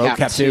wrote Or Cap,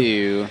 Cap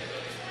 2.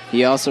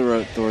 He also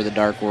wrote Thor: The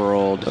Dark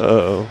World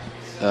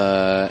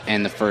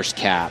and the first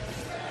Cap.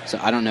 So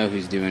I don't know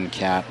who's doing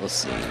Cap. Let's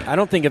see. I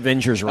don't think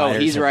Avengers Oh,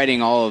 writers. he's have-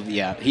 writing all of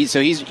he He's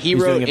wrote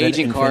doing Agent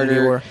Infinity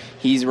Carter. War.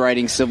 He's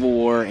writing Civil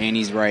War and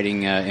he's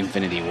writing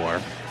Infinity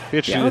War.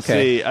 Interesting Yeah. to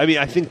see. I mean,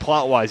 I think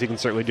plot-wise, he can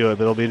certainly do it,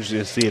 but it'll be interesting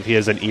to see if he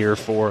has an ear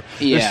for.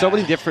 Yeah. There's so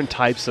many different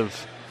types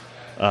of.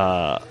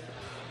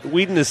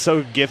 Whedon is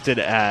so gifted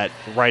at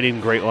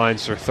writing great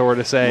lines for Thor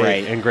to say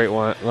Right. and great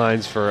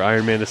lines for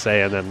Iron Man to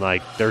say, and then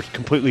they're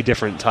completely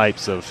different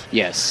types of.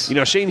 Yes.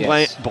 Shane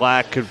Yes.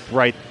 Black could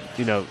write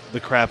the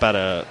crap out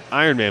of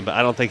Iron Man, but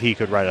I don't think he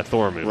could write a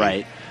Thor movie.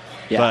 Right.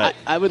 Yeah, But-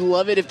 I would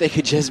love it if they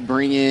could just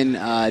bring in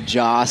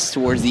Joss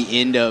towards the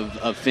end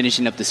of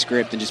finishing up the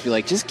script and just be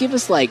like, just give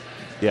us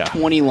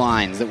 20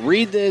 lines. That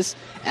read this,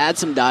 add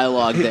some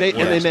dialogue, that They- and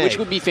they works, may. which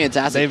would be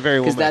fantastic. They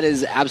very well because that may.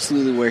 is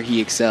absolutely where he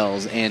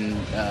excels, and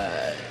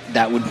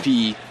that would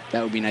be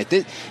nice.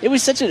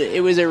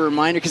 It was a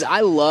reminder because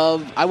I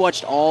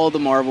watched all the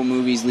Marvel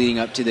movies leading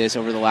up to this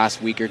over the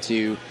last week or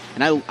two,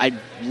 and I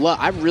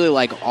really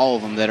like all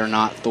of them that are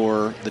not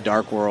Thor: The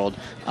Dark World.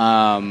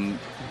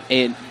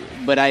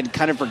 But I'd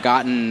kind of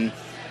forgotten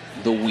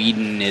the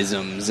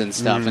Whedonisms and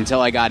stuff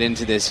until I got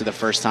into this for the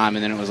first time,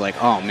 and then it was like,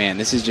 oh man,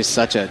 this is just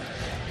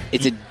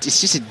it's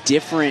just a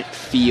different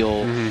feel.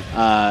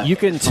 You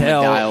can from a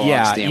tell, dialogue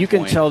you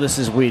can standpoint. tell this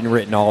is Whedon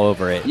written all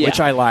over it, Yeah. which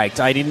I liked.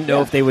 I didn't know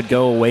Yeah. if they would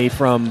go away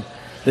from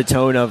the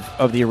tone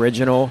of the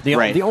original.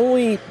 Right. The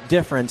only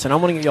difference, and I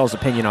want to get y'all's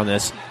opinion on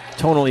this,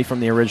 tonally from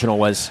the original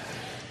was,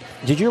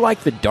 did you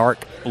like the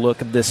dark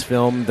look of this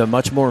film? The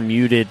much more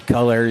muted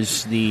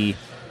colors, the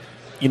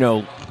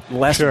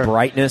less Sure.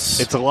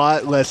 brightness. It's a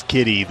lot less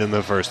kiddie than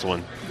the first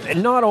one.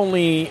 And not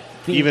only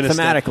Even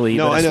thematically,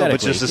 no, but I know, but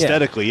aesthetically. just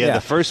aesthetically. Yeah,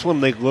 the first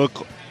one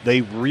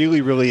they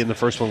really in the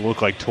first one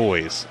look like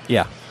toys.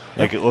 yeah.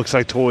 Like it looks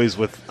like toys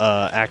with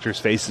actors'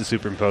 faces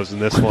superimposed, and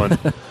this one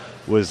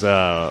was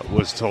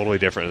totally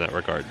different in that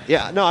regard.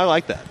 Yeah, no, I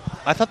like that.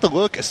 I thought the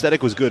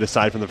aesthetic was good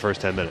aside from the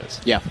first 10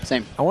 minutes. Yeah,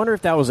 same. I wonder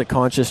if that was a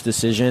conscious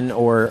decision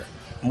or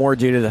more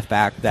due to the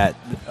fact that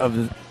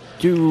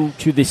due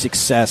to the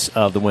success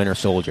of the Winter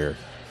Soldier.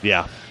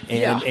 Yeah.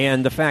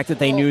 And the fact that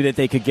they knew that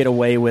they could get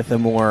away with a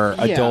more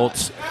Yeah.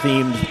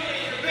 adult-themed...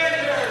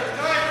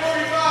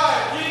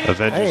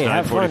 Avengers Hey,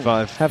 have fun.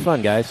 945. Have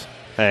fun, guys.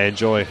 Hey,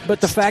 enjoy.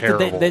 But the It's fact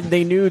terrible. that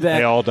they knew They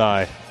that all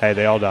die. Hey,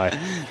 they all die.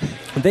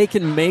 they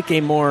can make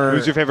a more...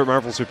 Who's your favorite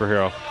Marvel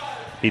superhero?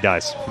 He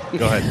dies.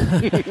 Go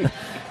ahead.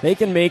 They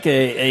can make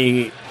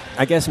an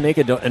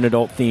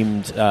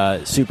adult-themed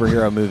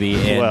superhero movie,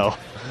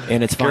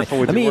 and it's fine. Careful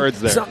with your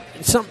words there.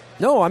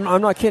 No,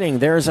 I'm not kidding.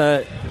 There's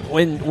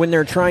when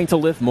they're trying to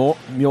lift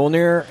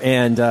Mjolnir,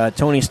 and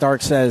Tony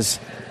Stark says,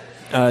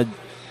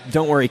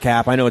 "Don't worry,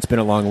 Cap. I know it's been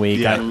a long week.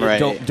 Yeah. Right.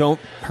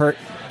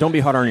 Don't be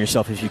hard on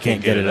yourself if you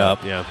can't get it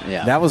up." Yeah.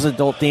 Yeah. That was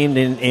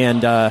adult-themed,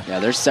 and Yeah,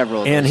 there's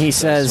several of and those, he those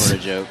says sort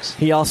of jokes.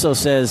 he also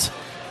says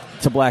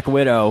to Black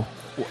Widow,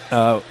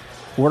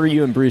 "What are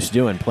you and Bruce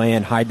doing?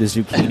 Playing hide the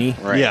zucchini?"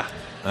 Right.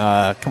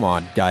 Yeah. Come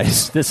on,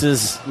 guys. This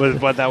is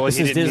But that was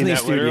this he is didn't mean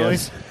Disney that literally?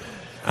 Studios.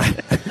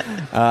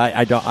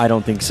 I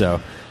don't think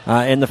so.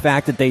 And the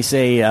fact that they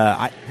say,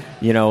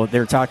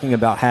 they're talking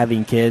about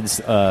having kids,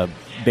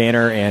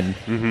 Banner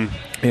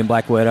and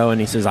Black Widow, and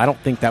he says, I don't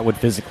think that would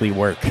physically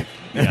work.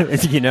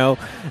 Yeah.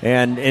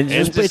 And And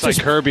just like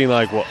her being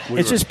like, "What?"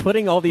 it's just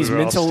putting all these we were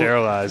all mental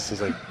sterilized.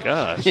 It's like,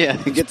 gosh.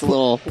 Yeah, it gets a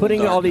little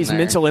putting dark all in these there.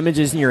 mental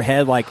images in your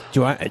head. Like,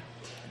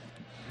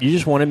 you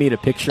just wanted me to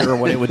picture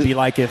what it would be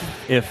like if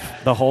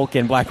the Hulk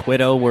and Black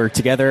Widow were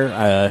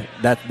together.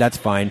 That's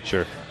fine.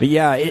 Sure. But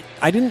yeah,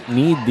 I didn't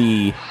need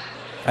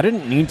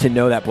to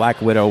know that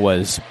Black Widow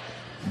was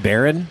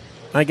barren,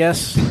 I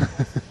guess.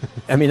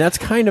 I mean, that's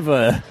kind of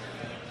a.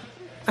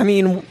 I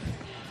mean,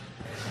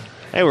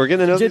 hey, we're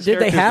gonna know. Did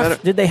they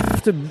have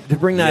to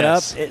bring that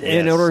Yes, up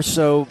in order?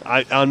 So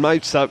on the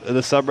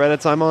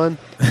subreddits I'm on,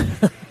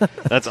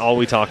 that's all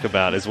we talk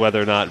about is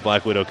whether or not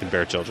Black Widow can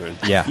bear children.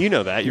 Yeah, you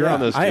know that you're on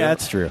those. Too.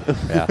 That's true.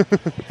 Yeah,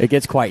 it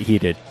gets quite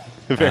heated.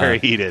 Very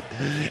heated.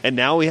 And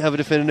now we have a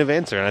definitive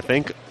answer, and I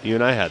think you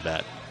and I had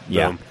that.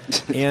 Yeah,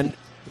 and.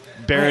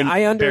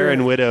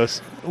 Barren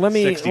Widows. Let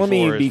me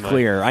be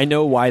clear. I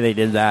know why they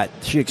did that.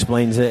 She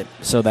explains it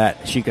so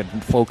that she could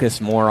focus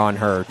more on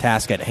her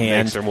task at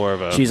hand. Makes her more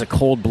of a. She's a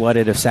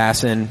cold-blooded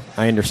assassin.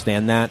 I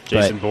understand that.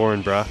 Jason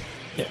Bourne, bruh.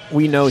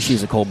 We know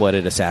she's a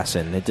cold-blooded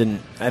assassin. It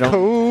didn't. I don't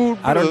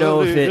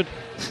know if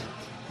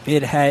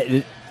it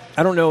had.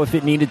 I don't know if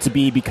it needed to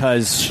be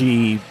because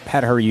she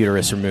had her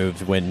uterus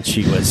removed when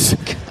she was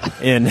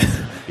in.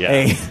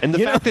 Yeah, and the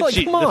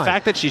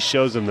fact that she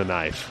shows him the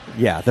knife.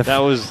 Yeah, that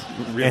was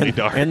really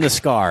dark. And the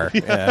scar.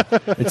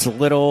 It's a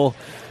little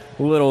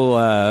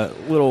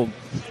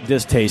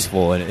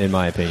distasteful in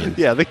my opinion.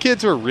 Yeah, the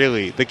kids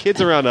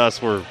around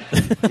us were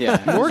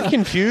more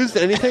confused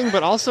than anything,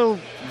 but also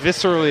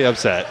viscerally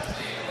upset.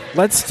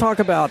 Let's talk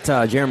about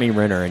Jeremy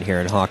Renner in here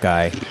in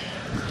Hawkeye.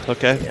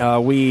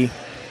 Okay.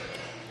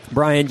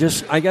 Brian,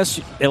 just I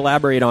guess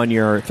elaborate on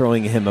your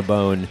throwing him a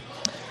bone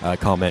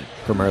comment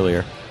from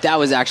earlier. That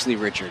was actually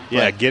Richard.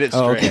 Yeah, get it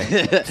straight. Oh,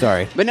 okay.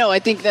 Sorry. But no, I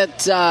think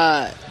that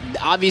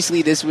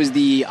obviously this was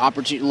the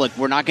opportunity. Look,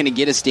 we're not going to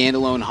get a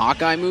standalone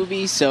Hawkeye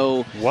movie,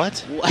 so...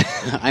 What?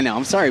 I know,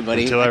 I'm sorry,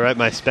 buddy. Until I write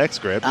my spec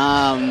script.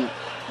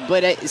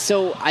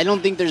 So I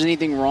don't think there's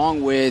anything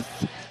wrong with...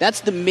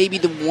 That's maybe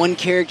the one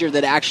character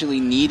that actually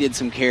needed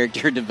some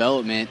character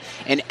development,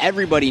 and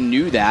everybody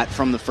knew that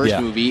from the first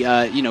movie.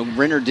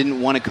 Renner didn't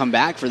want to come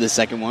back for the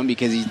second one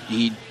because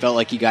he felt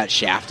like he got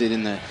shafted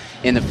in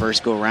the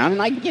first go around,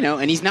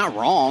 and he's not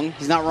wrong.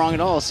 He's not wrong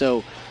at all.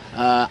 So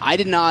I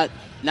did not.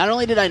 Not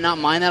only did I not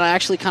mind that, I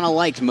actually kind of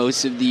liked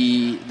most of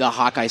the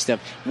Hawkeye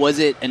stuff. Was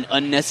it an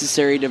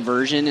unnecessary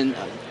diversion? And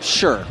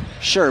sure,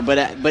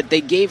 but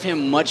they gave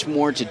him much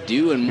more to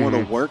do and more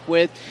to work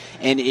with,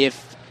 and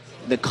if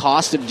the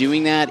cost of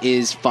doing that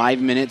is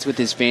 5 minutes with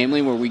his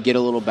family, where we get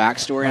a little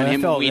backstory on him.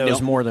 I felt it was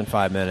more than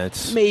 5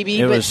 minutes.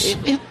 Maybe, I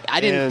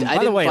didn't.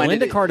 By the way,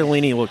 Linda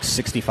Cardellini looks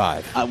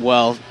 65.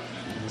 Well,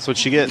 that's what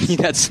she gets.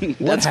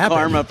 that's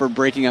karma for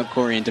breaking up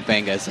Corey and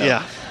Topanga. So.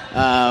 Yeah.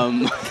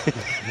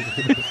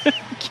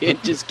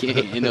 Just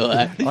can't handle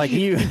that. Like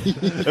you,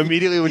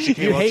 immediately when she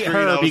came on hate screen,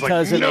 her I was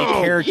because like, of the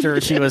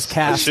character she was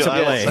cast to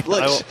play.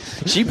 Look,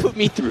 she put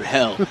me through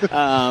hell.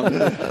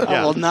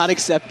 I will not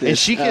accept this. And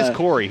she kissed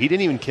Corey. He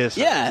didn't even kiss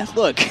her. Yeah,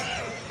 look.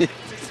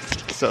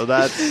 So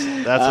that's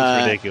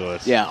what's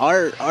ridiculous. Yeah,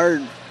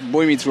 our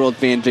Boy Meets World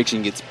fan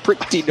fiction gets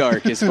pretty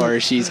dark as far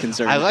as she's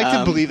concerned. I like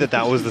to believe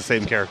that was the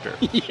same character.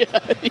 Yeah.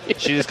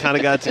 She just kind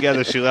of got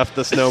together. She left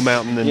the snow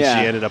mountain, and she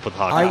ended up with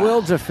Hawkeye. I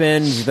will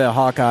defend the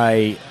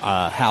Hawkeye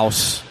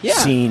house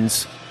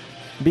scenes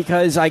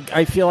because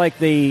I feel like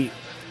there's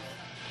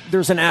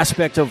an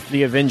aspect of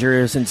the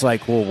Avengers, and it's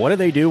like, well, what do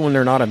they do when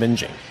they're not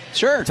avenging?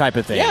 Sure. Type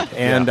of thing.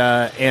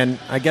 Yeah. And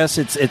I guess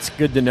it's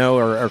good to know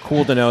or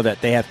cool to know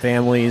that they have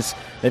families.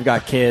 They've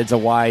got kids, a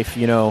wife,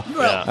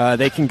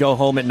 they can go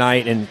home at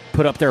night and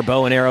put up their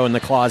bow and arrow in the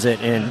closet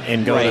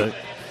and go to,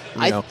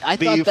 I the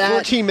thought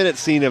that 14-minute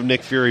scene of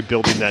Nick Fury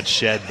building that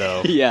shed,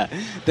 though.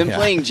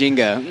 Playing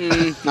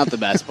Jenga, not the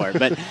best part.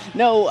 But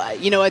no,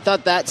 I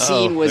thought that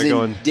scene was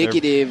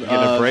indicative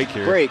of... a break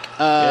here.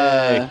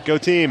 Yay, go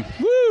team.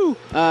 Woo!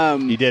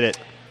 You did it.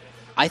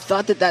 I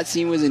thought that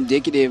scene was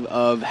indicative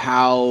of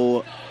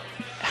how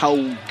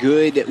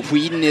good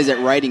Whedon is at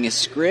writing a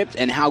script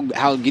and how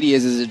good he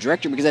is as a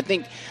director, because I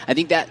think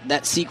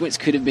that sequence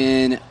could have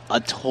been a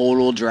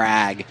total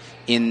drag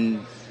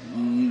in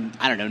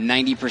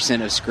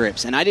 90% of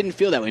scripts, and I didn't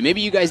feel that way.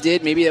 Maybe you guys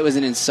did. Maybe that was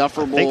an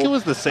insufferable. I think it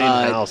was the same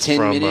house 10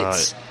 from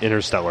minutes.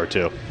 Interstellar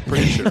too.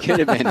 Pretty sure.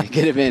 Could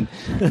have been.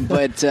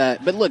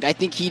 But look, I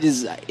think he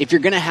does. If you're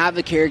going to have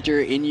a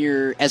character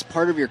as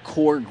part of your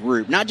core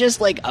group, not just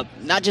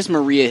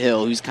Maria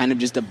Hill, who's kind of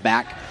just a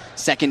back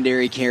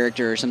secondary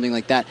character or something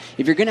like that.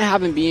 If you're going to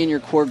have him be in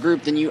your core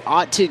group, then you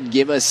ought to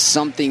give us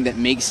something that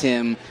makes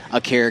him a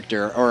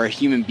character or a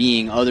human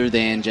being other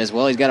than just,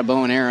 well, he's got a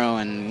bow and arrow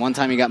and one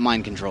time he got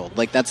mind controlled.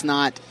 Like, that's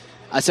not...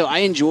 so I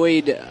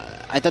enjoyed...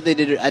 I thought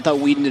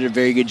Whedon did a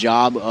very good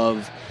job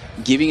of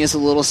giving us a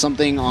little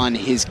something on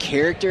his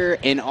character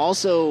and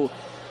also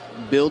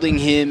building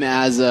him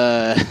as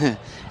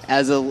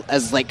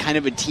like kind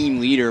of a team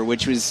leader,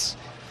 which was...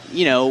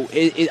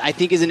 I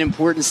think is an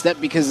important step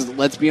because,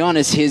 let's be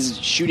honest, his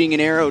shooting an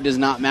arrow does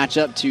not match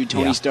up to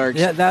Tony Stark's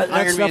that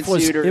Iron Man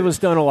suit. It was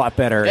done a lot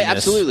better.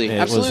 Absolutely.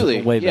 It was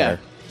way better.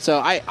 So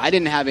I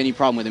didn't have any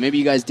problem with it. Maybe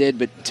you guys did,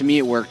 but to me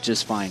it worked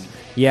just fine.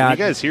 Yeah. Can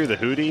you guys hear the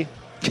hootie?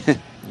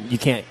 You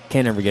can't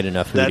ever get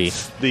enough hootie.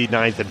 That's the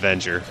 9th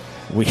Avenger.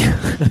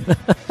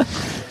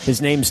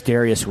 His name's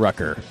Darius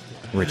Rucker,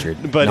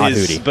 Richard, but not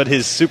his Hootie.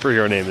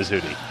 superhero name is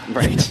Hootie.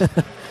 Right.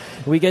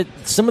 We get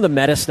some of the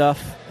meta stuff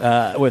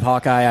with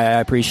Hawkeye. I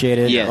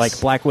appreciated, Yes. like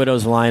Black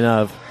Widow's line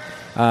of,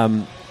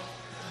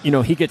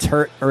 he gets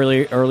hurt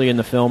early in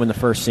the film in the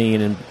first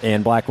scene,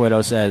 and Black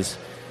Widow says,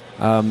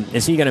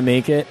 "Is he going to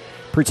make it?"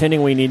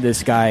 Pretending we need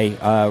this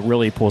guy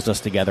really pulls us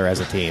together as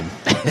a team.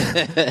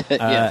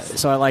 Yes.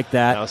 So I like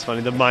that. That was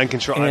funny. The mind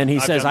control. And he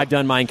says, "I've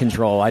done mind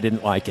control. I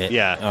didn't like it."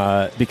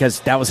 Yeah.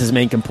 Because that was his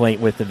main complaint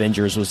with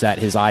Avengers was that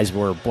his eyes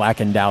were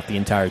blackened out the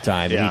entire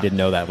time, and Yeah. he didn't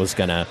know that was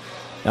gonna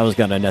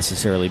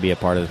necessarily be a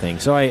part of the thing.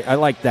 So I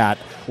like that.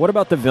 What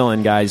about the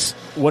villain, guys?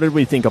 What did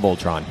we think of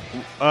Ultron?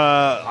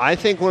 I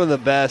think one of the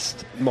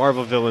best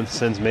Marvel villains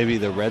since maybe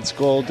the Red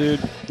Skull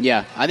dude.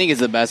 Yeah, I think it's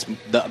the best.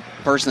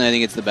 Personally, I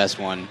think it's the best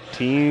one.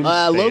 Team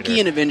Loki Spader.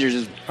 in Avengers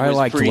was I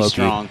liked pretty Loki.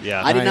 strong.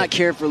 Yeah. I did not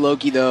care for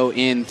Loki, though,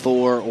 in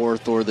Thor or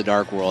Thor the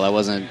Dark World. I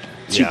wasn't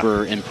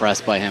super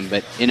impressed by him,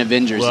 but in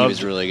Avengers, he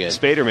was really good.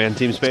 Spader, man.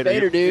 Team Spader.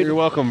 Spader, dude. You're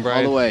welcome,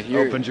 Brian. All the way.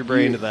 Opened your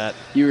brain to that.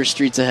 You were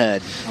streets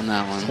ahead on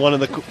that one. One of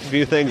the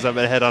few things I've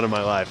been ahead on in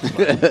my life.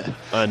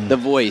 The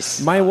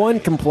voice. My one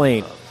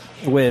complaint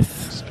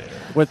with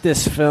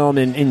this film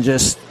and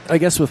just, I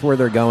guess, with where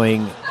they're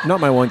going, not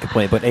my one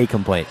complaint, but a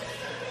complaint,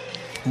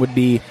 would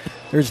be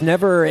there's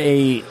never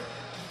a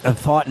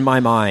thought in my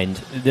mind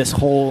this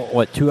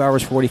whole, 2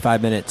 hours,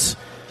 45 minutes,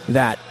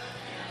 that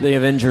the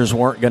Avengers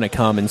weren't going to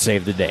come and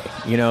save the day.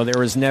 There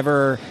was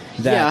never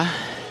that.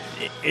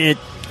 Yeah.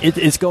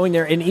 It's going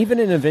there. And even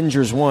in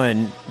Avengers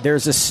 1,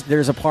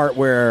 there's a part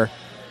where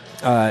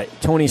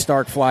Tony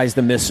Stark flies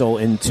the missile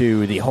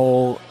into the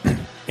hole,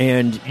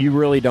 and you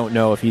really don't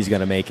know if he's going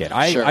to make it.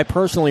 I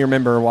personally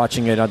remember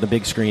watching it on the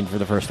big screen for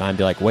the first time,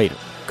 be like, wait,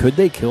 could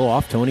they kill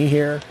off Tony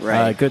here?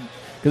 Right. Could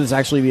this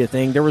actually be a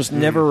thing? There was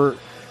never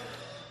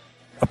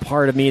a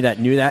part of me that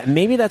knew that.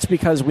 Maybe that's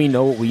because we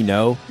know what we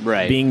know.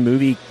 Right. Being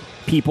movie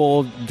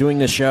people doing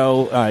the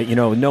show,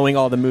 knowing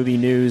all the movie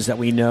news that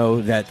we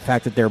know, that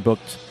fact that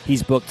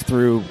he's booked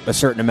through a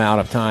certain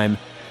amount of time,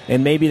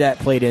 and maybe that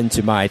played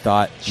into my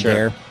thought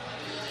there.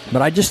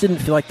 But I just didn't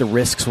feel like the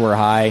risks were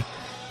high.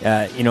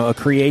 A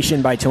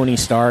creation by Tony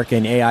Stark,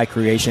 and AI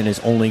creation is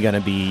only going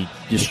to be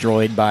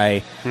destroyed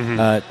by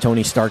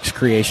Tony Stark's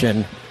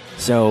creation.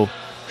 So,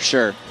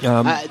 sure.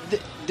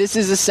 This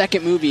is the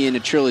second movie in a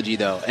trilogy,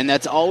 though, and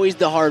that's always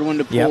the hard one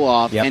to pull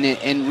off. Yep.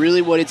 And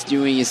really, what it's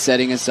doing is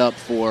setting us up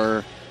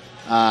for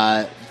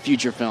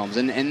future films,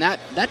 and that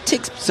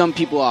ticks some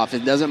people off.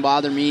 It doesn't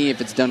bother me if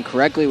it's done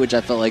correctly, which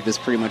I felt like this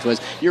pretty much was.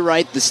 You're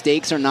right; the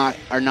stakes are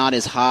not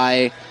as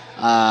high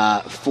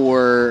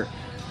for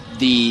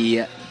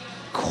the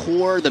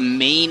core, the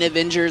main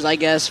Avengers, I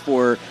guess,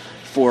 for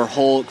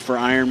Hulk, for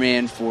Iron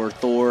Man, for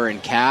Thor,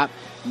 and Cap.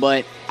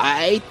 But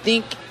I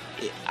think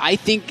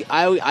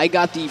I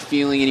got the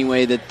feeling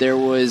anyway that there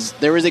was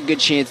a good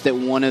chance that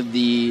one of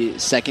the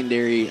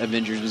secondary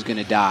Avengers was going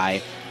to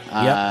die.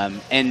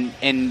 And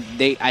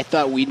I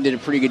thought we did a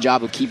pretty good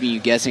job of keeping you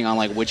guessing on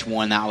like which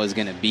one that was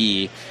going to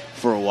be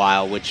for a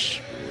while, which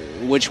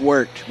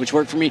worked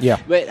for me. Yeah.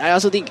 But I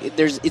also think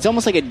it's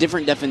almost like a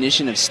different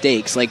definition of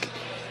stakes. Like,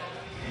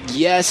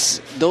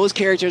 yes, those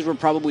characters were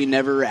probably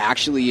never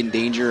actually in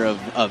danger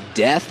of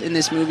death in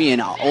this movie,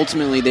 and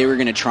ultimately they were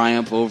going to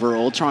triumph over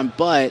Ultron,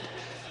 but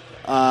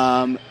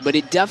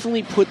it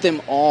definitely put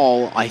them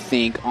all, I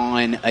think,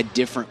 on a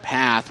different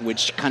path,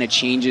 which kind of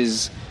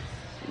changes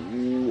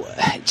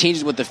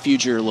what the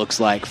future looks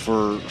like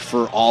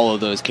for all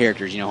of those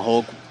characters.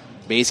 Hulk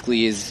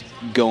basically is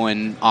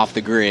going off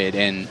the grid,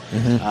 and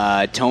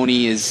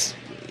Tony is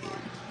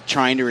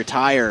trying to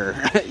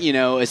retire,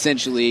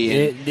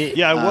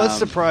 essentially. I was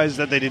surprised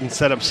that they didn't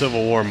set up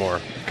Civil War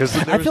more.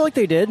 I feel like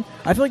they did.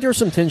 I feel like there was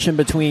some tension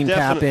between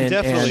Cap and...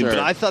 Definitely, and but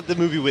I thought the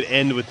movie would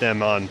end with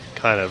them on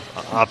kind of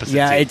opposite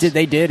Yeah, teams. it did.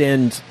 They did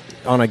end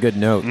on a good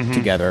note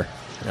together.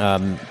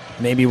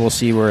 Maybe we'll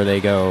see where they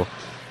go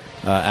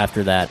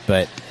after that,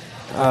 but...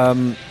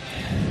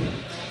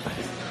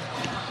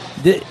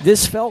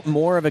 This felt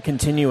more of a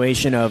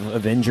continuation of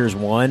Avengers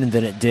 1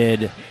 than it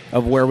did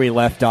of where we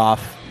left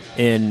off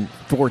in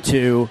Thor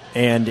 2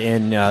 and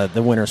in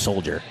The Winter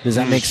Soldier. Does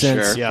that make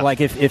sense? Sure. Yeah. Like,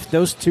 if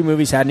those two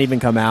movies hadn't even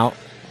come out,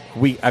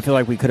 I feel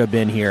like we could have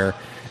been here.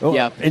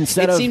 Yeah, it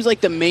seems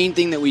like the main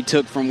thing that we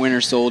took from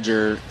Winter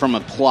Soldier, from a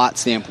plot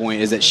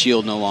standpoint, is that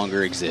S.H.I.E.L.D. no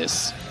longer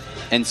exists.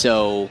 And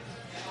so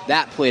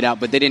that played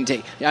out, but they didn't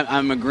take...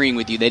 I'm agreeing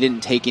with you. They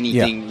didn't take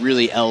anything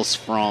really else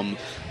from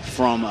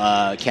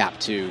Cap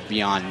 2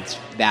 beyond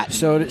that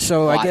plot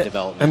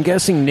development. I'm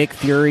guessing Nick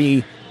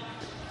Fury,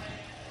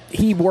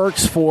 he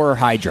works for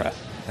Hydra,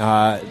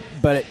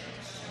 but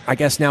I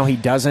guess now he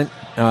doesn't.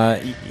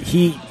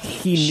 He knew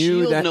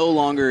S.H.I.E.L.D. that no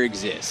longer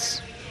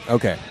exists.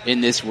 Okay.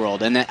 In this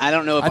world, and I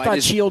don't know if I thought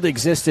S.H.I.E.L.D.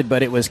 existed,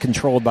 but it was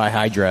controlled by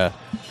Hydra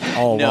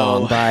all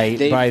along by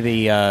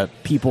the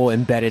people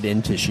embedded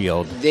into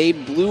S.H.I.E.L.D. They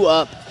blew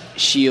up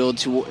Shield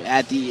to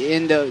at the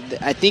end of.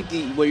 I think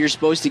what you're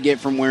supposed to get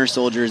from Winter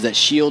Soldier is that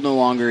Shield no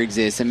longer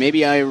exists, and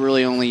maybe I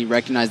really only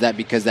recognize that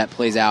because that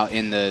plays out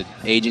in the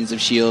Agents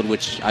of Shield,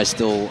 which I'm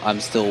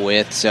still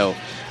with. So,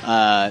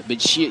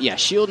 but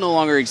Shield no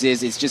longer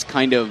exists. It's just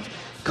kind of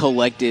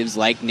collectives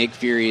like Nick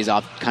Fury is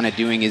off kind of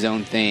doing his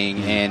own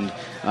thing, and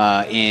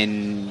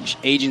in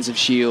Agents of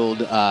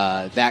S.H.I.E.L.D.,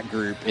 that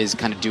group is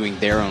kind of doing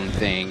their own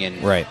thing.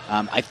 And right.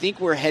 I think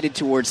we're headed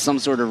towards some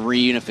sort of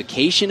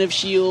reunification of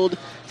S.H.I.E.L.D.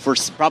 for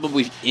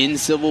probably in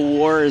Civil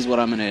War is what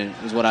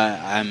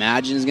I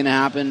imagine is going to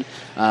happen.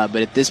 But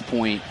at this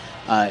point,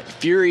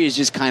 Fury is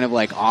just kind of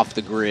like off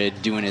the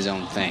grid doing his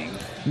own thing.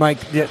 Mike,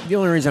 the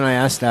only reason I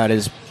asked that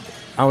is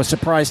I was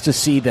surprised to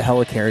see the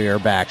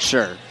helicarrier back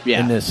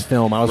in this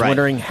film. I was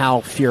wondering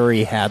how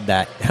Fury had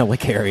that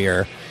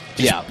helicarrier.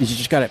 You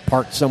just got it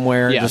parked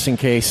somewhere just in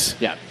case.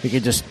 Yeah. He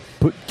could just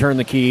turn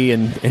the key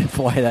and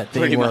fly that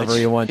thing wherever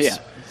he wants.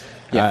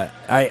 Yeah.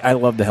 I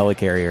love the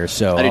helicarrier,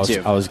 so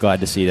I was glad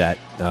to see that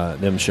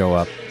them show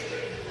up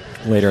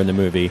later in the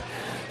movie.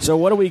 So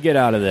what do we get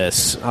out of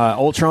this?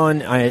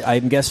 Ultron,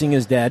 I'm guessing,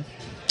 is dead.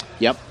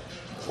 Yep.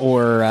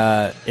 Or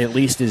at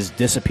least is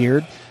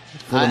disappeared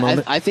for the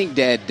moment. I think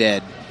dead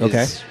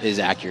is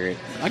accurate.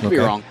 I could be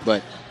wrong,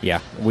 but... Yeah,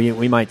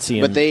 we might see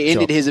him. But they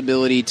ended his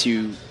ability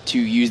to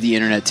use the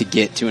internet to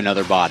get to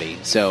another body.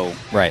 So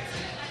right.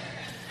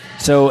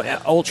 So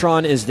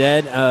Ultron is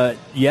dead.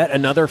 Yet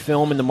another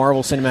film in the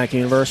Marvel Cinematic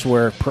Universe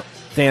where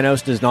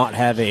Thanos does not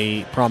have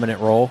a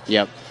prominent role.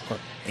 Yep.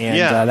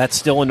 And that's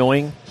still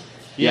annoying.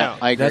 Yeah,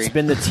 I agree. That's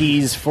been the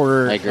tease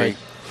for I agree.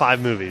 5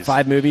 movies.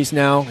 5 movies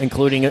now,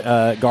 including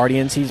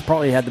Guardians. He's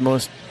probably had the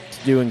most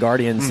to do in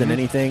Guardians than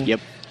anything. Yep.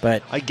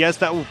 But I guess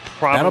that'll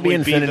be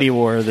Infinity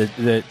War.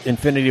 The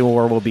Infinity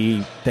War will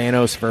be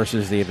Thanos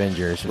versus the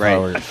Avengers.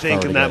 Right. I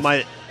think, and that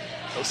might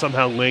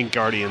somehow link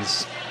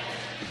Guardians.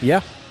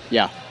 Yeah.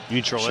 Yeah.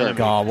 Neutral enemy.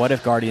 God, what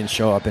if Guardians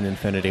show up in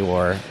Infinity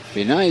War?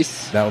 Be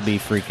nice. That would be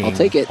freaking I'll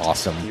take it.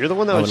 Awesome. You're the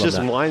one that was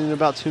just whining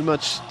about too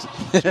much.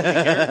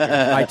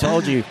 I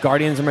told you,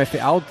 Guardians are my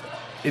favorite.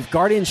 If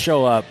Guardians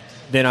show up,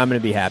 then I'm going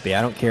to be happy.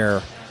 I don't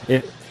care.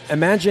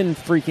 Imagine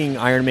freaking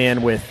Iron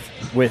Man with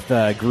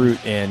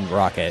Groot and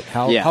Rocket.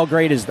 How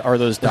great are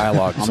those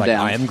dialogues? I'm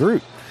down. I am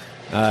Groot.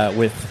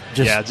 With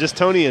just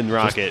Tony and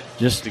Rocket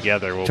just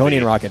together. Tony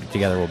and Rocket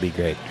together will be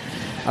great.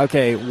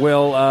 Okay,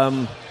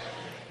 well,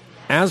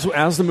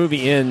 as the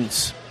movie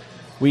ends,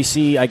 we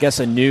see, I guess,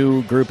 a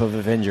new group of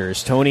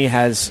Avengers. Tony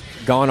has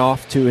gone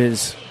off to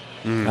his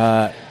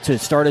to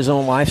start his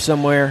own life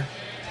somewhere.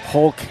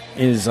 Hulk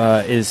is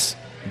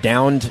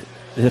downed.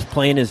 His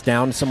plane is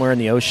down somewhere in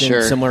the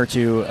ocean, similar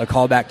to a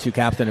callback to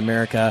Captain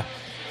America.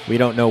 We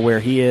don't know where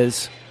he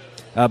is.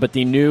 But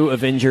the new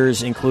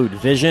Avengers include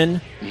Vision,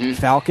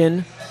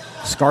 Falcon,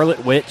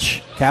 Scarlet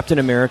Witch, Captain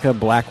America,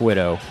 Black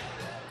Widow.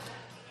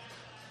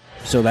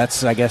 So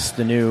that's, I guess,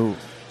 the new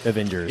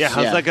Avengers. Yeah,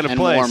 how's that going to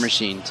play? And War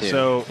Machine, too.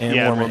 So,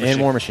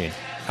 War Machine.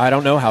 I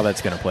don't know how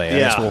that's going to play. I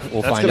guess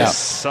we'll find out. That's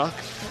suck.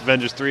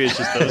 Avengers 3 is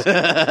just those.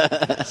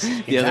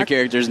 The other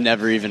characters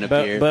never even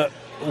appear. But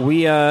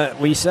we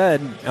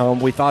said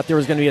we thought there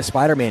was going to be a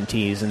Spider-Man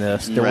tease in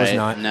this. There was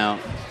not. No.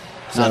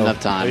 Not enough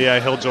time. Yeah,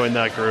 he'll join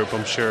that group,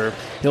 I'm sure.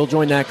 He'll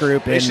join that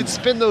group. They should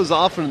spin those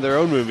off into their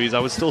own movies. I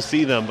would still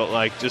see them,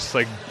 but just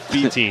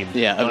B team.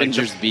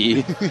 Avengers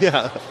B.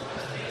 Yeah.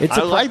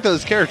 I like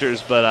those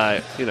characters,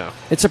 but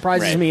It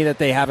surprises me that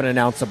they haven't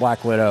announced a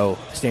Black Widow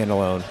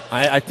standalone.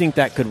 I think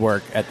that could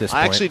work at this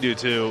point. I actually do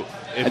too.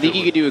 I think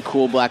you could do a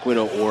cool Black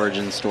Widow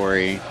origin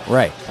story.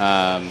 Right.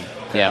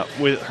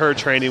 With her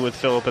training with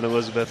Philip and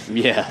Elizabeth.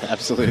 Yeah,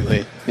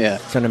 absolutely. Yeah.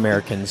 It's an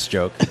Americans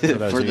joke for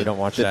those of you who don't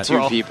watch that.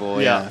 Two people,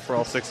 for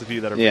all 6 of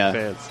you that are big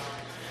fans.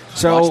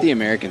 So watch the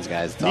Americans,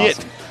 guys. It's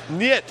awesome.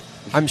 Niet.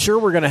 I'm sure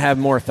we're going to have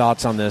more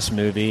thoughts on this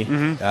movie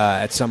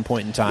at some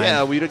point in time.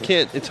 Yeah, we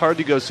can't. It's hard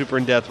to go super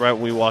in depth right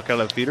when we walk out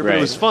of the theater, but it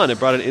was fun. It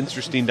brought an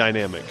interesting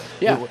dynamic.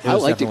 Yeah, I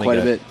liked it quite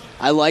a bit.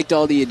 I liked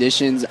all the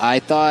additions. I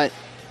thought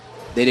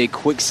they did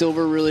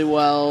Quicksilver really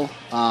well,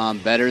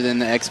 better than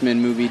the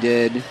X-Men movie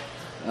did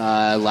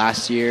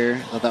last year. I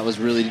thought that was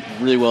really,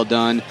 really well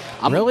done.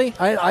 Really?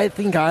 I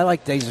think I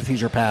like Days of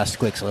Future Past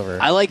Quicksilver.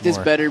 I like this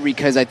better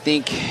because I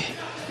think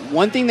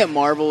one thing that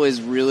Marvel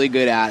is really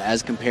good at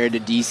as compared to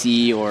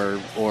DC or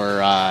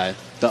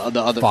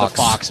the other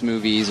Fox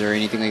movies or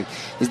anything like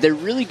is they're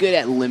really good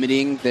at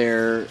limiting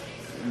their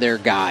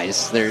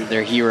guys,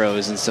 their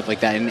heroes and stuff like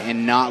that,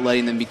 and not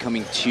letting them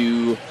becoming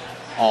too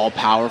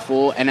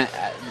all-powerful. And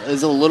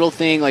there's a little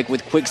thing like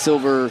with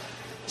Quicksilver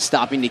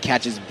stopping to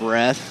catch his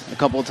breath a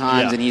couple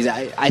times, and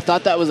I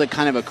thought that was a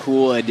kind of a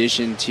cool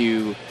addition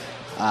to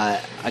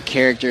a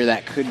character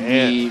that could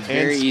be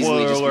very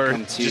easily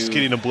just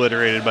getting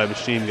obliterated by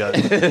machine guns.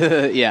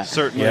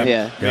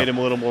 Certainly, made him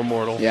a little more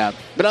mortal. Yeah,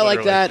 but I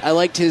like that. I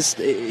liked his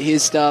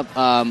stuff.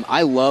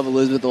 I love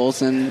Elizabeth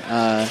Olsen.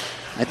 I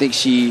think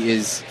she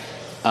is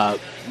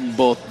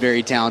both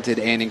very talented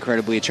and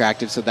incredibly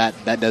attractive, so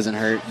that doesn't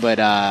hurt. But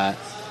I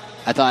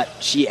thought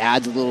she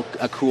adds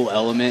a cool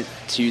element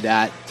to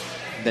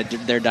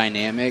their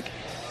dynamic,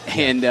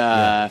 and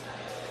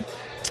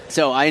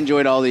So I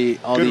enjoyed all the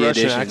Good Russian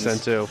additions.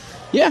 accent too.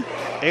 Yeah,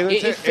 Aaron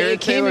it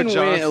came and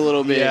Taylor-Johnson, went a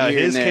little bit. Yeah, here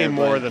his and there, came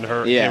more but- than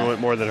her. Yeah. It went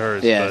more than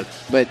hers. Yeah,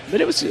 but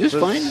but it was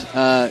fine.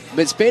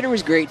 But Spader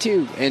was great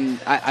too, and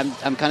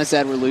I'm kind of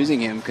sad we're losing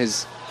him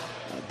because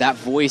that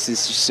voice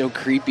is just so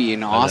creepy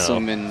and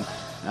awesome, and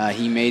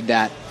he made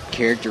that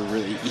character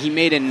really. He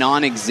made a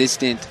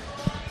non-existent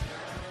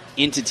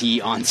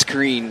entity on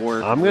screen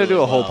work. I'm going to really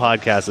do a whole well.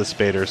 podcast of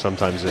Spader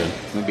sometime soon.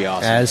 It would be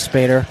awesome. As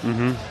Spader.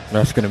 Mm-hmm.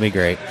 That's going to be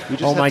great. You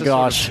just Oh have my to sort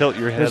of gosh. tilt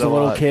your head There's a a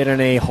little lot. kid in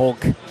a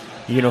Hulk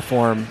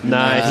uniform.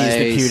 Nice.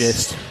 He's the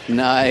cutest.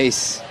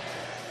 Nice.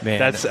 Man,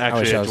 That's I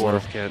wish actually I a was dwarf, little.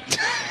 Kent.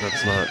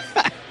 That's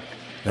not.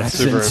 That's,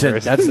 super embarrassing.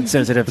 that's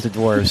insensitive to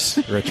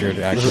dwarves, Richard,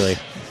 actually.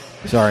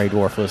 Sorry,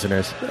 dwarf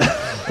listeners.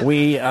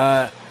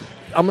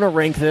 I'm going to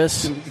rank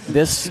this.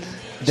 This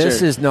Sure.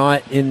 is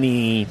not in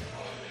the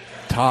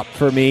top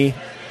for me.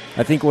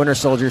 I think Winter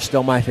Soldier is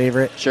still my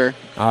favorite. Sure.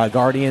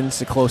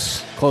 Guardians, a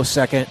close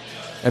second.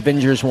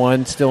 Avengers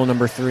 1, still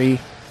number 3.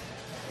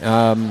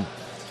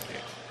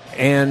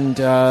 And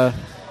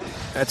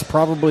that's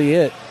probably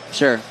it.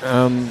 Sure.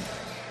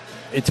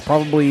 It's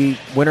probably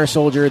Winter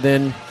Soldier,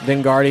 then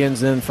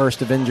Guardians, then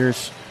first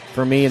Avengers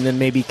for me, and then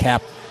maybe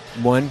Cap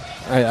 1.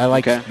 I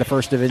like Okay. the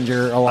first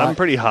Avenger a lot. I'm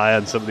pretty high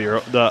on some of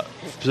the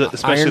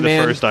especially Iron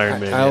Man, the first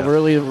Iron Man. I yeah.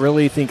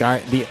 really think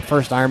the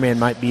first Iron Man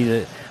might be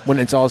the, when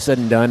it's all said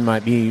and done,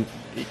 might be,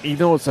 even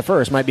though it's the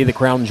first, might be the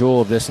crown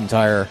jewel of this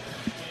entire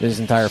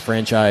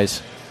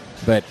franchise.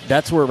 But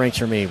that's where it ranks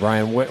for me,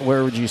 Brian.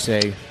 Where would you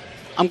say?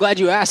 I'm glad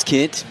you asked,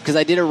 Kent, because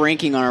I did a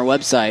ranking on our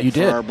website You for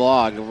did. our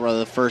blog of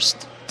the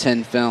first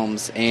 10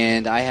 films,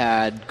 and I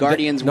had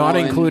Guardians not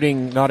 1.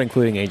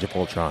 including Age of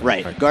Ultron.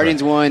 Right.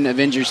 Guardians 1,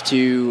 Avengers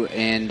 2,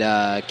 and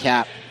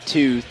Cap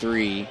 2,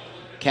 3.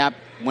 Cap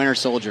Winter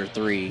Soldier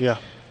 3. Yeah.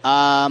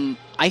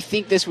 I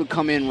think this would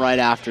come in right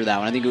after that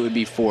one. I think it would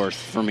be fourth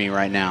for me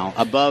right now,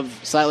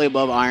 slightly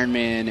above Iron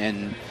Man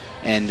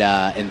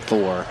and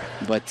Thor.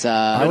 But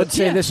I would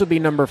say this would be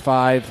number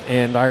 5,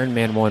 and Iron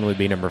Man 1 would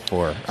be number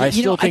 4. I You know,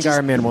 still think I just-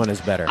 Iron Man 1 is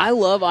better. I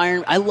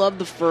love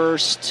the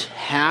first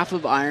half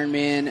of Iron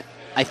Man.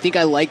 I think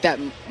I like that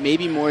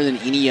maybe more than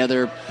any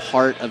other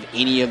part of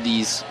any of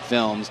these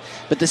films.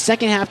 But the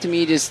second half to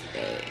me just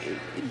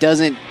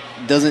doesn't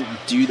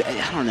do that.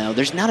 I don't know.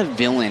 There's not a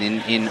villain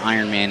in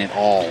Iron Man at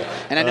all.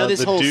 And I know this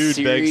the whole dude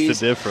series, begs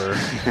to differ.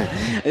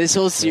 this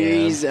whole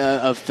series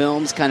of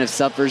films kind of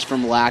suffers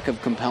from lack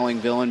of compelling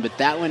villain. But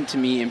that one to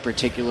me in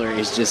particular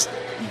is just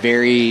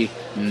very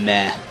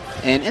meh.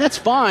 And that's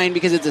fine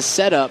because it's a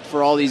setup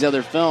for all these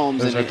other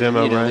films. There's and our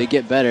demo, Brian. they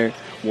get better.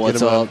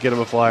 What's Get him up? Get him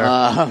a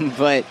flyer.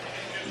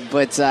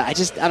 But I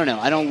don't know.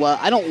 I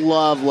don't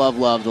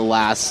love the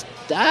last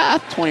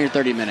 20 or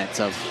 30 minutes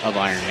of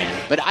Iron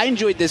Man. But I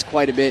enjoyed this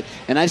quite a bit,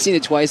 and I've seen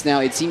it twice now.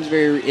 It seems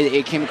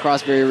it came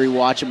across very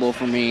rewatchable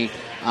for me.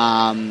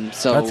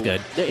 So That's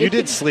good. You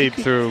did sleep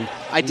through.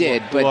 I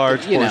did, but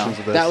large you know, portions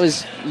of this. that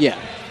was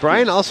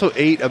Brian also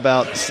ate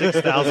about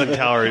 6,000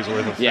 calories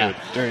worth of food.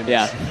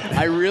 Yeah.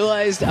 I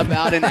realized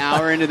about an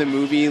hour into the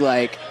movie,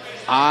 like,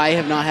 I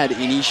have not had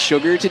any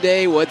sugar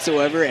today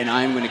whatsoever, and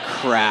I'm going to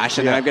crash.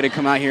 And then I'm going to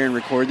come out here and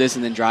record this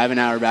and then drive an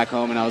hour back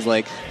home. And I was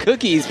like,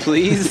 cookies,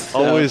 please. So,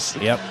 Always.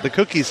 Yep. The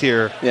cookies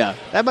here. Yeah.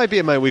 That might be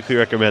in my weekly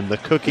recommend. The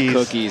cookies.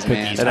 Cookies, man.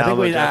 I And think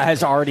Alamo that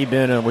has already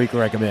been a week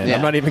recommend. Yeah.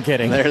 I'm not even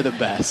kidding. They're the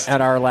best. At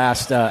our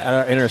last at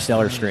our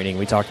Interstellar screening,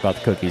 we talked about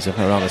the cookies, if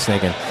I'm not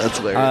mistaken. That's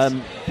hilarious.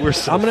 We're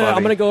so I'm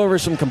funny. gonna go over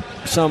some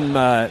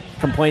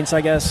complaints, I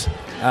guess.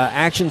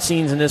 Action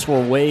scenes in this were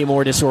way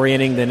more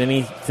disorienting than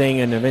anything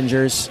in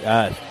Avengers.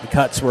 The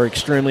cuts were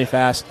extremely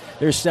fast.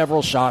 There's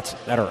several shots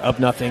that are of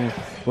nothing,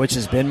 which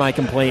has been my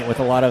complaint with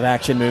a lot of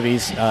action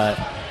movies.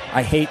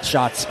 I hate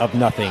shots of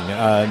nothing.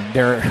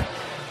 There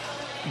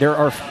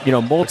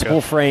are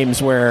multiple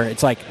frames where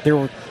it's like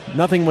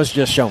nothing was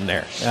just shown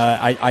there.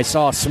 I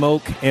saw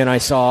smoke and I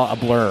saw a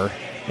blur,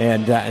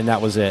 and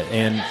that was it.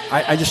 And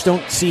I just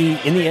don't see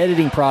in the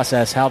editing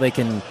process how they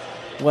can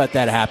let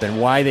that happen.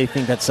 Why they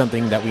think that's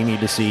something that we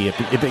need to see.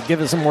 If it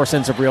gives us a more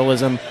sense of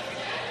realism,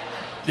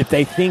 if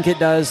they think it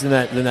does,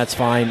 then that's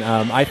fine.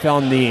 I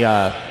found the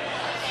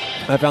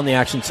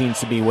action scenes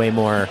to be way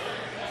more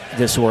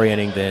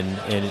disorienting than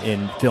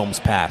in films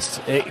past,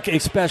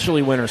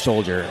 especially Winter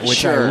Soldier, which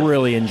Sure. I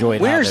really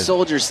enjoyed. Winter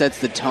Soldier sets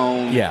the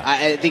tone. Yeah.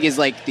 I think is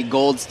like the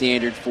gold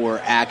standard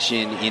for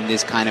action in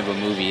this kind of a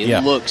movie. It Yeah.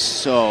 looks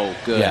so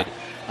good. Yeah.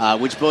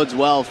 Which bodes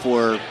well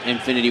for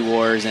Infinity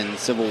Wars and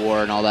Civil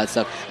War and all that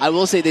stuff. I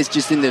will say this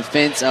just in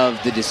defense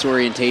of the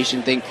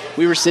disorientation thing.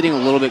 We were sitting a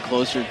little bit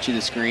closer to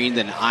the screen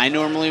than I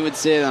normally would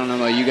sit. I don't know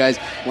about you guys.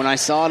 When I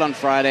saw it on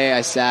Friday, I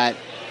sat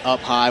up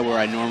high where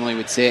I normally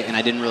would sit, and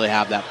I didn't really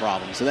have that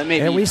problem. So that may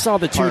be And we saw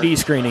the 2D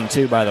screening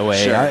too, by the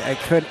way. Sure. I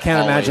can't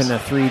Always. imagine the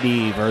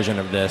 3D version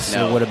of this.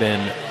 No. It would have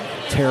been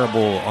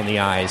terrible on the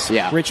eyes.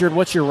 Yeah. Richard,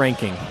 what's your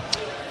ranking?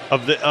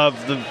 Of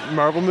the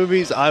Marvel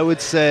movies, I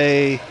would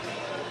say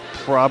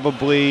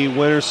probably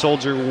Winter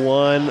Soldier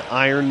 1,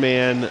 Iron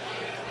Man,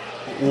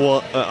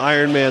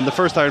 the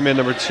first Iron Man,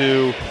 number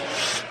 2,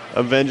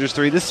 Avengers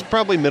 3. This is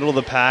probably middle of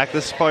the pack.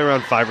 This is probably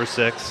around 5 or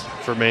 6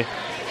 for me.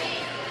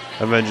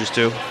 Avengers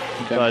 2.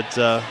 Okay. But,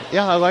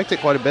 yeah, I liked it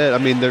quite a bit. I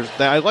mean,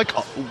 I like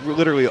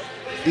literally,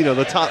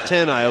 the top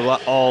 10 I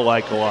all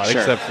like a lot,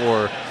 Sure. except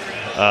for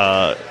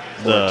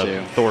Thor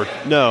 2. Thor.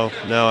 No,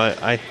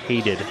 I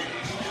hated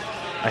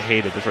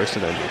the first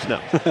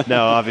Avengers.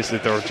 No, obviously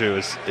Thor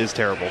 2 is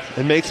terrible.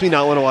 It makes me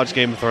not want to watch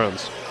Game of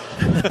Thrones.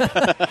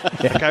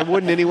 Like I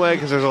wouldn't anyway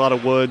because there's a lot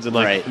of woods and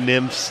Right.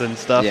 nymphs and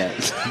stuff. Yeah.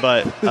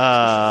 But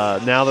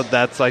now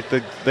that's like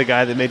the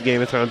guy that made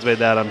Game of Thrones made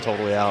that, I'm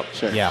totally out.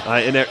 Sure. Yeah.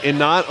 And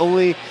not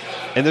only,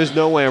 and there's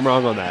no way I'm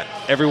wrong on that.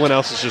 Everyone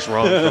else is just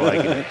wrong for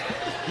liking it.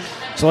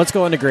 So let's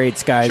go into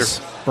grades, guys.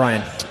 Sure.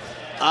 Brian.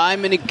 I'm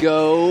going to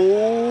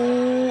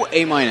go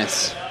A-.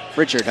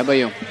 Richard, how about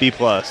you? B+.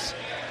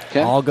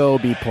 Okay. I'll go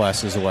B+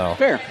 as well.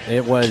 Fair.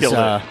 It was Killed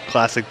it.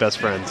 Classic Best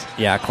Friends.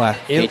 Yeah,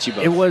 Hate you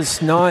both. It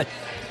was not.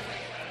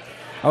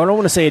 I don't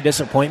want to say a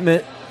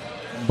disappointment,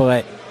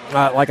 but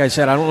like I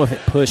said, I don't know if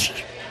it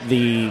pushed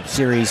the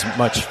series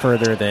much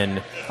further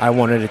than I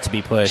wanted it to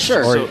be pushed.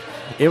 Sure. Or So-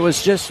 it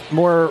was just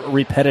more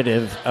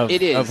repetitive of,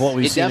 It is. of what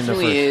we've it seen in the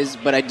definitely first.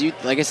 is, but I do,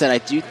 like I said, I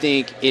do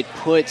think it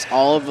puts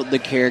all of the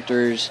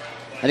characters.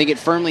 I think it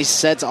firmly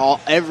sets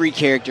every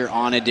character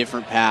on a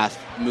different path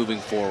moving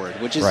forward,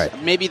 which is Right.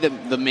 maybe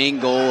the main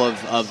goal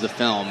of the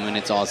film when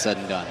it's all said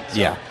and done. So,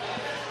 Yeah.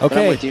 but I'm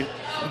Okay. with you.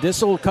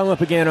 This will come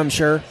up again, I'm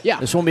sure. Yeah.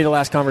 This won't be the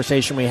last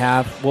conversation we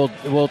have.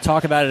 We'll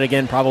talk about it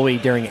again probably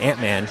during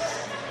Ant-Man,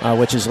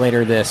 which is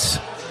later this.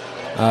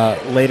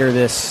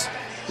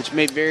 Which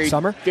may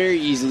Summer? very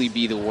easily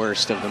be the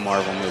worst of the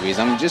Marvel movies.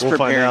 I'm just We'll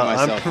find preparing out.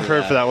 myself. I'm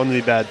prepared for that one to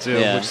be bad too,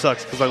 Yeah. which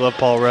sucks because I love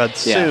Paul Rudd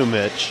Yeah. so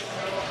much.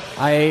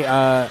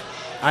 I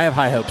have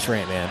high hopes for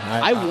Ant-Man.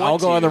 I'll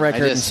go to. on the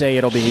record I and just- say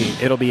it'll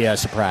be a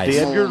surprise.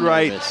 The Edgar little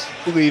Wright nervous.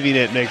 leaving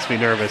it makes me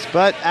nervous,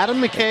 but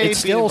Adam McKay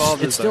It's being still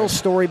involved is still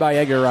story by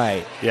Edgar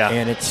Wright. Yeah.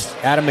 And it's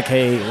Adam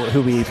McKay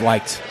who we've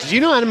liked. Did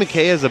you know Adam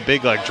McKay has a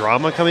big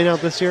drama coming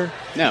out this year?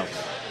 No.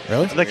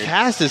 Really? The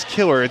cast is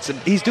killer.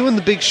 He's doing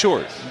The Big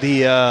Short,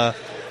 the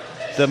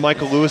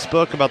Michael Lewis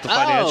book about the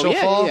financial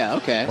fall. Yeah,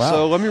 okay. Wow.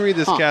 So let me read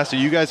this Huh. cast. So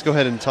you guys go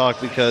ahead and talk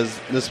because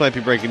this might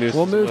be breaking news.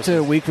 We'll move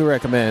to weekly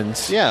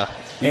recommends. Yeah.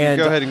 You can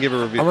go ahead and give a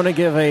review. I'm going to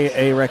give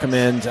a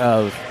recommend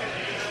of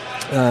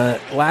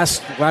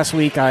last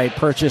week I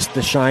purchased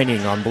The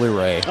Shining on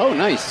Blu-ray, Oh,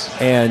 nice.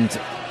 and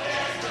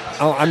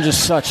I'm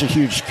just such a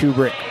huge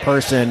Kubrick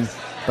person,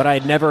 but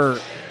I'd never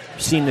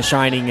seen The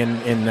Shining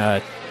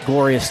in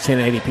glorious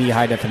 1080p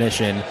high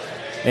definition.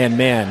 And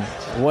man,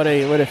 what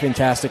a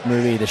fantastic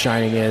movie The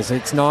Shining is.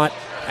 It's not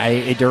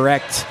a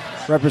direct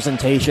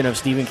representation of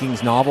Stephen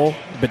King's novel,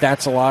 but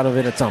that's a lot of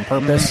it. It's on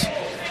purpose.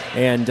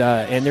 And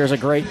there's a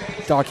great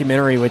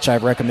documentary which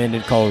I've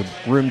recommended called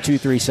Room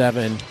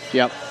 237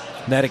 Yep.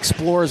 that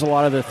explores a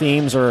lot of the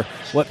themes or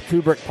what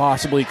Kubrick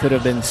possibly could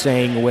have been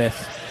saying with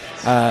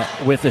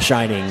The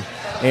Shining.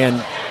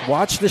 And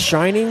watch The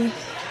Shining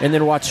and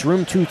then watch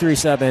Room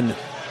 237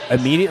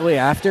 immediately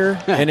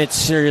after, and it's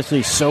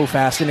seriously so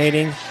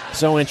fascinating,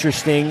 so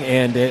interesting,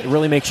 and it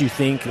really makes you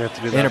think have to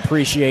do and that.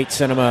 appreciate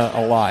cinema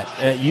a lot.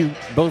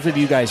 Both of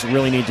you guys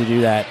really need to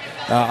do that.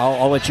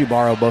 I'll let you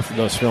borrow both of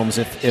those films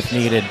if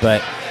needed,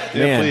 but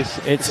Yeah, man, please.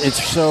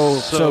 it's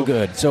so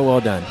good, so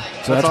well done.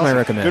 So that's my awesome.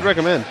 recommend. Good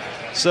recommend.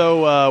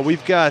 So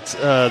we've got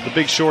The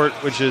Big Short,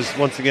 which is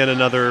once again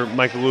another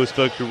Michael Lewis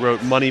book who wrote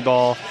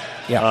Moneyball,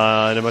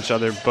 and a bunch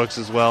of other books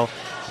as well.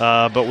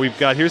 But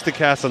here's the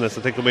cast on this.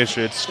 I think we'll be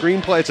interested. It's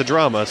screenplay. It's a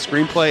drama,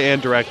 screenplay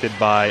and directed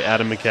by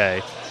Adam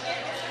McKay.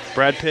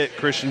 Brad Pitt,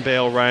 Christian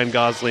Bale, Ryan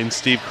Gosling,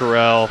 Steve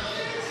Carell,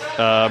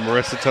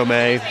 Marissa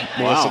Tomei,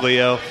 Melissa Wow.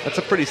 Leo. That's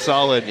a pretty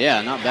solid.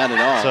 Yeah, not bad at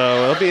all.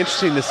 So it'll be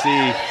interesting to see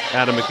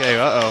Adam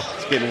McKay.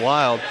 It's getting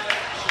wild.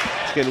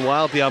 It's getting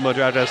wild, the Alamo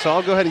Draft House. So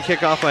I'll go ahead and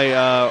kick off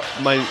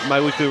my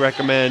weekly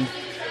recommend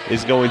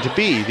is going to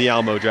be the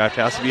Alamo Draft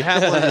House. If you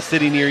have one in the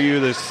city near you,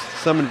 there's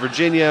some in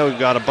Virginia. We've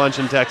got a bunch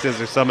in Texas.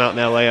 There's some out in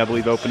L.A., I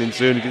believe, opening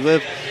soon. If you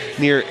live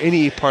near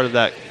any part of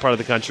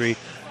the country,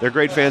 they're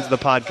great fans of the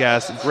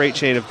podcast. Great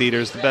chain of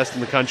theaters, the best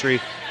in the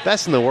country,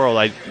 best in the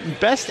world,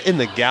 best in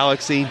the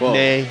galaxy,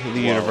 nay,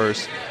 the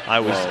universe. I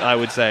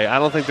would say. I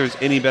don't think there's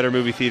any better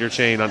movie theater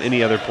chain on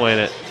any other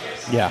planet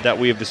that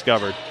we have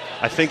discovered.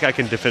 I think I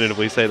can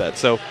definitively say that.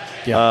 So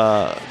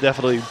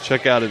definitely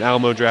check out an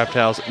Alamo Draft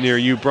House near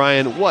you.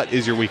 Brian, what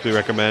is your weekly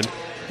recommend?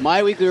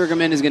 My weekly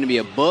recommend is going to be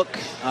a book.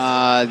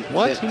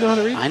 What? You know how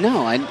to read? I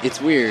know.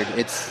 It's weird.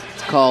 It's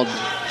called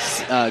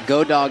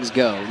Go Dogs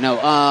Go. No,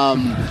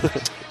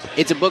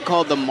 it's a book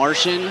called The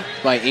Martian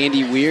by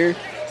Andy Weir,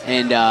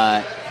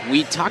 and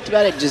we talked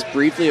about it just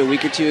briefly a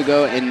week or two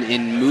ago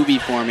in movie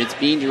form. It's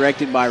being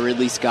directed by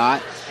Ridley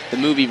Scott. The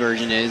movie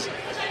version is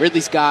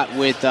Ridley Scott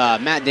with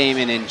Matt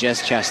Damon and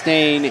Jess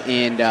Chastain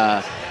and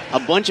a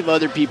bunch of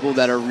other people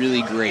that are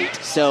really great.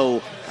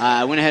 So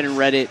I went ahead and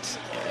read it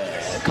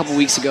a couple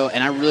weeks ago,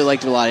 and I really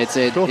liked it a lot. It's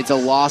a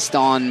Lost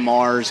on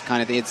Mars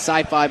kind of thing. It's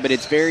sci-fi, but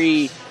it's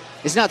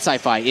not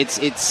sci-fi.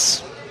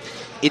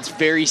 It's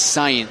very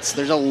science.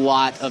 There's a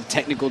lot of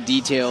technical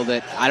detail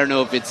that I don't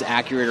know if it's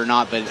accurate or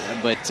not, but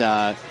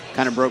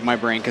kind of broke my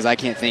brain because I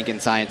can't think in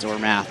science or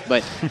math.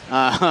 But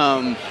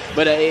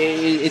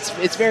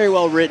it's very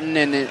well written,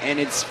 and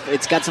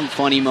it's got some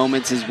funny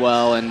moments as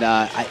well, and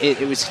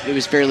it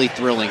was fairly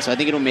thrilling. So I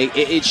think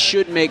it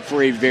should make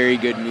for a very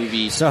good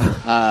movie. So,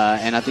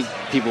 and I think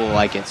people will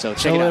like it. So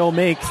check it out. It'll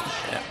make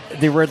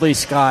the Ridley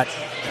Scott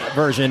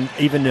version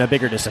even a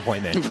bigger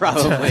disappointment.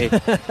 Probably.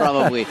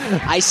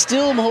 I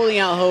still am holding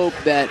out hope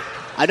that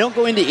I don't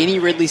go into any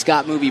Ridley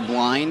Scott movie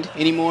blind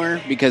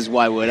anymore, because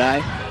why would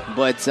I?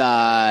 But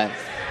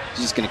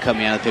she's just going to cut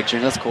me out of the picture.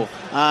 That's cool.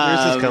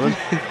 Where's this coming?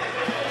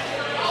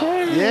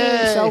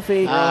 Yay!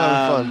 Selfie. We're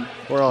all having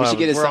fun. We should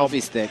get a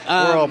selfie stick.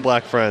 We're all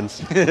black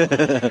friends.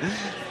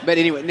 But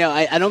anyway, no,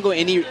 I don't go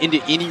into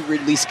any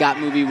Ridley Scott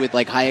movie with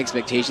like high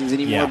expectations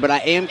anymore. Yeah. But I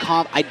am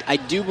I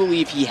do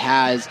believe he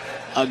has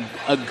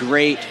a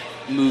great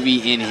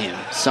movie in him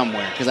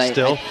somewhere, because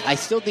I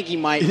still think he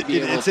might be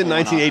It's in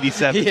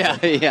 1987.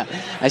 Yeah.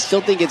 I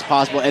still think it's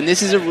possible, and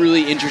this is a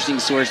really interesting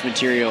source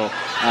material.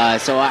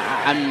 So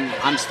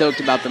I'm stoked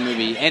about the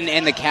movie,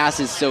 and the cast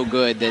is so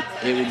good that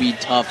it would be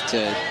tough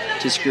to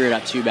screw it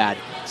up too bad.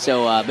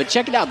 So, but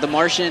check it out, The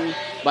Martian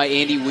by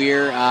Andy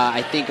Weir.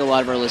 I think a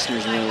lot of our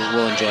listeners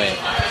will enjoy it.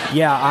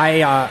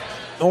 Yeah,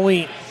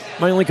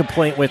 my only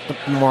complaint with The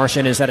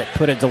Martian is that it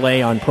put a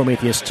delay on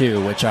Prometheus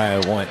 2, which I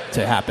want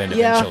to happen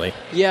eventually.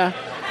 Yeah.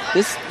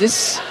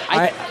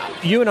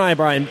 You and I,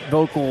 Brian,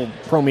 vocal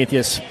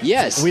Prometheus.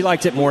 Yes, we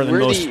liked it more than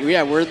most.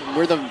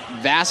 We're the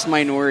vast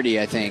minority,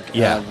 I think,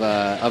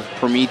 of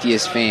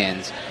Prometheus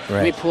fans. Right.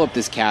 Let me pull up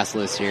this cast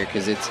list here,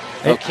 because it's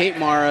Kate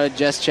Mara,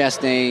 Jess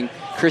Chastain,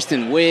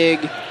 Kristen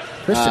Wiig.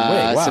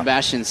 Wow.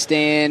 Sebastian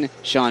Stan,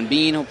 Sean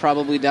Bean will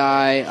probably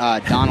die,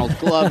 Donald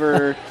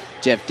Glover,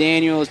 Jeff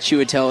Daniels,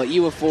 Chiwetel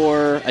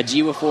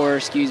Ejiofor,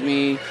 excuse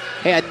me.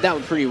 Hey, that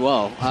went pretty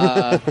well.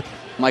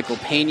 Michael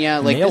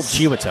Pena. Nailed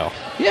Chiwetel.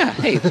 Yeah,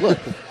 hey, look,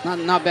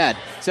 not bad.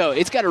 So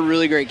it's got a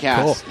really great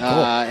cast, cool.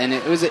 And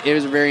it was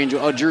a very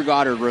enjoyable. Oh, Drew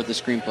Goddard wrote the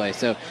screenplay,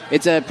 so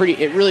it's a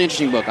really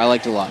interesting book. I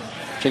liked it a lot.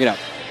 Check it out.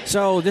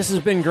 So this has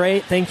been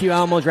great. Thank you,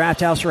 Alamo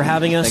Drafthouse, for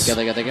having us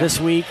Thank you.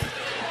 this week.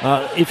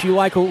 If you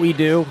like what we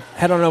do,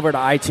 head on over to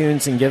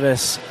iTunes and give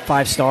us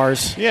 5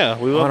 stars. Yeah,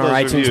 we love on our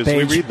those iTunes reviews.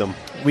 page. We read them.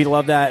 We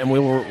love that, and we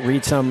will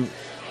read some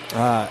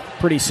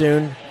pretty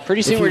soon.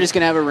 Pretty soon we're just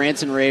going to have a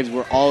rants and raves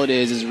where all it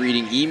is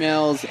reading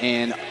emails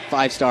and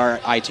 5-star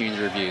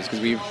iTunes reviews, because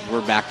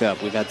we're backed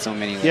up. We've had so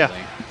many lately. Yeah.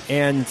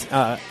 And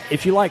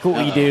if you like what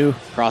we do,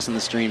 crossing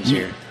the streams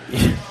here.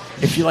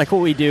 If you like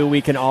what we do,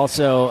 we can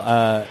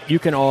also you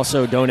can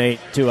also donate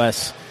to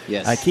us.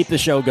 Yes. Keep the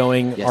show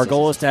going. Yes, Our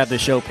goal is to have the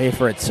show pay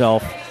for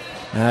itself.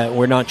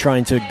 We're not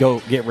trying to go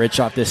get rich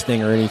off this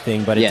thing or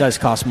anything, but it does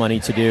cost money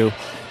to do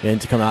and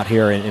to come out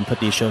here and put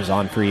these shows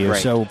on for you. Right.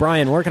 So,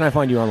 Brian, where can I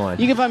find you online?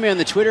 You can find me on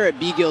the Twitter at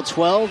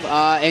bgill12,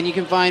 and you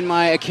can find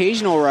my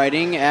occasional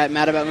writing at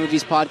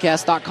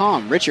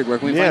madaboutmoviespodcast.com. Richard, where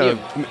can we find you?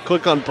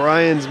 Click on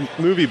Brian's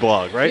movie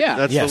blog, right? Yeah.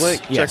 That's the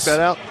link. Check that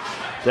out.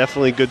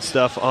 Definitely good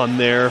stuff on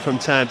there from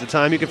time to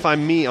time. You can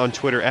find me on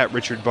Twitter at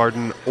Richard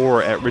Barden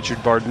or at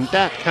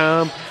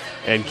richardbarden.com.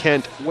 And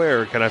Kent,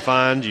 where can I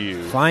find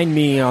you? Find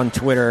me on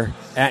Twitter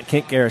at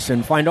Kent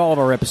Garrison. Find all of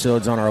our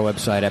episodes on our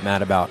website at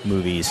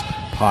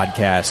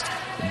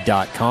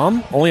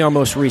madaboutmoviespodcast.com. Only our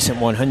most recent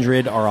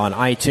 100 are on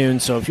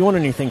iTunes, so if you want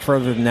anything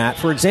further than that,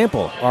 for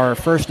example, our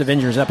first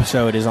Avengers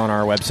episode is on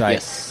our website.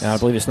 Yes. I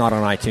believe it's not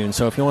on iTunes,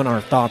 so if you want our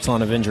thoughts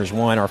on Avengers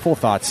 1, our full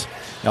thoughts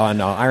on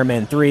Iron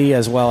Man 3,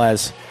 as well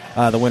as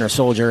The Winter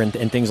Soldier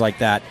and things like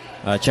that,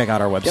 check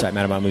out our website,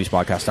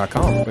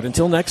 madaboutmoviespodcast.com. But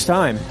until next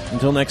time,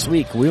 until next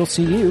week, we'll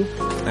see you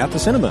at the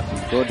cinema.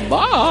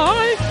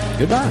 Goodbye.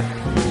 Goodbye.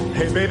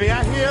 Hey, baby,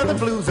 I hear the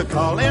blues are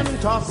calling.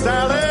 Tossed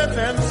salads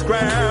and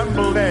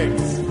scrambled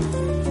eggs.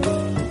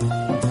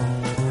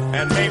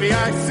 And maybe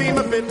I seem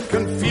a bit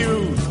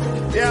confused.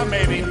 Yeah,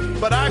 maybe,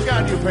 but I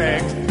got you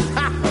pegged.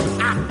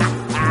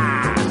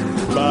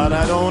 But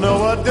I don't know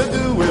what to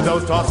do with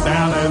those tossed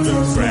salads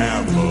and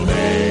scrambled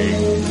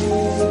eggs.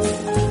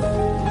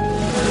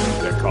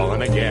 They're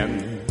calling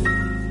again.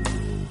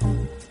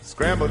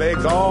 Scrambled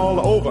eggs all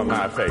over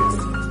my face.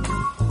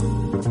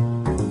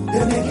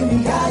 They're making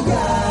me